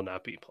Graham will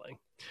not be playing.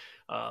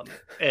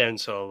 And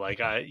so, like,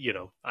 do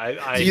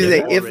you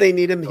think if they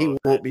need him, he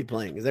won't be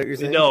playing? Is that what you're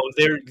saying? No,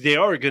 they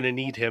are going to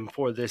need him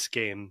for this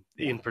game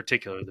in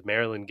particular, the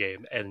Maryland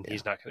game, and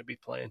he's not going to be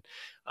playing.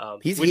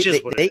 Which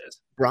is what it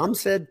is. Brom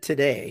said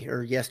today,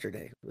 or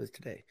yesterday, it was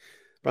today.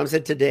 Brom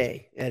said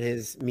today at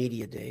his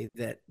media day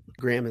that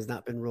Graham has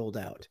not been rolled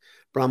out.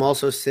 Brom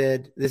also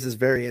said, this is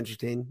very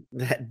interesting,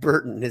 that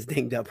Burton is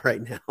dinged up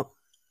right now.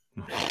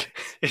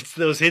 It's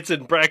those hits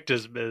in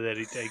practice that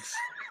he takes.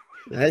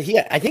 I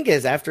think it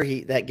is after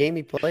that game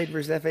he played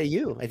versus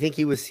FAU. I think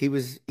he was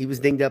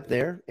dinged up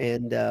there,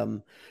 and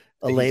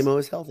Alemo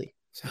is healthy.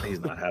 So he's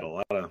not had a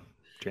lot of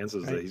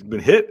chances. Right. He's been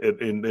hit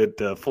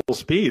at full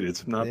speed.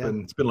 It's not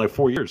been. It's been like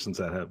 4 years since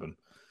that happened.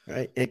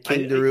 Right, and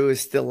King Daru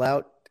is still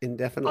out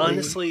indefinitely.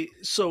 Honestly,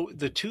 so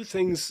the two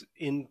things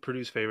in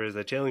Purdue's favor is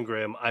that Jalen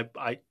Graham,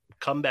 I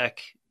come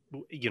back,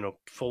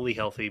 fully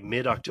healthy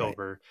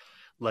mid-October,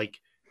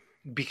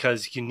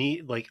 because you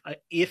need,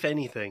 if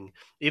anything,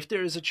 if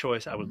there is a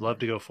choice, I would love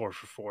to go 4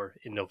 for 4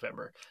 in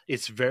November.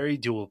 It's very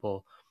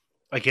doable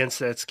against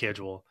that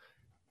schedule.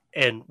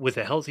 And with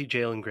a healthy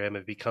Jalen Graham,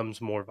 it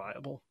becomes more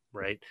viable,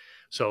 right?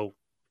 So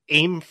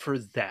aim for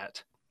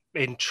that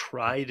and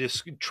try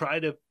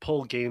to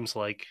pull games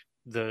like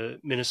the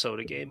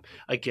Minnesota game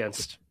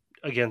against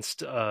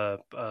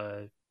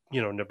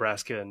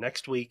Nebraska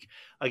next week,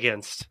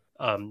 against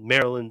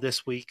Maryland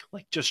this week.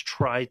 Just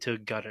try to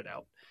gut it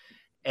out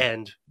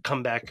and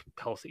come back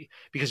healthy,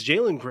 because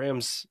Jalen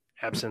Graham's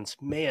absence,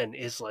 man,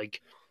 is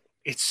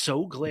it's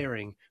so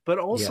glaring, but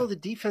also the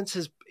defense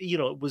is,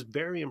 was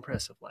very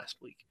impressive last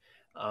week.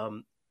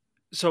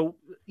 So,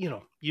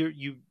 you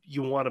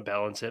want to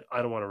balance it.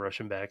 I don't want to rush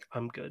him back.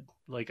 I'm good.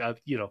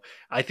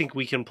 I think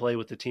we can play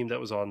with the team that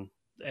was on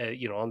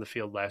the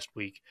field last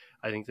week.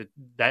 I think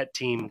that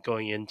team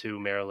going into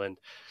Maryland,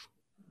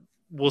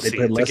 we'll see.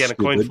 It's again a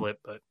coin flip,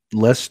 but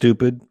less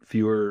stupid,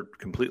 fewer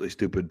completely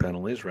stupid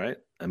penalties, right?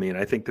 I mean,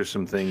 I think there's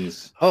some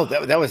things. Oh,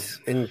 that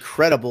was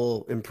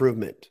incredible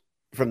improvement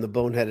from the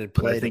boneheaded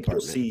play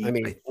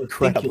department.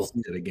 Incredible. You'll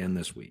see it again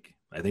this week.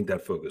 I think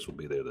that focus will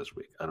be there this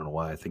week. I don't know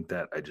why I think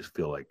that. I just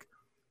feel like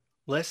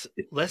less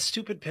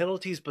stupid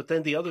penalties, but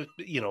then the other,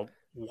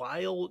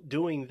 while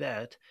doing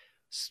that,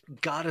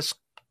 gotta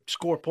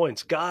score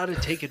points, gotta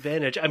take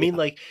advantage. I mean,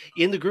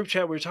 in the group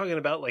chat we were talking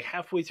about,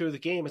 halfway through the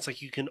game, it's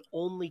you can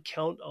only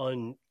count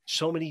on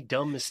so many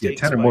dumb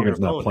mistakes. Yeah, Tanner Morgan's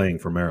not playing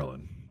for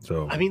Maryland,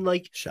 so I mean,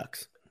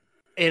 shucks.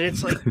 And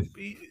it's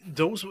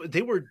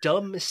they were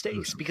dumb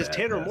mistakes, because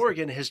Tanner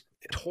Morgan has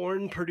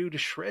torn Purdue to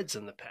shreds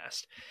in the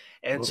past,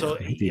 and so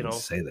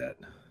say that.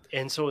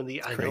 And so I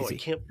know I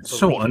can't. It's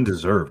so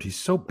undeserved. He's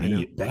so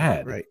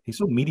bad. Right. He's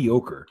so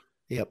mediocre.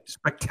 Yep.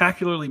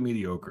 Spectacularly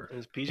mediocre.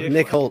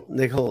 Nick Holt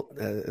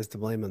is to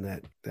blame on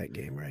that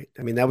game, right?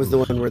 I mean, that was the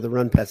one where the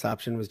run pass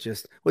option was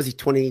he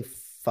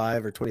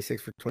 25 or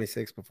 26 for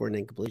 26 before an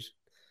incompletion?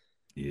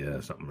 Yeah,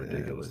 something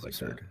ridiculous like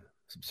absurd.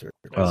 It's absurd.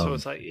 So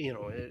it's like,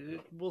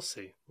 we'll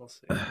see. We'll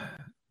see.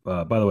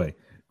 By the way,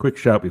 quick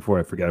shout before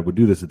I forget. I would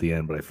do this at the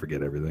end, but I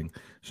forget everything.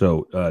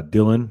 So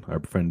Dylan, our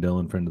friend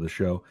Dylan, friend of the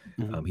show,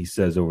 he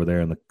says over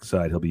there on the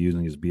side he'll be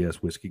using his BS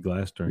whiskey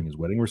glass during his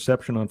wedding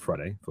reception on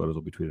Friday. Photos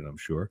will be tweeted, I'm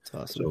sure.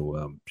 That's awesome.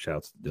 So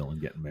shouts to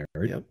Dylan getting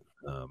married. Yep.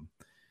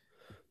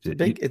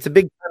 It's a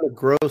big time of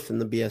growth in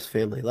the BS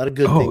family. A lot of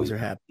good things are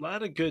happening. A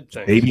lot of good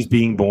things. Babies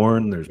being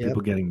born. There's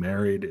people getting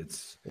married.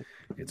 It's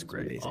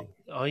great.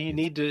 All you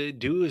need to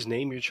do is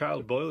name your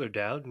child Boiler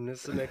Dad, and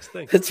that's the next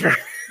thing. That's right.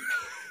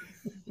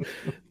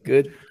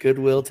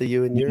 Goodwill to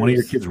you and yours. One of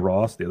your kids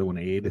Ross, the other one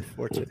Aid.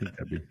 Fortunate.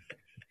 I think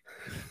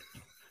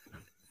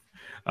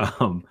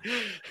that'd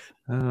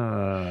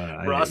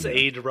be. Ross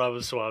Aid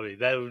Ramaswamy.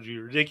 That would be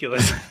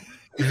ridiculous.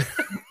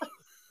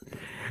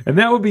 And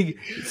that would be,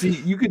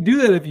 you could do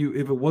that if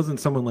it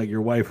wasn't someone like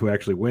your wife who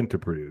actually went to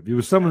Purdue. If it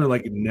was someone who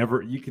like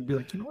never, you could be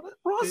like, you know what,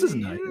 Ross is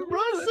nice.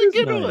 Ross is a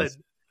good one.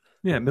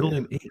 Yeah, middle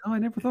name. Oh, I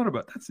never thought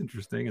about that. That's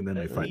interesting. And then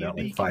they find out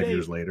like 5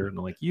 years later, and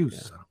they're like, you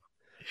son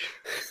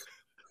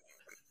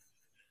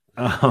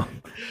of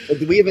a.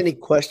 Did we have any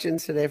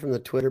questions today from the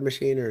Twitter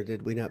machine, or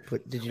did we not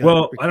put? Did you?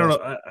 Well, I don't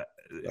know.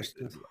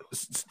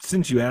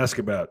 Since you ask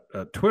about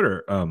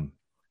Twitter,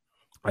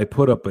 I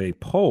put up a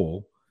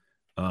poll.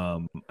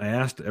 I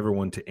asked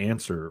everyone to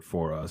answer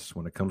for us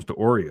when it comes to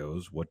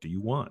Oreos. What do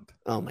you want?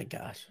 Oh my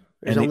gosh!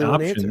 And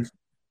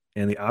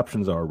the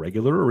options are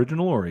regular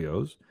original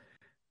Oreos,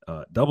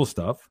 double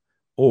stuff,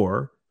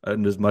 or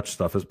and as much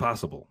stuff as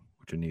possible.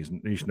 Which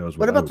Niche knows.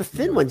 What about the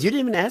thin ones? You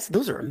didn't even ask.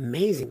 Those are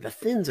amazing. The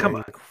thins are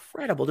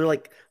incredible. They're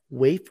like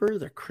wafer.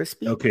 They're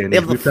crispy. Okay, and they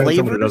have the flavors.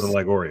 Someone that doesn't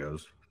like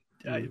Oreos.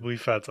 We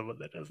found someone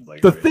that doesn't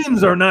like the Oreos.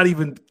 Thins are not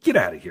even. Get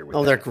out of here with.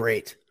 Oh, they're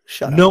great.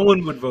 Shut up. No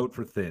one would vote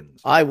for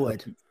Thins. I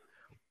would.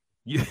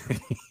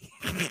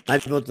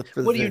 I'd vote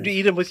for what do you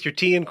eat them with your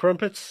tea and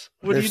crumpets?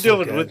 What are you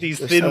doing with these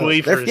thin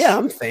wafers? Yeah,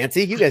 I'm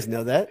fancy. You guys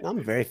know that. I'm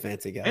a very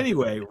fancy guy.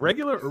 Anyway,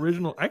 regular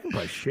original. I can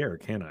probably share,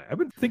 can't I? I've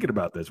been thinking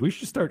about this. We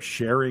should start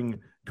sharing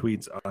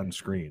tweets on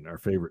screen. Our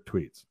favorite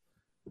tweets.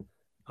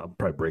 I'll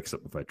probably break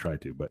something if I try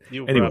to, but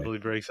probably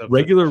break something.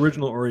 Regular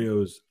original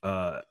Oreos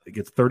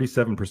gets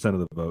 37% of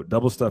the vote.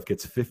 Double stuff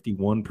gets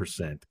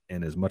 51%,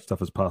 and as much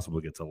stuff as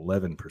possible gets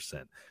 11%.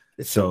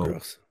 It's so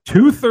gross.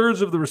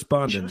 2/3 of the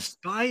respondents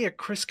just buy a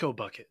Crisco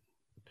bucket.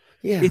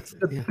 Yeah, it's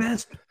the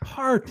best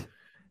part.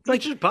 It's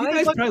like just buy. You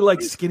guys probably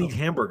like skinny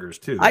hamburgers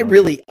too. I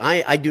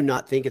do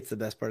not think it's the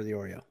best part of the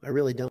Oreo. I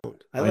really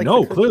don't. I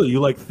know clearly you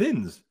like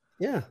Thins.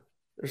 Yeah,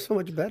 they're so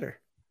much better.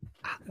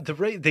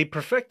 They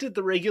perfected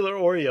the regular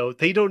Oreo.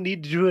 They don't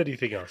need to do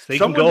anything else. They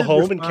can go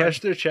home and cash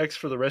their checks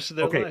for the rest of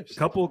their lives. A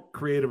couple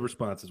creative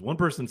responses. One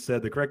person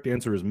said the correct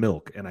answer is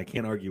milk, and I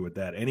can't argue with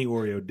that. Any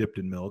Oreo dipped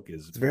in milk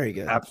is very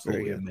good,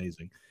 absolutely very good.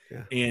 Amazing.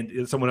 Yeah.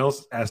 And someone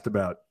else asked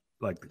about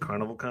like the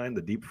carnival kind,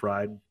 the deep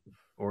fried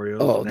Oreos.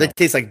 Oh, they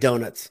taste like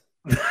donuts.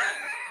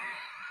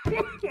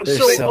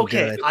 so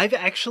okay, good. I've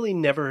actually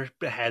never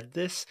had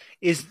this.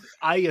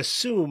 I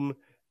assume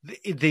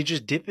they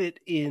just dip it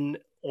in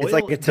oil. It's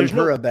like a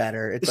tempura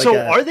batter. It's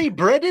are they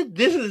breaded?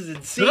 This is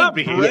insane. Not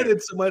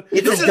breaded so much.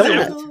 It's a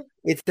donut.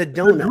 It's the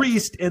donut. They're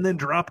greased and then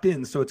dropped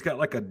in, so it's got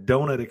like a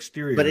donut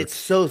exterior. But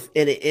it's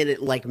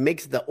it like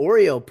makes the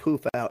Oreo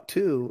poof out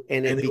too,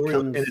 and it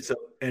becomes.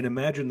 And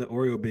imagine the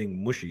Oreo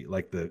being mushy,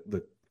 like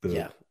the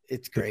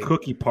it's great. The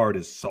cookie part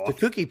is soft. The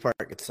cookie part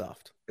gets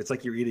soft. It's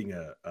like you're eating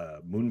a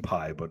moon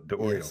pie, but the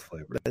Oreo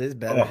flavor. That is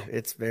better. Oh.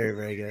 It's very,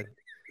 very good.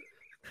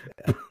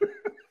 Yeah.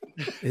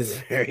 It's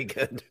very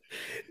good.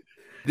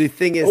 The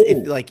thing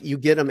is, like you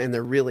get them and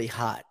they're really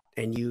hot,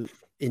 and you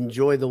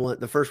enjoy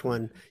the first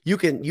one.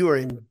 You are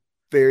in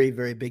very,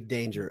 very big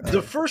danger.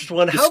 The first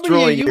one, how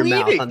many are you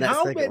eating?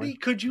 How many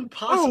could you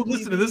possibly?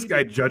 Listen to this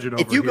guy judging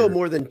over. If you go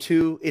more than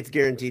 2, it's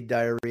guaranteed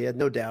diarrhea,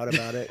 no doubt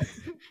about it.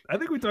 I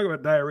think we talk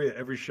about diarrhea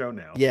every show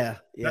now. Yeah,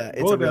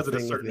 it's a real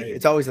thing with me.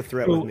 It's always a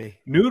threat with me.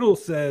 Noodle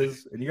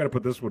says, and you got to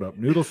put this one up.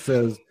 Noodle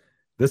says,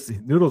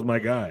 Noodle's my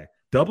guy.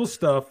 Double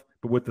stuff,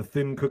 but with the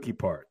thin cookie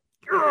part.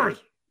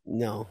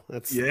 No,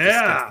 that's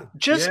disgusting.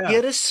 Just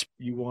get a.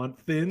 You want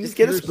Thins? Just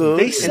get a spoon.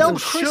 They sell and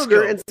some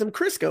sugar and some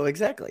Crisco,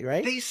 exactly,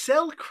 right? They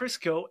sell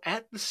Crisco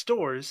at the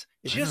stores.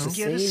 Just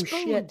get a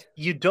spoon. Shit.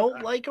 You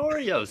don't like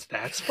Oreos?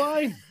 That's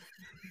fine.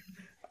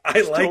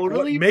 I like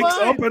totally what makes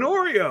up an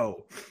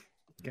Oreo.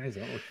 Guys, I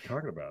don't know what you're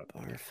talking about.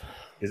 Barf.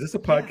 Is this a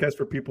podcast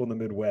for people in the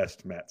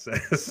Midwest? Matt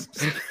says.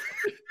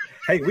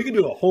 Hey, we can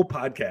do a whole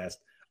podcast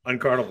on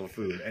carnival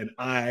food, and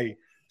I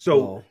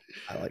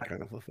like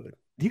carnival food.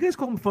 Do you guys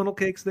call them funnel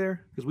cakes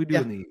there? Because we do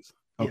in these.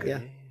 Okay. Yeah.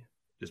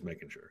 Just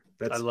making sure.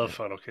 I love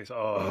funnel cakes.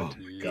 Oh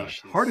my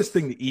gosh. Hardest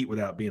thing to eat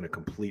without being a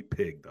complete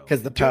pig, though.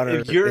 Because the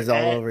powder is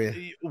all over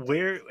you.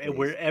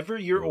 Wherever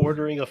you're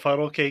ordering a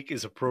funnel cake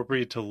is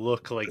appropriate to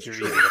look like you're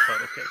eating a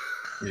funnel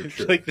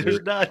cake. Like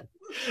there's not.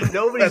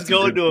 Nobody's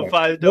going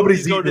to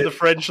Nobody's going to the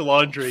French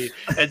Laundry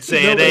and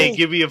saying, "Hey,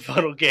 give me a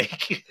funnel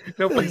cake."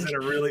 Nobody's in a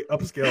really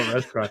upscale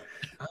restaurant.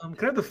 Can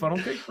I have the funnel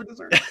cake for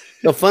dessert?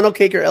 No, funnel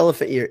cake or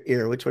elephant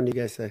ear. Which one do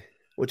you guys say?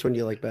 Which one do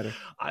you like better?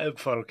 I am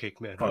funnel cake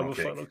man. Funnel I'm a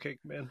cake. funnel cake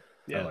man.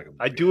 Yeah, like 'em.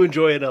 I do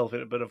enjoy an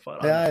elephant, but a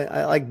funnel.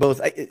 I like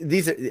both.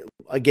 These are,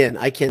 again,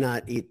 I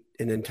cannot eat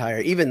an entire,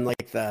 even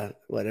like the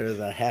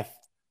half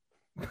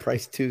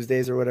price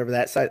Tuesdays or whatever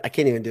that side. I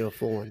can't even do a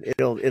full one.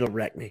 It'll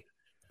wreck me.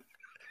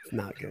 It's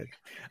not good.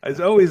 As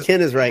always,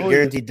 Ken is right. always-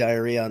 Guaranteed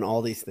diarrhea on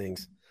all these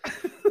things.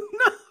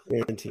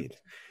 Guaranteed. guys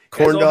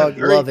Corn all have dog,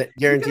 very- love it.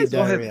 Guaranteed You guys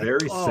all have diarrhea.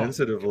 very Oh.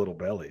 sensitive little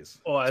bellies.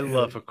 Oh, I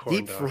love a corn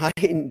Deep dog.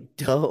 frying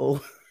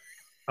dough.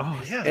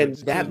 Oh yeah, And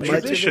it's that a much of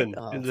it? tradition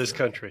Oh, in this yeah.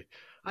 country.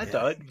 I Yeah.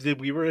 thought that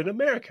we were in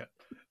America.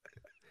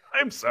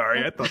 I'm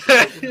sorry. I thought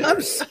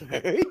I'm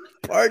sorry.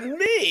 Pardon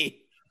me.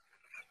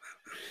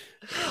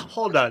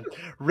 Hold on,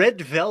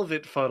 red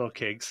velvet funnel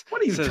cakes.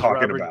 What are you says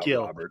talking Robert about,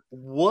 Gill. Robert?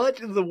 What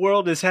in the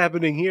world is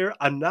happening here?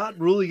 I'm not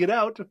ruling it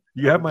out.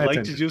 You have I'd my like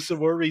attention. to do some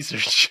more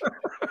research.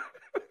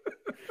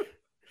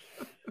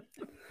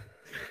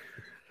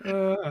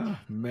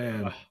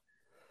 Man.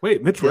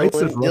 Wait, Mitch Wright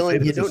says Ross Dylan,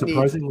 8 you is a don't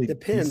surprisingly need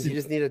depends. decent... You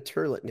just need a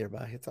turlet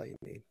nearby. That's all you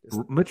need.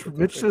 Just-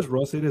 Mitch says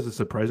Ross 8 has a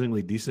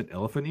surprisingly decent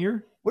elephant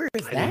ear. Where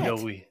is I didn't that? know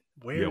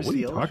where's Yeah, what are the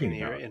you elephant talking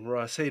here? about? And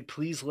Ross said,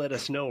 please let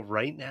us know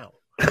right now.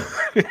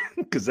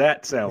 Because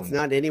that sounds... It's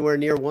not anywhere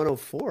near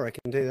 104. I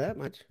can tell you that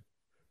much.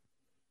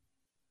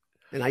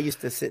 And I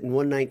used to sit in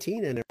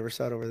 119. I never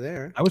saw it over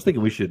there. I was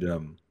thinking we should...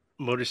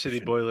 Motor City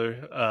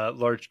Boiler,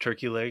 large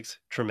turkey legs,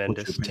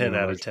 tremendous, what's your 10 opinion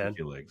on out of large 10.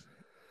 turkey legs?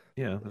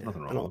 Yeah, there's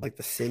nothing I wrong don't with like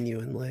the sinew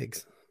and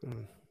legs.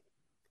 Mm.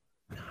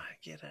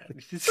 Get out.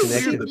 It's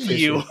Connective you.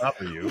 tissue. it. Not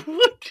for you.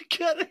 What you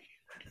gotta...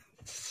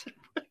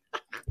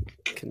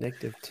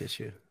 Connective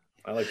tissue.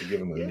 I like to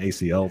give him an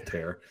ACL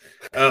tear.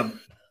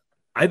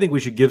 I think we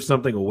should give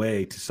something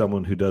away to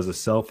someone who does a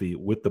selfie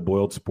with the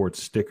Boiled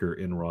Sports sticker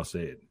in Ross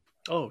 8.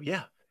 Oh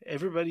yeah,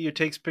 everybody who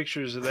takes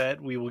pictures of that,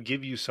 we will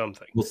give you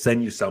something. We'll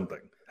send you something.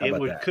 How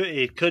about that?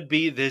 It could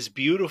be this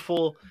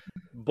beautiful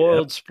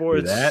Boiled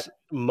Sports that.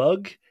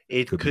 mug.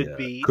 It Could could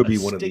be be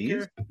one sticker.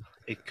 of these.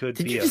 It could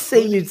Did be you a just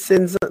say hoodie. you'd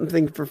send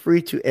something for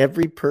free to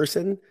every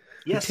person?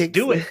 Yes, takes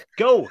do the- it.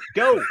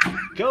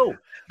 Go.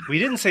 We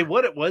didn't say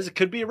what it was. It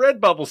could be a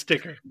Redbubble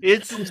sticker.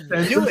 It's Send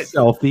do a it.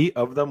 selfie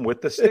of them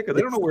with the sticker.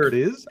 They don't know where it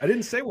is. I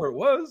didn't say where it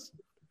was.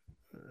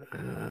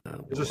 Oh,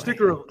 There's a boy.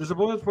 sticker. There's a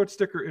Boiled Sports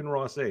sticker in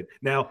Ross 8.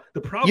 Now the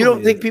problem. You don't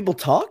is, think people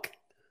talk?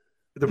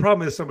 the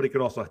problem is somebody could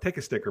also take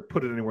a sticker,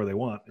 put it anywhere they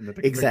want, and then take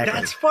a picture. Exactly.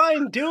 That's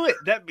fine. Do it.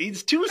 That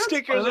means two That's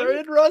stickers fine. are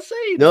in Ross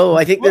 8. No,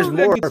 I think Well, there's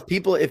that more means-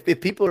 people. If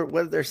people are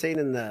what they're saying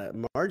in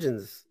the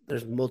margins,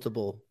 there's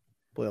multiple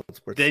Boiled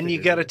Sports. Then you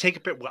stickers. got to take a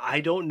picture. Well,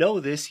 I don't know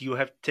this. You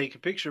have to take a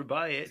picture,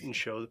 buy it, and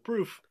show the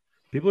proof.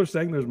 People are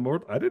saying there's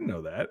more. I didn't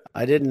know that.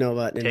 I didn't know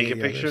about any Take a of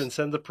the picture others. and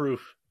send the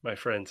proof, my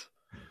friends.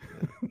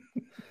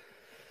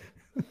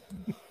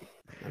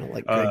 I don't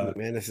like Greg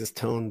McManus's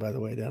tone, by the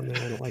way, down there.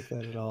 I don't like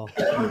that at all.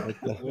 I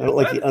don't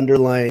like the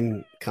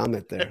underlying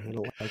comment there. I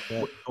don't like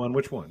that. On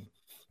which one?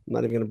 I'm not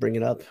even going to bring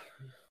it up.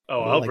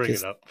 Oh, I I'll like bring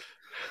his- it up.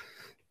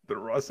 The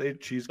Ross 8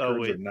 cheese Oh,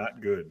 curds wait. are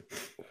not good.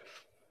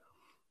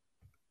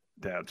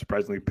 Dad,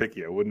 surprisingly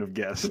picky. I wouldn't have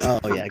guessed. Oh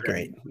yeah,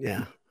 great.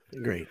 Yeah,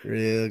 great,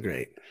 real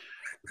great.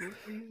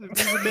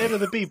 He's a man of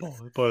the people.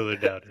 Boiler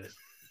down is.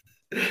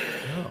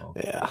 Oh.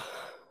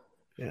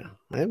 Yeah.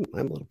 I'm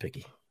a little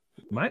picky.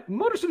 My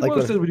Motor City Like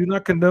Boiler what- says we do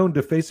not condone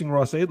defacing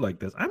Ross 8 like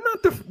this. I'm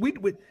not. We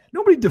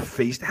nobody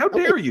defaced. How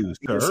dare you,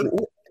 sir?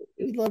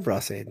 We love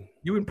Ross Aid.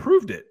 You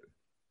improved it.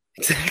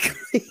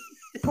 Exactly.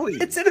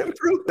 Please, It's an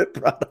improvement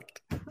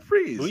product.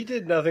 please. We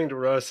did nothing to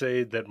Ross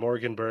Aid that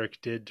Morgan Burke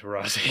did to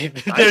Ross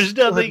Aid. I There's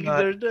still have nothing.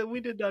 not- We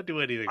did not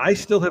do anything. I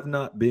still have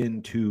not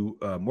been to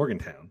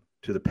Morgantown,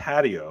 to the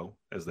patio,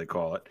 as they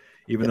call it,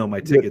 even though my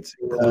tickets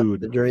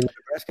include During the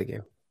Nebraska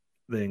game.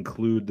 they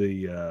include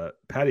the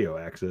patio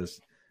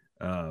access.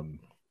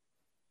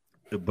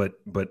 But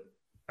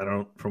I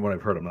don't. From what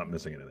I've heard, I'm not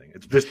missing anything.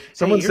 It's just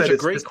someone here's said a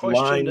it's great just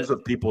question lines that-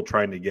 of people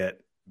trying to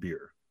get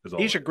beer. Is all.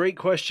 Here's a great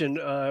question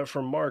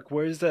from Mark.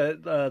 Where's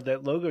that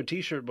logo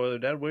T-shirt, Boiler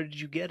Dad? Where did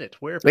you get it?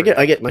 Where?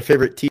 I get my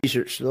favorite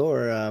T-shirt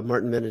store,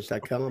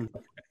 martinvintage.com.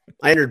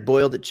 I entered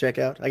Boiled at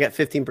checkout. I got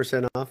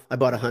 15% off. I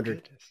bought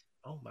 100. Goodness.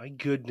 Oh my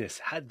goodness,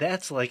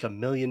 that's like $1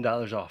 million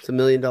off. It's $1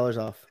 million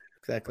off.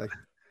 Exactly.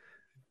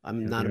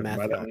 I'm not a You math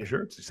buy that guy. many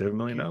shirts, you save $1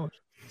 million.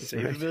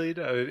 Save right. $1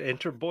 million.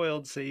 Enter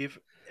Boiled. Save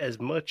as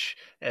much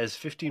as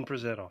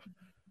 15% off.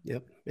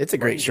 Yep. It's a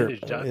great shirt.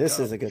 Martinvintage.com. This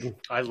is a good one.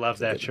 I love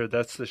that shirt.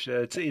 That's the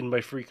shirt. It's in my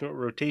frequent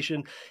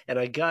rotation, and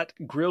I got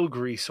grill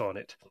grease on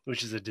it,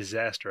 which is a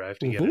disaster. I have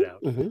to get it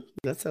out. Mhm.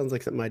 That sounds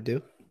like something I'd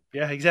do.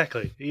 Yeah,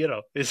 exactly.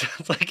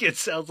 It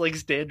sounds like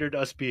standard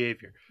us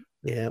behavior.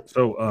 Yeah.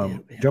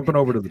 So jumping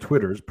over to the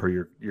Twitters per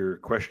your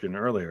question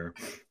earlier,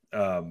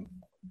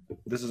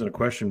 this isn't a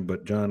question,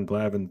 but John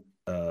Glavin,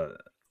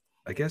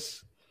 I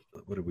guess,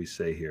 what did we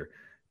say here?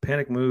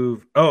 Panic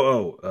move.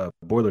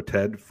 Boiler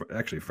Ted,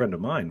 actually a friend of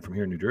mine from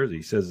here in New Jersey.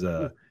 He says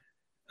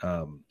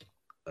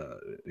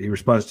he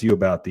responds to you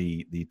about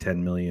the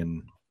 10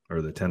 million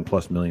or the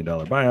 $10+ million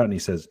buyout, and he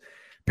says,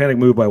 "Panic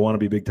move by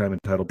wannabe big time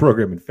entitled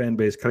program and fan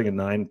base cutting a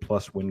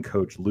 9+ win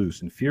coach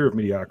loose, and fear of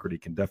mediocrity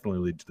can definitely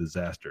lead to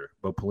disaster."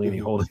 Bo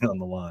Pelini holding on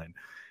the line.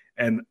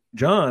 And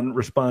John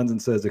responds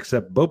and says,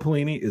 except Bo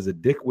Pelini is a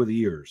dick with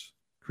ears.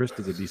 Chris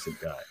is a decent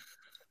guy.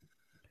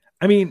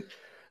 I mean,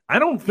 I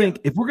don't think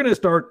if we're going to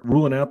start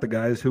ruling out the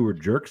guys who were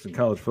jerks in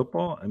college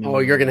football, I mean,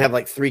 you're going to have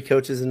like 3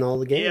 coaches in all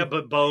the games. Yeah,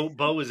 but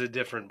Bo is a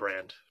different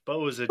brand. Bo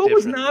was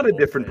not a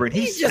different brand.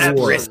 He's just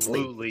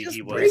absolutely just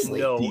he was. Brisley.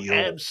 No,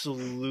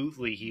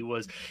 absolutely he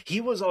was. He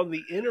was on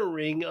the inner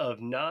ring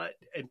of not.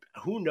 And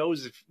who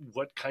knows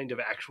what kind of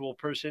actual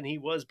person he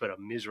was, but a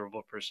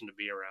miserable person to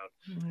be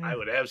around. I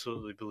would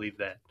absolutely believe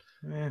that.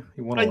 Yeah,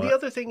 he won and a lot. The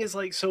other thing is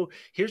like, so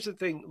here's the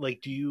thing.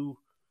 Like, do you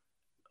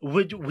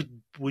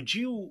would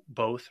you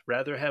both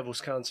rather have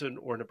Wisconsin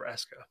or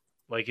Nebraska?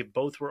 Like, if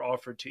both were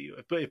offered to you,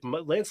 if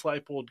Lance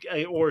Leipold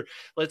or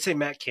let's say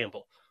Matt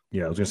Campbell.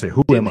 Yeah, I was going to say,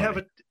 who am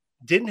I?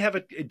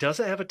 It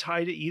doesn't have a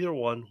tie to either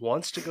one,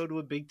 wants to go to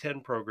a Big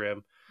Ten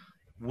program,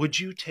 would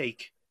you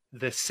take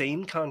the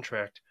same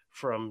contract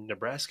from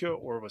Nebraska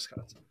or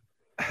Wisconsin?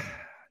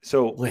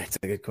 So that's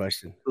a good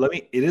question.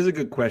 It is a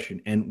good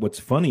question. And what's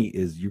funny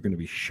is you're going to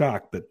be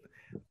shocked that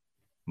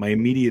my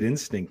immediate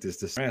instinct is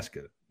to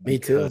Nebraska. Me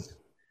too.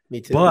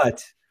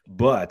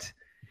 But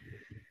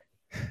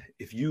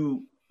if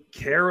you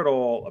care at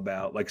all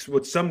about, like,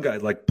 what some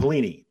guys like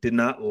Pelini did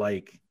not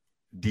like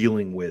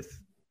dealing with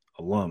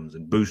alums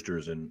and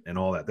boosters and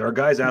all that. There are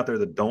guys out there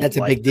that don't. That's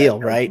a like big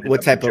deal, right?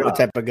 What type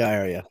of guy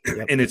are you?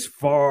 Yep. And it's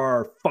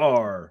far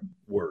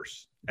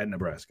worse at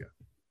Nebraska,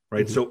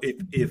 right? Mm-hmm. So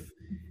if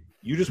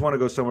you just want to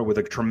go somewhere with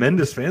a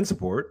tremendous fan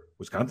support,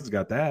 Wisconsin's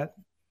got that.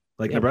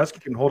 Like, Nebraska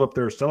can hold up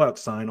their sellout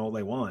sign all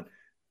they want.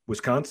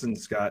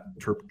 Wisconsin's got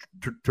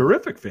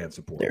terrific fan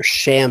support. Their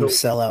sham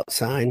sellout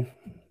sign.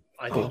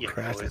 I think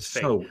crap, it's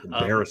so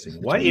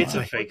embarrassing. Why? It's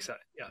a fake sign.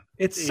 Yeah,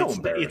 it's so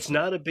embarrassing. It's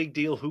not a big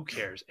deal. Who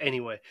cares?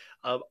 Anyway,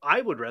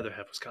 I would rather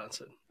have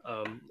Wisconsin.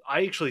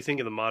 I actually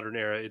think in the modern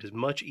era, it is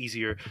much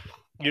easier.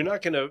 You're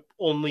not going to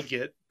only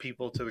get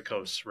people to the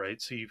coast,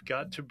 right? So you've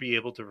got to be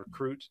able to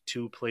recruit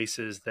to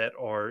places that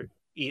are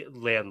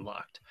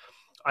landlocked.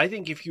 I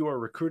think if you are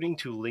recruiting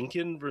to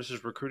Lincoln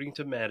versus recruiting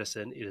to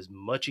Madison, it is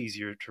much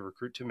easier to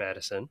recruit to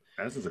Madison.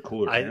 Madison's a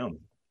cooler town.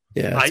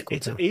 Yeah,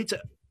 it's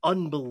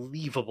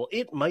unbelievable.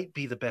 It might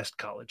be the best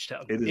college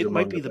town. It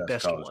might be the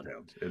best one.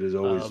 Towns. It is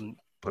always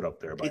put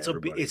up there by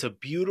everybody. It's a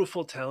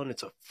beautiful town.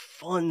 It's a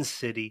fun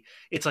city.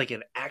 It's like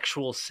an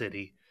actual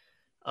city.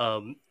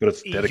 But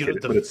it's dedicated.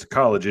 But it's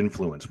college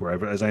influence.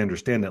 Where, as I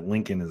understand it,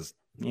 Lincoln is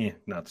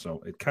not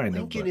so. It kind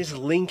of Lincoln is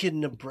Lincoln,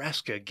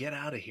 Nebraska. Get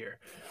out of here.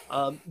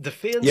 The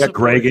fans. Yeah,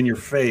 Greg, in your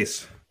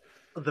face.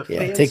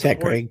 Take that,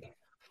 Greg.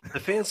 The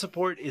fan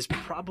support is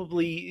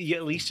probably,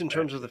 at least in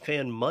terms of the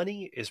fan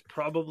money, is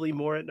probably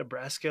more at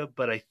Nebraska.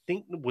 But I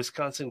think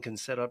Wisconsin can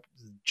set up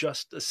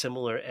just a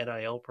similar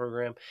NIL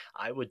program.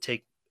 I would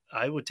take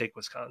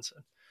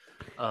Wisconsin.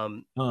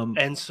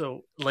 And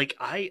so, like,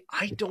 I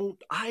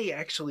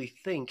actually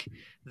think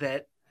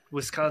that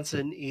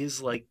Wisconsin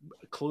is like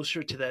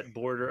closer to that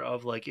border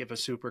of, like, if a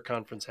super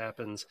conference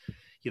happens,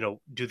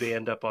 do they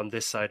end up on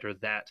this side or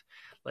that?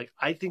 Like,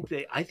 I think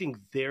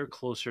they're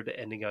closer to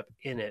ending up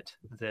in it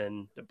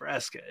than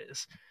Nebraska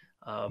is.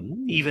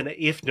 Even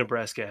if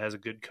Nebraska has a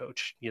good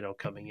coach,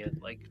 coming in,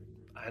 like,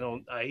 I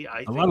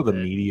think a lot of the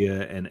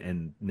media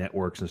and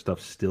networks and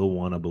stuff still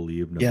want to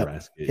believe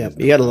Nebraska. Yep.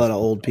 You got a lot of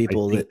old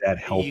people that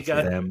helps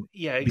them.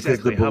 Yeah,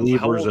 exactly. Because the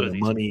believers of the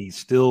money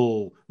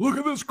still look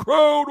at this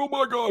crowd. Oh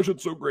my gosh,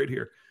 it's so great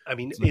here. I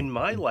mean, in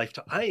my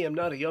lifetime, I am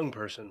not a young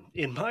person.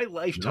 In my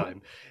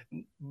lifetime,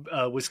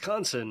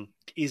 Wisconsin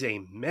is a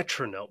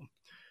metronome.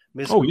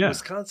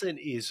 Wisconsin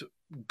is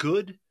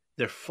good.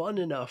 They're fun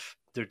enough.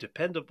 They're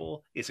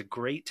dependable. It's a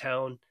great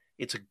town.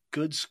 It's a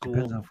good school.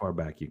 Depends how far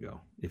back you go.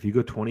 If you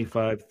go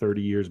 25,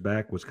 30 years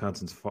back,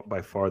 Wisconsin's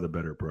by far the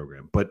better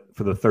program. But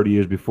for the 30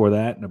 years before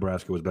that,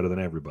 Nebraska was better than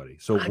everybody.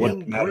 So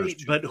what matters?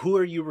 But who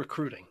are you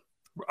recruiting?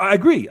 I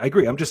agree.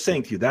 I'm just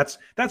saying to you, that's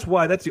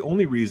why, that's the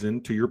only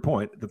reason, to your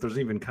point, that there's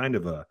even kind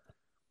of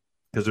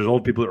because there's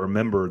old people that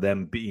remember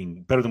them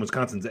being better than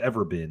Wisconsin's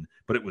ever been,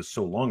 but it was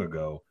so long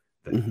ago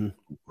that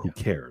who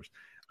cares?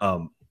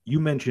 You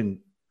mentioned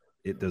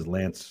it. Does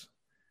Lance?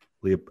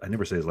 I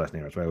never say his last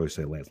name. That's why I always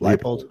say Lance.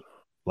 Leipold.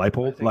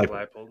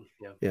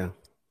 Yeah.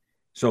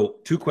 So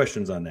 2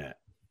 questions on that.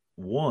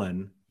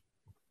 One,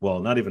 well,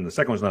 not even the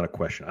second one's not a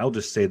question. I'll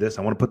just say this.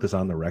 I want to put this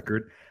on the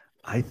record.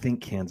 I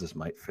think Kansas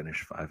might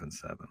finish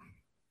 5-7.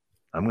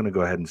 I'm going to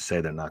go ahead and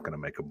say they're not going to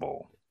make a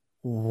bowl.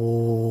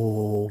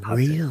 Oh,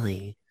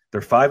 really?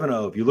 They're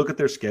 5-0. If you look at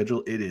their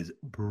schedule, it is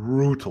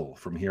brutal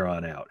from here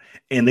on out.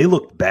 And they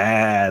looked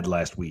bad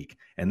last week,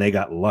 and they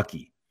got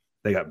lucky.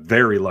 They got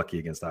very lucky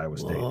against Iowa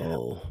State.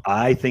 Whoa.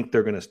 I think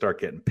they're going to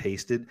start getting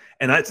pasted.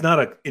 And it's not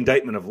an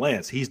indictment of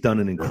Lance. He's done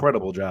an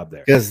incredible job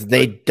there. Because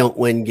they don't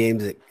win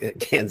games at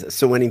Kansas.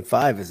 So winning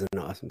 5 is an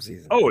awesome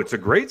season. Oh, it's a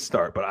great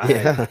start. But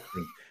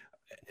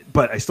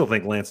I still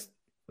think Lance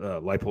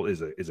Leipold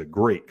is a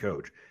great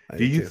coach.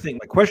 Do you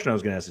think – my question I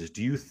was going to ask is,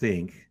 do you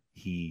think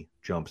he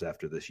jumps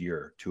after this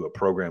year to a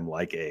program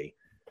like a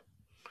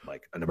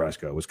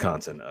Nebraska,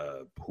 Wisconsin,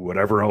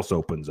 whatever else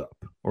opens up?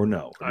 Or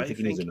no? Or do you I think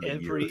he needs think another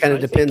year? every- It kind I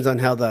of think- depends on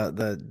how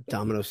the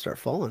dominoes start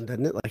falling,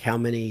 doesn't it? Like how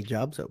many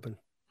jobs open.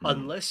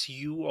 Unless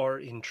you are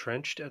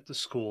entrenched at the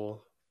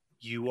school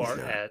you are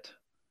not. at,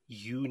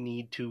 you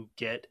need to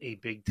get a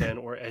Big Ten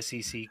or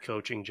SEC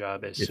coaching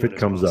job as If soon it as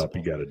comes up,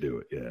 possible. you got to do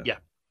it. Yeah. Yeah.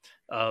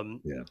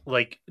 Yeah.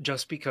 Like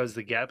just because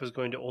the gap is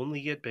going to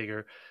only get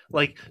bigger,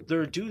 like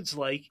there are dudes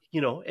like,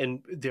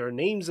 and there are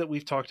names that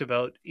we've talked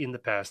about in the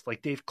past,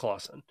 like Dave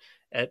Clawson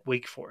at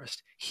Wake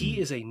Forest. He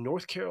is a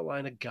North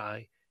Carolina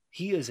guy.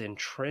 He is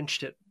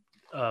entrenched at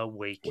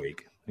Wake.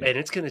 Yeah. And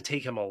it's going to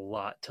take him a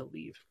lot to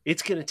leave.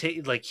 It's going to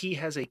take, like, he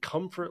has a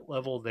comfort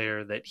level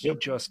there that he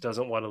just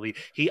doesn't want to leave.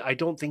 I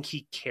don't think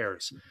he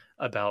cares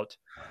about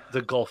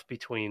the gulf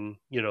between,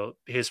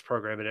 his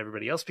program and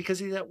everybody else because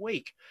he's at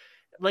Wake.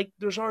 Like,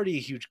 there's already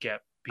a huge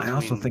gap between. I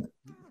also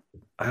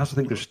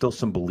think there's still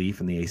some belief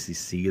in the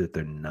ACC that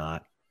they're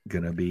not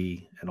going to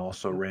be an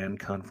also-ran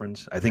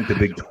conference. I think the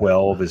Big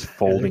 12 is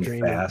folding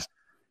fast.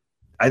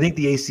 I think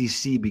the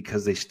ACC,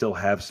 because they still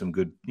have some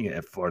good,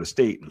 at Florida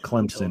State and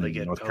Clemson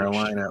and North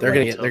Carolina, they're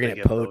going to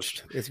get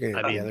poached. It's going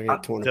to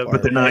get torn apart.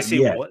 But they're not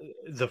yet.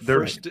 At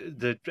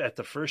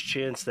the first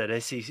chance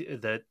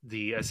that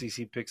the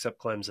SEC picks up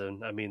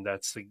Clemson, I mean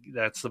that's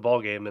the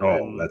ball game, and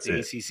then the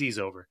ACC's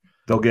over.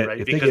 They'll get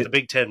right because the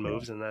Big Ten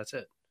moves, and that's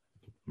it.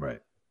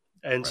 Right.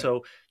 And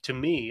so, to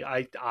me,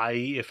 I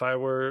if I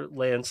were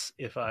Lance,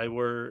 if I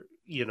were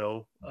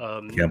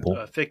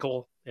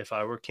Fickle, if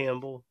I were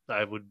Campbell,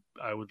 I would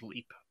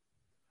leap.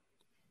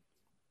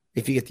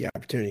 If you get the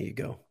opportunity, you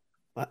go.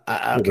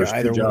 I don't care there's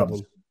either two one of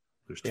jobs. them.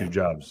 There's two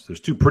jobs. The's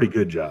two pretty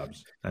good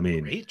jobs. I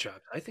mean, great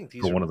jobs. I think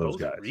these for are one of those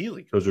both guys.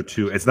 really good. Those are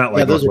two. It's not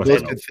like those are both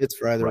Northwestern. good fits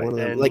for either one of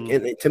them.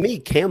 And to me,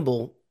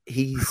 Campbell,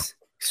 he's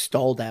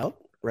stalled out.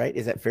 Right?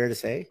 Is that fair to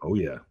say? Oh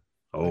yeah.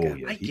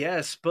 Yeah. I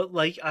guess, but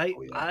like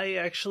I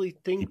actually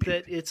think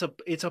that it's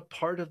a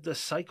part of the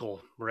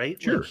cycle, right?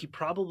 Sure. Like he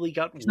probably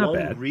got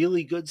one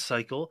really good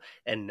cycle,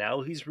 and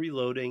now he's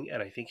reloading.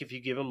 And I think if you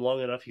give him long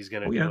enough, he's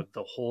going to do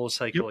the whole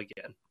cycle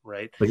again,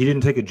 right? But he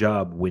didn't take a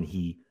job when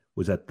he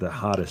was at the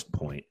hottest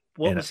point.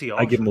 What was he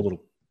offered? I give him a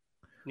little.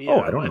 Yeah,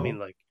 I don't know. I mean,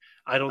 like,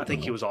 I don't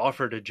think he was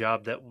offered a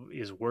job that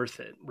is worth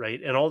it, right?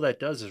 And all that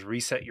does is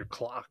reset your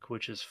clock,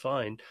 which is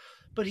fine.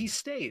 But he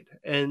stayed,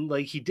 and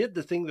like he did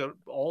the thing that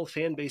all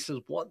fan bases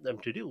want them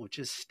to do, which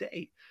is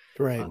stay,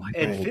 right,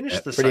 and finish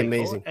the pretty cycle,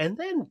 amazing. and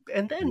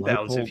then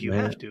bounce if you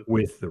have to.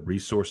 With the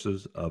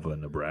resources of a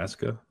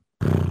Nebraska,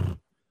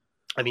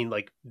 I mean,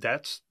 like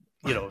that's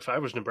if I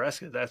was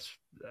Nebraska, that's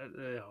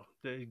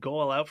go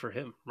all out for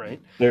him,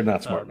 right? They're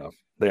not smart enough.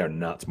 They are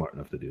not smart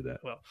enough to do that.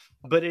 Well,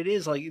 but it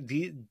is like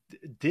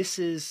this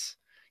is.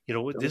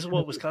 This is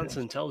what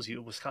Wisconsin tells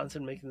you.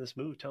 Wisconsin making this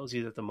move tells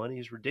you that the money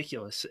is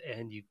ridiculous,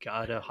 and you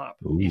gotta hop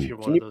if you're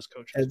one of those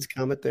coaches. Ted's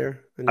comment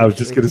there. I was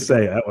just going to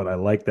say that one. I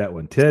like that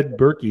one. Ted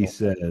Berkey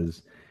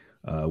says,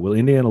 "Will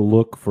Indiana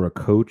look for a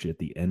coach at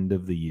the end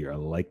of the year?" I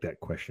like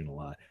that question a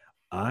lot.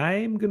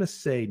 I'm going to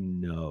say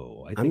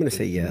no. I'm going to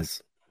say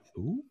yes.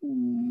 Ooh,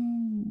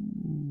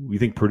 you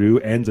think Purdue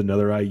ends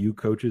another IU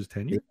coach's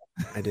tenure?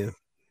 I do.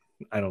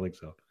 I don't think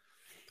so.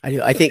 I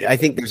do. I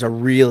think there's a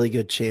really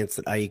good chance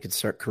that IU could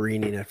start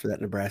careening after that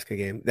Nebraska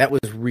game. That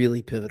was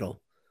really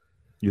pivotal.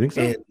 You think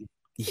so? And,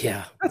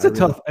 yeah. That's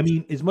tough. I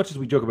mean, as much as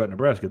we joke about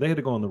Nebraska, they had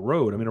to go on the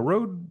road. I mean, a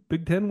road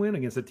Big Ten win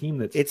against a team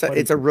that's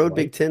it's a road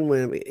Big Ten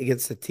win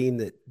against a team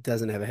that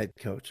doesn't have a head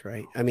coach,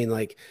 right? I mean,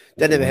 like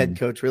doesn't have a head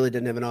coach, really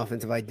didn't have an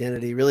offensive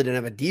identity, really didn't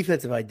have a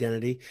defensive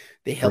identity.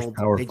 They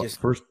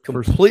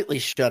completely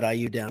shut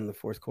IU down in the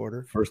fourth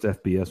quarter. First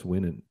FBS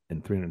win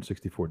in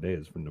 364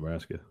 days from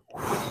Nebraska.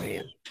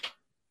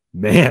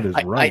 Man is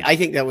right. I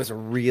think that was a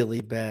really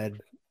bad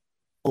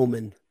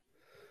omen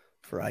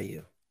for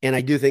IU. And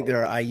I do think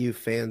there are IU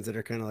fans that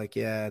are kind of like,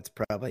 yeah, it's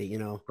probably,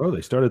 Bro,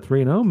 they started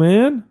 3-0,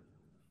 man.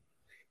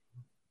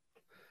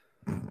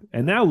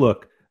 And now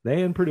look,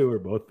 they and Purdue are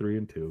both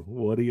 3-2.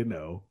 What do you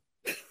know?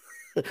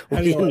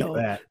 How do you know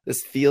that?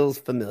 This feels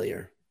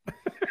familiar.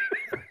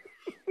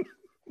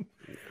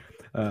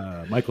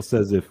 Michael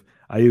says if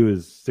IU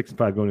is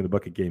 6-5 going to the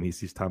bucket game, he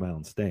sees Tom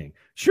Allen staying.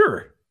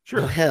 Sure.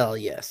 Oh, hell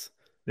yes.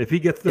 If he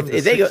gets them,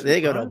 if they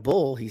go to a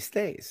bowl, he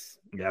stays.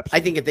 Yeah, absolutely.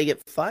 I think if they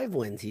get 5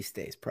 wins, he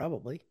stays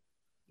probably.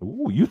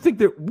 Ooh, you think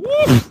they're?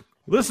 Woof!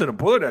 Listen, a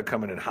Bullet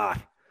coming in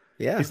hot.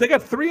 Yeah, they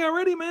got 3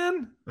 already,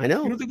 man. I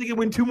know. You don't think they can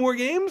win 2 more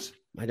games?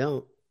 I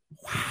don't.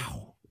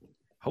 Wow.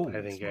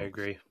 I think I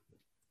agree.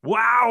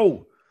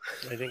 Wow.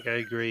 I think I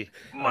agree.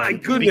 My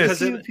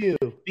goodness.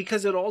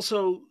 Because it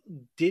also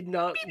did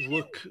not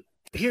look.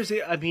 Here's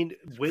the. I mean,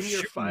 when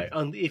you're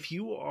if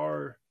you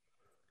are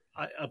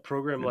a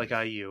program like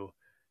IU.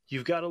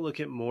 You've got to look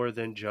at more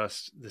than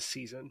just the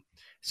season.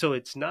 So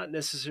it's not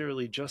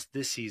necessarily just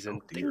this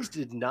season. Things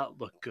did not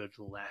look good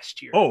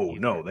last year. Oh,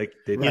 no. They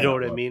you know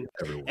what I mean?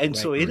 And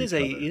so it is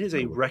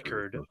a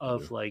record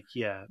of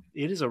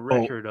it is a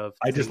record of.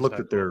 I just looked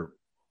at their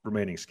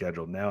remaining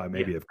schedule. Now I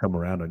maybe have come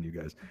around on you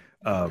guys.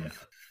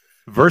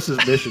 Versus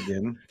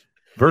Michigan,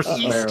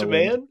 versus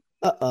Maryland.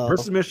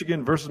 Versus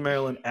Michigan, versus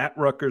Maryland, at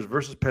Rutgers,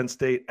 versus Penn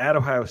State, at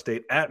Ohio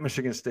State, at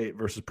Michigan State,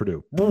 versus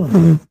Purdue.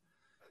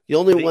 The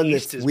only The one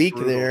East that's is weak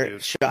brutal, there,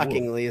 dude.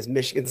 shockingly, is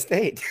Michigan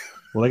State.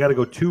 Well, they got to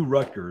go to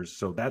Rutgers,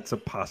 so that's a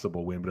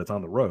possible win, but it's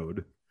on the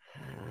road.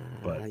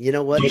 But You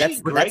know what? You That's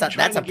see Greg that's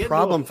trying a to get into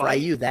problem a for fight?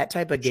 IU. That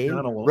type of game.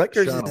 Shauna will-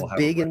 Rutgers Shauna is will have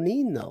big them and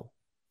mean, though.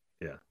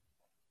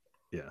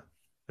 Yeah,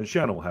 and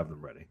Shannon will have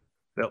them ready.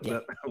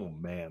 Oh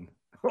man,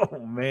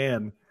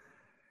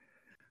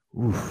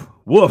 Oof.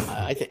 Woof.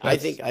 I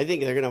think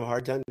they're gonna have a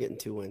hard time getting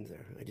 2 wins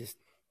there. I just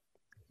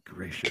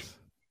gracious.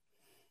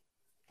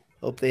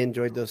 hope they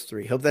enjoyed those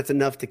 3. Hope that's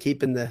enough to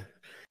keep in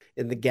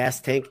the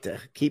gas tank to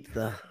keep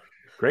the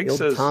Greg old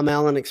says Tom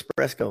Allen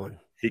Express going.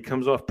 he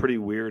comes off pretty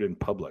weird in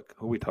public.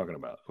 Who are we talking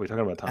about? Are we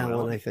talking about Tom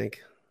Allen? I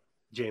think.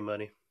 J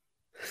Money.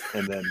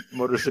 And then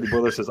Motor City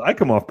Boiler says, I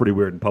come off pretty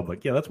weird in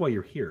public. Yeah, that's why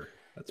you're here.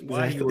 That's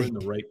why you're in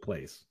the right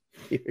place.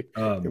 You're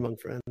among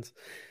friends.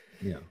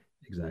 Yeah,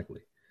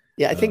 exactly.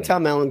 Yeah, I think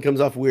Tom Allen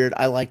comes off weird.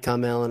 I like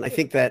Tom Allen. I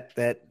think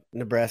that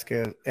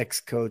Nebraska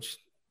ex-coach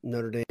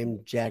Notre Dame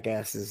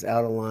jackass is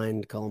out of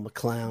line to call him a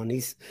clown.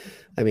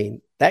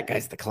 That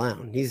guy's the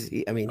clown. He's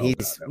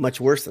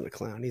much worse than a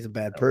clown. He's a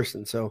bad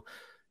person. So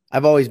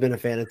I've always been a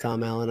fan of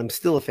Tom Allen. I'm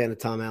still a fan of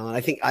Tom Allen.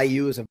 I think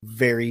IU is a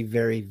very,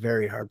 very,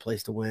 very hard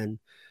place to win.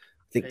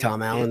 I think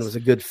Tom Allen was a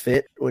good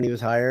fit when he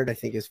was hired. I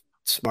think it's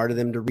smart of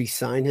them to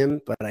re-sign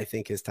him, but I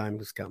think his time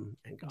has come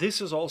and gone.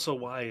 This is also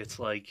why it's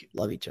like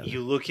Love each other.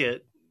 you look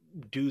at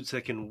dudes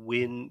that can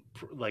win,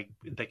 like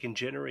that can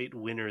generate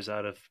winners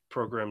out of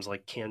programs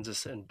like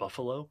Kansas and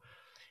Buffalo,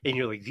 and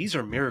you're like, these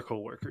are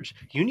miracle workers.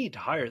 You need to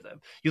hire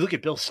them. You look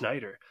at Bill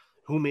Snyder,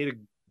 who made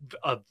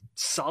a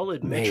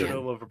solid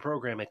metronome of a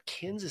program at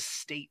Kansas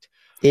State.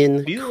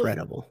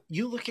 Incredible.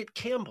 You look at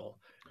Campbell,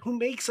 who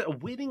makes a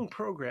winning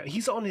program.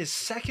 He's on his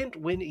second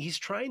win. He's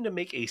trying to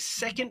make a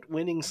second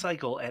winning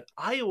cycle at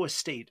Iowa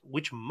State,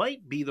 which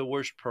might be the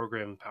worst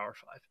program in Power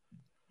 5.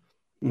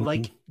 Mm-hmm.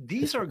 Like,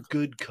 these are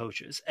good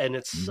coaches. And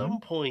at some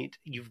point,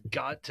 you've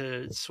got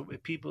to,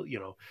 people,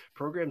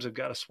 programs have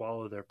got to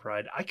swallow their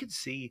pride. I could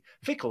see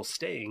Fickle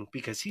staying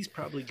because he's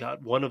probably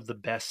got one of the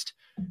best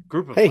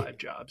group of 5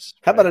 jobs.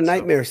 How about a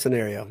nightmare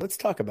scenario? Let's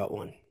talk about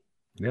one.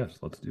 Yes,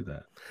 let's do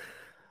that.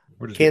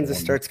 Kansas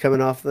starts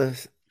coming off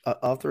the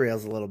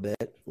rails a little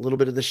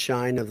bit of the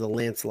shine of the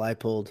Lance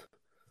Leipold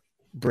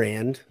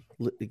brand.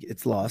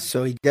 It's lost.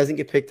 So he doesn't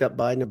get picked up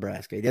by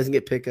Nebraska. He doesn't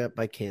get picked up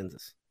by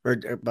Kansas or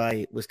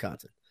by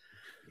Wisconsin.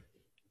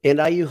 And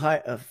IU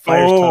fires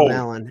Tom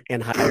Allen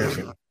and hires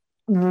him.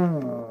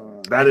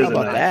 That is How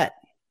about that?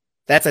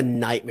 That's a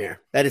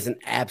nightmare. That is an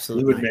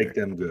absolute nightmare. He would make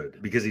them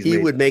good because he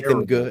would make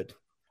them good.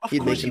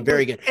 He'd make them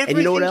very good. And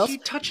you know what else?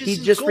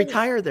 He'd just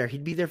retire there.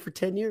 He'd be there for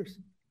 10 years.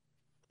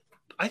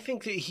 I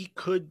think that he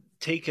could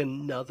take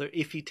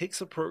if he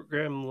takes a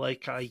program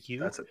like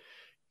IU,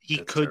 he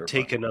could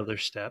take another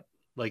step.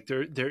 Like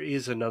there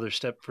is another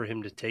step for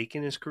him to take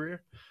in his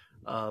career.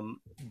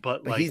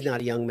 But like, he's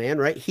not a young man,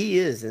 right? He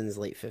is in his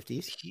late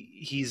 50s.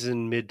 He's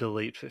in mid to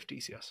late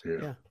 50s, yes.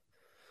 Yeah.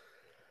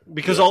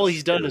 Because all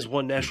he's done is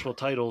won national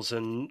titles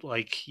and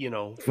right.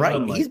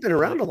 He's been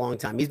around a long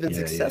time. He's been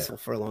successful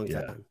for a long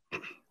time.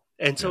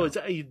 And so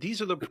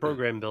these are the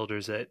program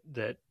builders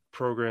that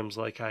programs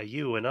like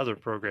IU and other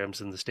programs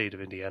in the state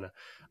of Indiana,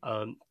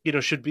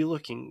 should be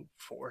looking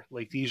for.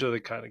 Like, these are the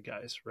kind of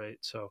guys, right?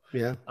 So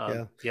yeah.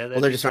 Well,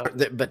 there just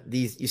aren't. But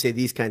you say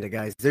these kind of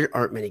guys. There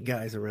aren't many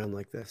guys around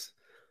like this.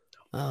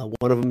 One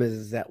of them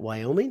is that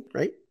Wyoming,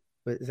 right?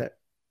 What is that?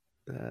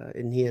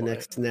 Isn't he a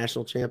next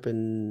national champ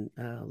in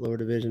lower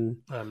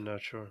division? I'm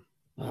not sure.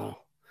 Oh,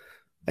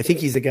 I think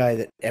he's a guy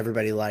that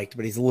everybody liked,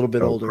 but he's a little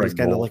bit older. Craig He's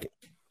kind of Bohl. like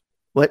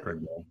what?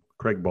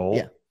 Craig Bohl.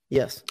 Yeah.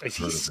 Yes. Is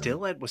he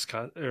still at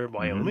Wisconsin or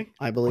Wyoming?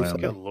 Mm-hmm. I believe so.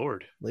 Good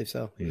Lord. I believe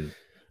so. He is.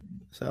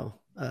 So,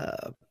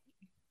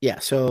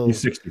 So he's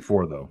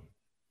 64 though,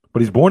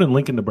 but he's born in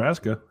Lincoln,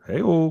 Nebraska.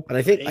 Hey-o. But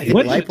I think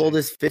Leipold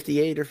is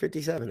 58 or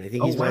 57. I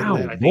think he's wow.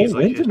 right. Bohl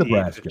went to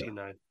Nebraska.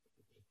 59.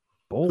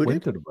 Bohl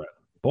went to Nebraska.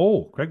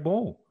 Craig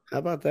Bohl. How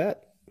about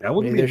that? That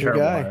wouldn't be a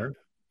terrible hire.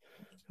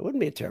 It wouldn't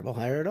be a terrible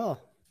hire at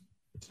all.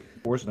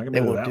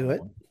 They won't do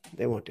it.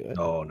 They won't do it.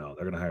 Oh no,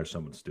 they're going to hire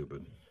someone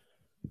stupid.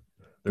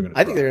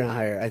 I think they're going to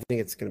hire. I think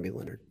it's going to be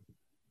Leonard.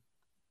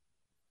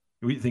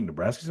 You think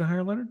Nebraska's going to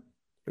hire Leonard?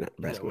 Not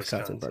Nebraska,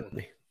 Wisconsin. Pardon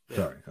me.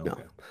 Sorry. Okay. No,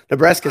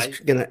 Nebraska's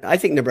going to. I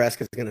think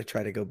Nebraska's going to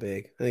try to go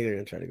big. I think they're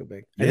going to try to go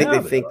big. I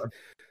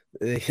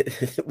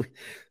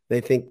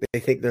think they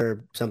think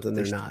they're something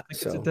they're not.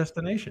 It's a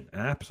destination.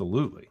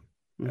 Absolutely.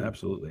 Mm-hmm.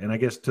 Absolutely. And I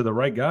guess to the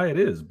right guy it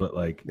is, but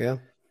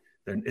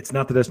it's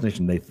not the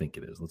destination they think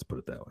it is. Let's put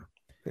it that way.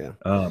 Yeah.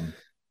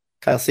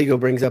 Kyle Siegel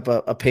brings up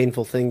a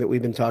painful thing that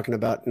we've been talking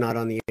about, not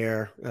on the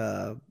air.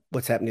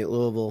 What's happening at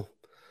Louisville?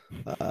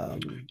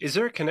 Is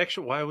there a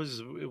connection?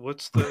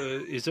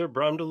 Is there a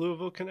Brown to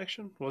Louisville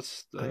connection?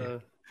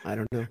 I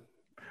don't know.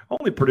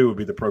 Only Purdue would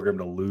be the program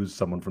to lose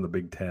someone from the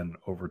Big Ten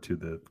over to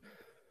the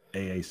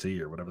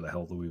AAC or whatever the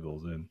hell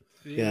Louisville's in.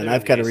 Yeah, and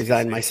I've got to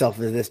resign myself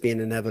to this being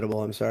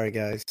inevitable. I'm sorry,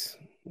 guys.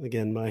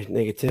 again, my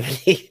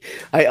negativity.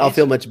 I'll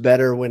feel much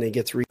better when it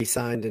gets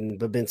re-signed and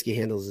Babinski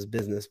handles his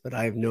business, but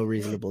I have no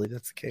reason to believe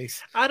that's the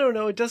case. I don't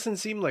know. It doesn't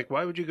seem like,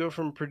 why would you go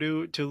from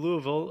Purdue to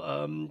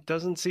Louisville?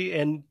 Doesn't see,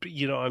 and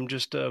I'm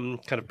just kind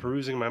of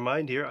perusing my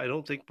mind here. I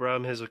don't think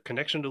Braum has a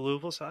connection to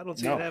Louisville, so I don't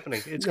see it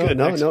happening. It's good.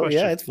 No, Next question.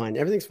 yeah, it's fine.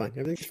 Everything's fine.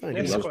 Next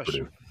question.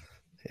 Purdue.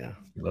 Yeah,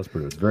 He loves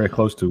Purdue. It's very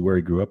close to where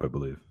he grew up, I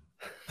believe.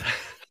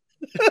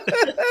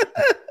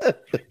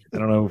 I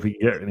don't know if he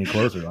can get any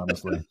closer,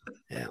 honestly.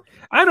 Yeah,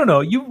 I don't know.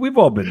 We've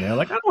all been there.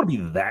 Like, I don't want to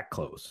be that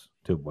close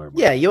to where.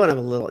 Yeah, you want to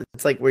have a little.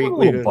 It's like where you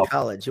go to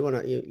college. You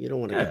want to. You don't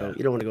want to go.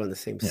 You don't want to go in the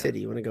same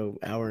city. You want to go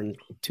hour and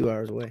 2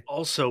 hours away.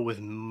 Also, with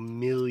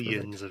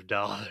millions of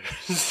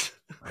dollars.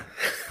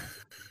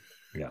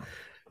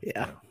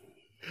 Yeah.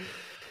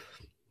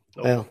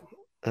 Oh. Well,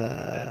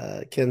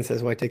 Ken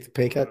says, "Why take the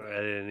pay cut?"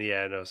 I didn't.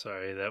 Yeah, no,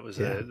 sorry. That was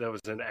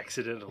an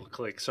accidental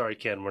click. Sorry,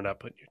 Ken. We're not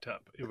putting your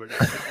top. We're not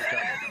putting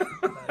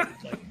your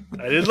top.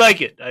 I didn't like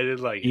it.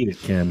 Eat it,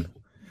 Ken.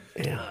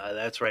 Yeah,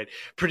 that's right.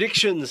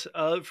 Predictions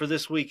for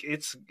this week.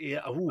 It's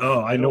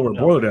I know where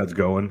Boiler Dad's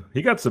going.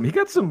 He got some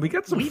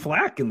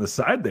flack in the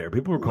side there.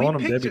 People were calling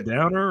him Debbie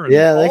Downer.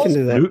 Yeah, they can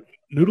do that.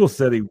 Noodle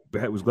said he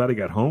was glad he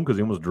got home because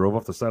he almost drove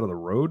off the side of the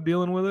road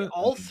dealing with it.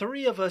 All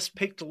three of us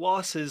picked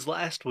losses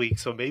last week,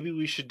 so maybe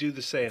we should do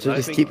the same. So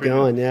just keep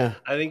going, yeah.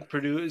 I think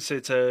Purdue, it's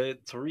a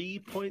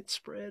 3-point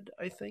spread,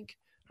 I think.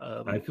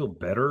 I feel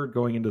better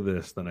going into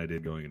this than I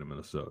did going into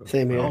Minnesota.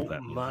 Same here. Oh,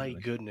 my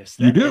goodness.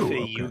 That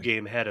FAU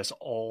game had us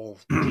all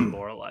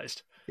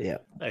demoralized. Yeah.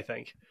 I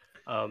think.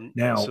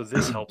 Now, so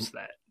this helps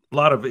that. A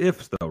lot of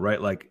ifs, though, right?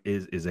 Like,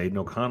 is Aiden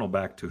O'Connell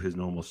back to his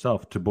normal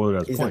self, to Boiler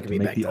Dad's point, to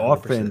make the 100%.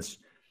 Offense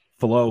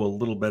flow a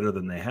little better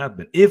than they have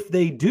been? If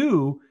they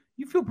do,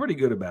 you feel pretty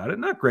good about it.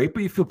 Not great,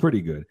 but you feel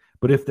pretty good.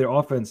 But if their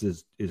offense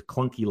is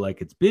clunky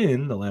like it's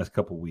been the last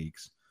couple of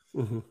weeks,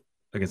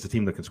 against a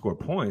team that can score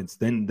points,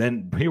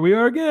 then here we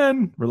are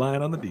again,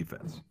 relying on the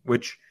defense,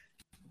 which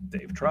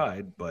they've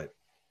tried, but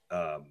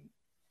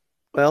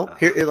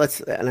here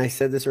and I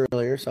said this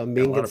earlier, so I'm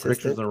being a lot consistent. Of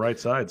predictions on the right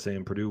side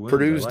saying Purdue wins.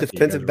 Purdue's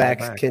defensive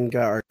backs can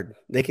guard.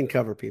 They can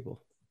cover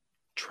people.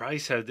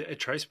 Trice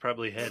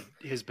probably had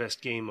his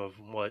best game of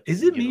what?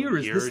 Is it me or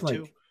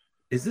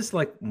is this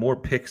like more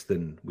picks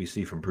than we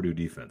see from Purdue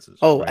defenses?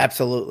 Oh, right?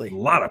 Absolutely. A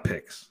lot of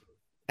picks.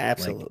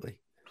 Absolutely.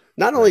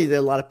 Not only are there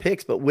a lot of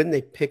picks, but when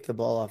they pick the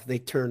ball off, they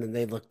turn and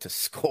they look to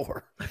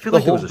score. I feel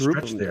like there was a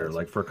stretch there,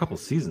 like for a couple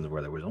seasons,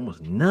 where there was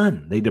almost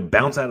none. They did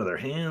bounce out of their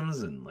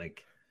hands and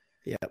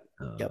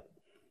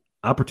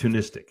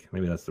opportunistic.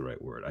 Maybe that's the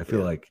right word. I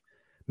feel like,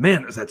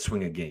 man, does that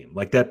swing a game?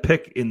 Like that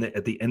pick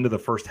at the end of the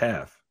first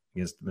half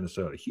against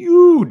Minnesota,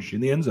 huge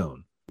in the end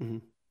zone,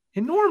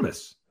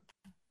 enormous.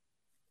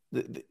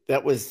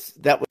 That was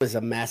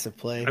a massive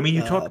play. I mean,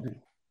 you talk.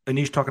 And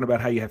he's talking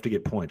about how you have to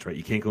get points, right?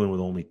 You can't go in with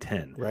only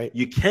 10. Right.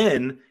 You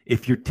can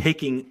if you're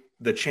taking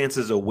the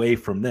chances away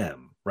from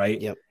them,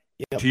 right? Yep.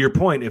 To your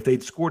point, if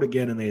they'd scored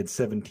again and they had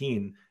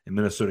 17 and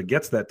Minnesota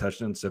gets that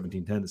touchdown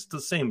 17-10, it's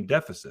the same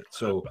deficit.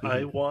 So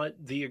I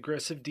want the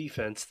aggressive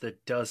defense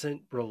that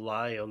doesn't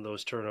rely on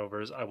those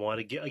turnovers. I want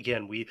to get,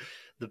 again,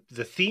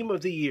 the theme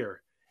of the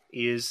year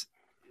is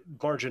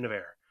margin of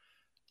error.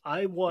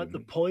 I want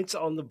the points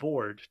on the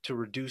board to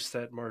reduce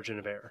that margin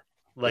of error.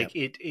 Like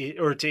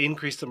or to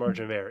increase the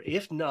margin of error.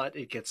 If not,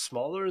 it gets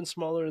smaller and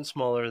smaller and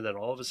smaller, and then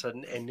all of a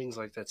sudden endings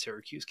like that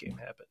Syracuse game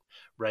happen,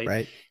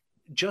 right?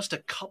 Just a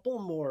couple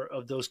more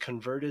of those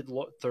converted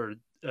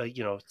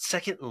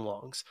second and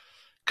longs,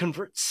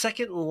 convert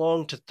second and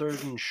long to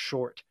third and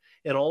short,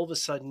 and all of a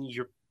sudden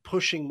you're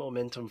pushing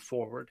momentum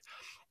forward.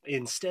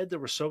 Instead, there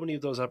were so many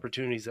of those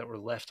opportunities that were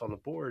left on the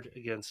board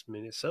against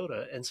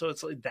Minnesota. And so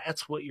it's like,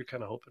 that's what you're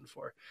kind of hoping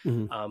for.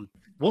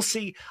 We'll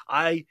see.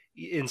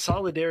 In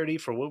solidarity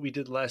for what we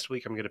did last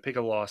week, I'm going to pick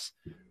a loss,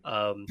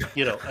 a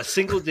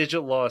single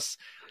digit loss.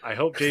 I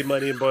hope J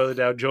Money and Boiler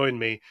Down join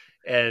me.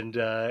 And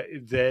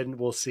then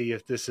we'll see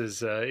if this is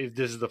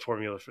the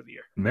formula for the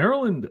year.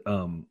 Maryland.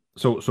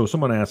 So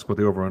someone asked what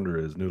the over under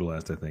is. Noodle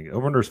asked, I think.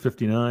 Over under is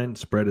 59.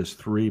 Spread is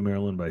 3.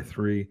 Maryland by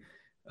 3.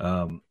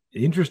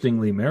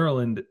 Interestingly,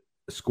 Maryland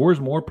scores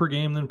more per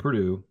game than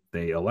Purdue.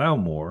 They allow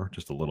more,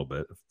 just a little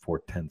bit,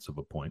 0.4 of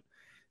a point.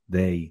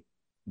 They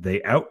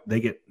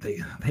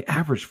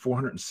average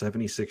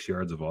 476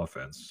 yards of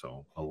offense.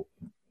 So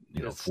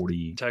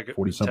 40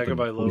 something,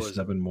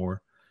 47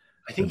 more.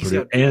 I think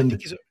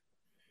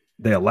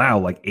they allow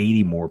like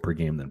 80 more per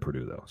game than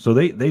Purdue, though. So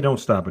they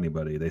don't stop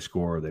anybody. They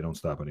score. They don't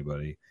stop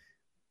anybody.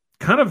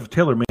 Kind of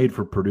tailor-made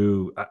for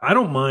Purdue. I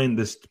don't mind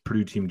this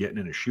Purdue team getting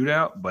in a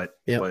shootout, but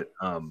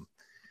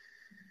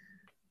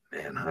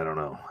man, I don't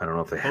know. I don't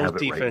know if they have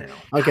it right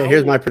now. Okay,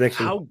 here's my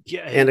prediction.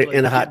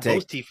 And a hot take.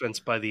 Both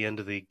defense by the end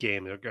of the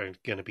game, they're going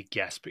to be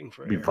gasping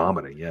for air. Be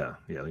vomiting, yeah.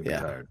 They'll be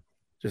tired.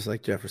 Just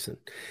like Jefferson.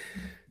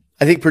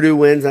 I think Purdue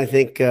wins. I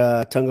think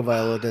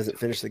Tagovailoa doesn't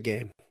finish the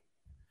game.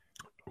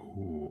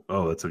 Ooh.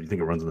 Oh, that's what you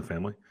think it runs in the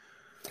family?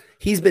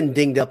 He's been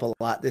dinged up a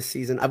lot this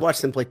season. I've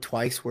watched him play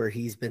twice where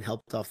he's been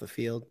helped off the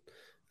field,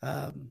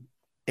 and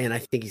I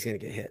think he's going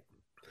to get hit.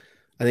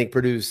 I think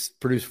Purdue's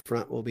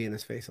front will be in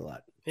his face a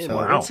lot. Man, So-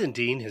 Branson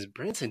Dean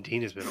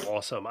has been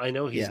awesome. I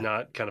know he's Yeah.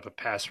 not kind of a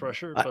pass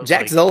rusher, but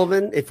Jack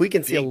Sullivan, if we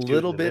can see a big dude in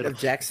little the bit middle. of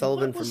Jack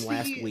Sullivan What was from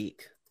last the-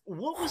 week.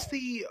 what was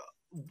the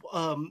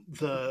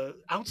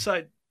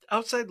outside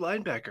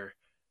linebacker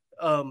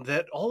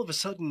that all of a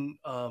sudden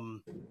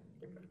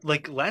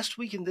like last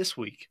week and this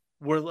week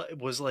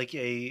was like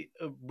a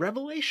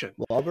revelation,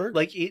 Wahlberg?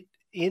 like it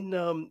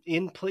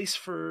in place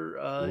for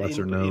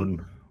Lesser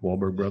known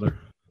Wahlberg brother.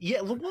 yeah,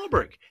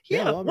 Wahlberg.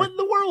 Yeah, Yeah, Wahlberg. what in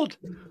the world?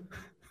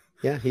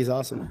 Yeah, he's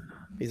awesome.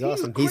 He's He's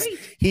awesome. great.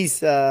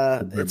 He's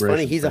it's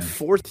funny. He's a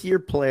fan. 4th year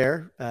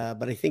player,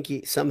 but I think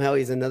he's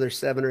another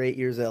 7 or 8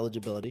 years of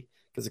eligibility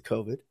because of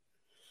COVID.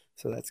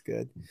 So that's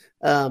good.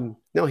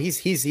 No,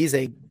 he's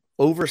a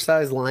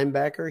oversized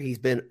linebacker. He's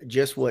been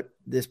just what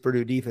this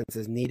Purdue defense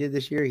has needed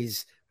this year.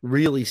 He's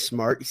really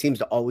smart. He seems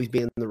to always be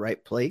in the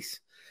right place.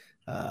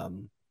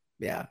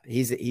 Yeah,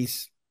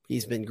 he's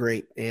been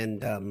great.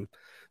 And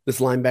this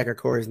linebacker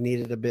core has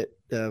needed a bit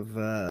of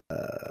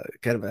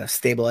kind of a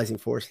stabilizing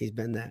force. He's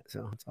been that,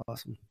 so it's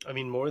awesome. I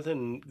mean, more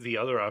than the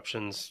other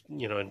options,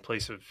 in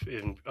place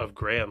of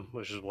Graham,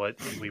 which is what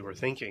we were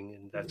thinking,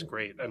 and that's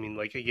great. I mean,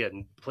 like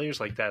again, players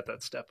like that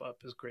step up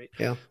is great.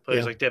 Yeah,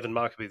 Players yeah. like Devin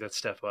Mockabee that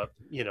step up,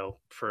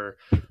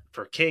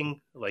 for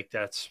King, like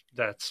that's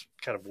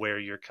kind of where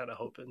you're kind of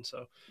hoping.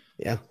 So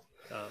Yeah,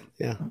 um,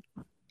 yeah.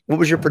 What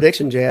was your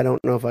prediction, Jay? I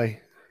don't know if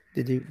I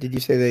did. You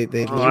say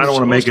they Oh, I don't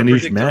want to make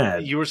Anish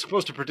mad. You were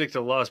supposed to predict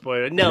a loss,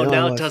 boy. I No, know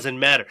now I it was. doesn't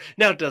matter.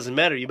 Now it doesn't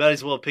matter. You might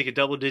as well pick a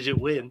double-digit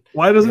win.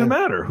 Why doesn't Yeah. it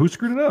matter? Who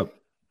screwed it up?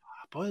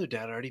 Boiler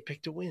Dad already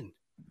picked a win.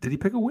 Did he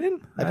pick a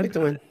win? I picked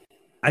a win.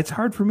 It's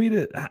hard for me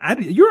to.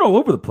 You're all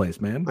over the place,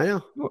 man. I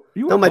know.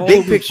 You No, are my all big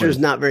over the picture is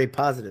place. not very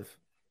positive.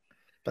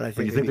 But I But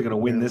think you think they're going to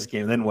win Maryland. this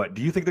game? Then what?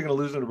 Do you think they're going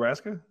to lose to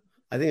Nebraska?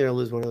 I think they're going to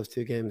lose one of those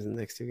 2 games in the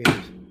next 2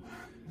 games.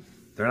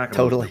 They're not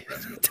going to Totally,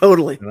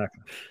 totally. They're not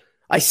gonna.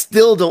 I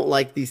still don't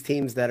like these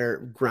teams that are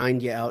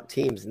grind you out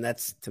teams, and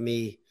that's to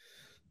me,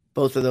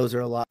 both of those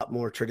are a lot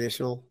more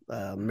traditional.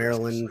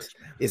 Maryland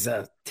is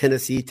a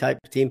Tennessee type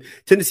of team.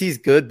 Tennessee's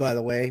good, by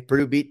the way.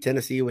 Purdue beat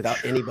Tennessee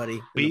without anybody.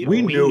 We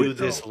We knew knew it,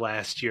 this though.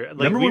 last year. Like,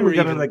 Remember when we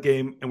got even- into that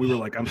game and we were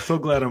like, "I'm so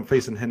glad I'm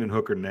facing Hendon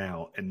Hooker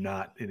now and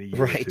not in a year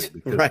Right, or two."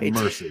 Because right.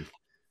 mercy.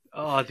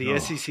 Oh, the Oh.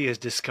 SEC has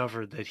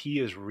discovered that he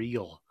is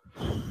real.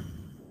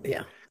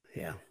 Yeah,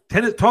 yeah.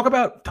 Talk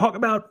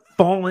about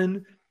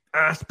falling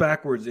ass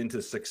backwards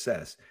into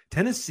success.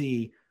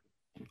 Tennessee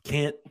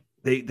can't.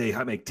 They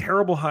make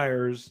terrible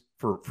hires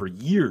for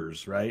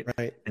years, right?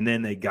 Right. And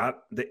then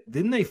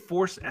didn't they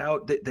force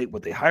out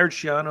they hired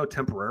Shiano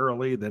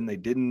temporarily, then they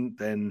didn't,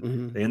 then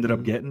Mhm, they ended up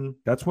mhm. getting,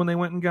 that's when they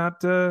went and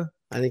got I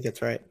think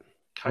that's right.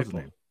 what's his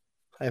Heupel. name?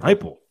 Heupel.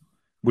 Heupel,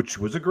 which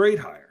was a great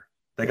hire.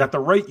 They got the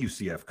right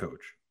UCF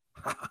coach.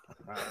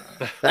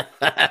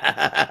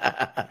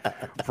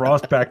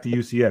 Frost back to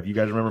UCF. You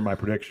guys remember my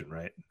prediction,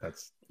 right?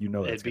 That's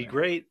that's It'd be gonna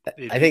great.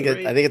 I think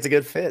it's a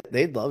good fit.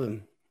 They'd love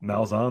him.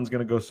 Malzahn's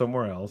going to go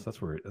somewhere else. That's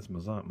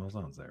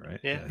Malzahn's there, right?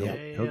 Yeah,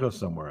 He'll go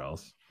somewhere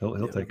else.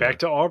 He'll take Back it.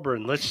 to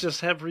Auburn. Let's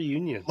just have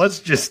reunions. Let's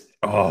just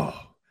oh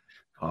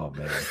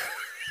man.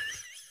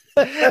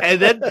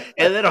 and then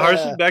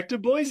Harsin back to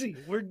Boise.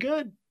 We're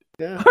good.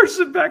 Yeah.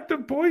 Harsin back to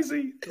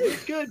Boise. We're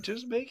good.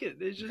 Just make it.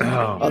 It's just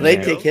Oh, Oh, they'd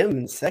man. take him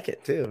in second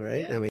too,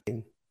 right? Yeah. I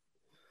mean,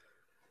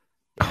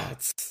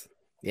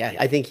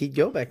 I think he'd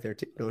go back there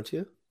too, don't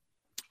you?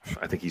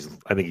 I think he's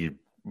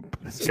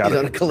He's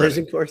on a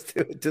collision course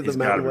to the He's got to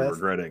Mountain be West.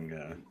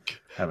 regretting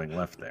having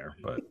left there.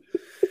 But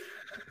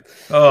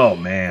oh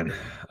man,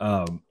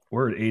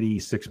 we're at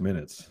 86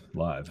 minutes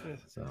live.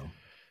 So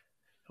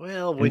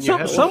Well, when And you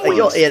have some Well,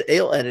 weeks-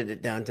 you'll edit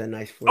it down to a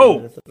nice 40 Oh.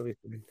 minutes. That'll be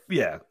fine.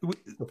 yeah.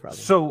 No problem.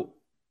 So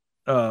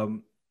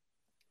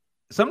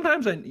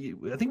sometimes I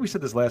think we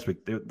said this last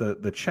week.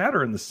 The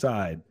chatter in the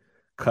side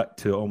cut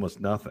to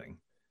almost nothing,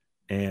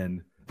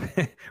 and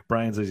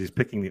Brian says he's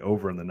picking the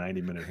over in the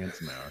 90-minute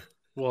Handsome Hour.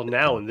 well,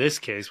 now in this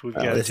case, we've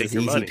got to This take is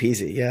your easy money.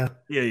 peasy. Yeah.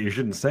 Yeah, you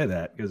shouldn't say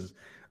that because,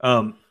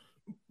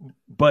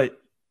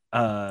 but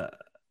I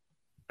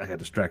got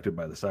distracted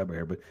by the sidebar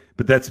here.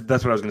 But that's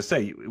what I was going to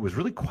say. It was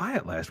really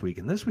quiet last week,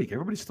 and this week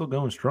everybody's still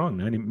going strong.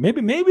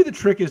 Maybe the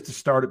trick is to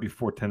start it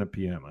before 10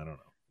 p.m. I don't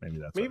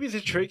know. Maybe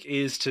The trick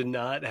is to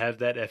not have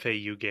that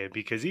FAU game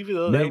because even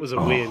though Maybe- that was a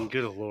win,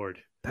 good lord,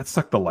 that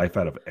sucked the life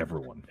out of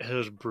everyone. it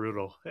was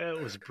brutal.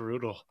 It was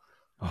brutal.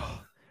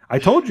 Oh, I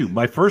told you,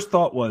 my first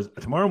thought was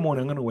tomorrow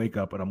morning I'm going to wake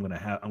up and I'm going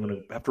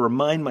to have to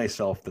remind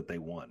myself that they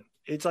won.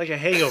 It's like a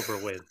hangover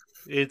win.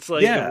 It's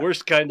like Yeah. the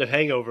worst kind of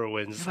hangover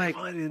wins. It's Like,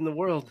 like, what in the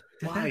world?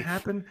 Did Why? that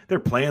happen? They're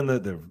playing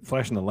they're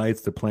flashing the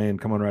lights. They're playing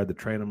Come On Ride the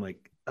Train. I'm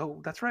like,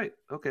 oh, that's right.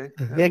 Okay.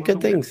 That Yeah, was good a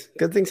win. things.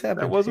 Good things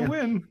happen. That was a Yeah.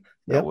 win.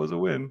 That Yep. was a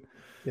win.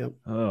 Yep.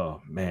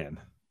 Oh man.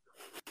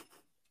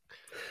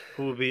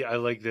 Who will be? I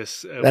like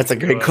this. That's we a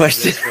can great go out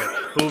question. this way.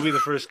 Who will be the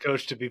first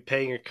coach to be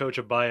paying a coach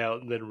a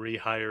buyout and then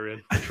rehire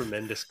him?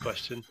 Tremendous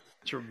question.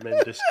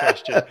 Tremendous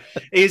question.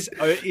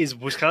 Is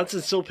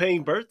Wisconsin still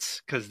paying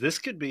Burt's? Because this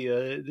could be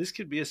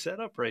a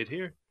setup right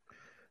here.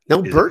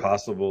 No, Is Bert. it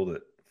possible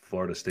that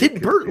Florida State.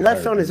 Did Burt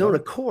left on his own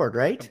accord,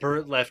 right?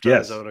 Burt left on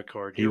his own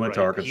accord. He went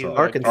to Arkansas.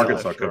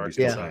 Arkansas could be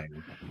still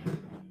playing.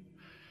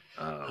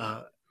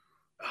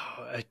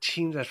 A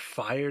team that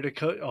fired a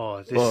coach. Oh,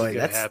 this is going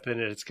to happen,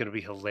 and it's going to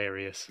be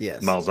hilarious.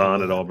 Yes.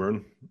 Malzahn at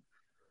Auburn.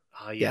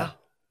 Yeah.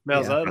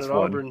 Malzahn at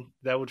Auburn.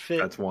 That would fit.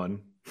 That's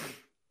one.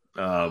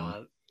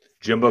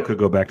 Jimbo could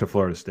go back to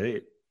Florida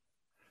State.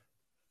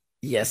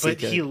 Yes, but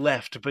he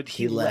left. But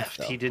he left.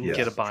 Though. He didn't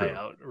get a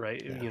buyout,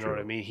 right? Yeah, you know what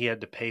I mean? He had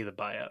to pay the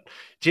buyout.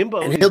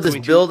 Jimbo, and he'll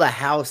just build a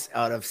house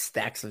out of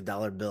stacks of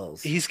dollar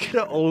bills. He's going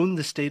to own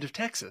the state of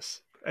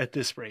Texas at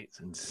this rate. It's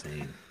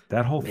insane.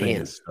 That whole thing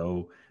is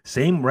so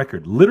same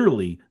record,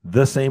 literally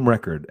the same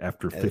record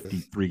after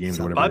 53 games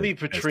or whatever. Bobby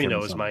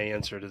Petrino is my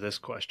answer to this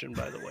question,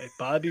 by the way.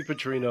 Bobby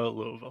Petrino at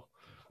Louisville.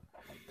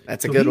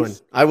 That's a good one.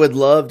 I would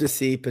love to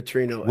see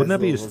Petrino. Wouldn't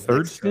that be his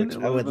third stint?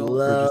 I would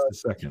love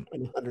just a second.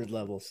 100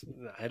 levels.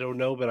 I don't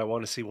know, but I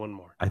want to see one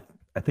more. I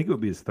think it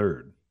would be his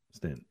third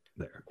stint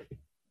there.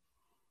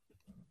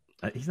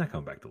 He's not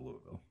coming back to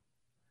Louisville.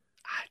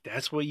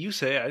 That's what you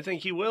say. I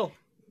think he will.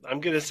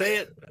 I'm going to say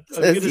it.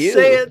 I'm going to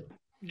say it.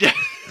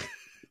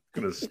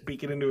 Going to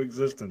speak it into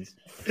existence.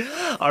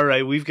 All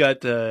right, we've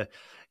got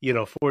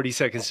 40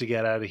 seconds to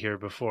get out of here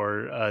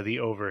before the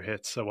over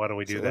hits. So why don't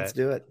we do that? Let's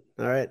do it.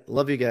 All right.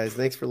 Love you guys.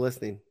 Thanks for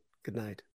listening. Good night.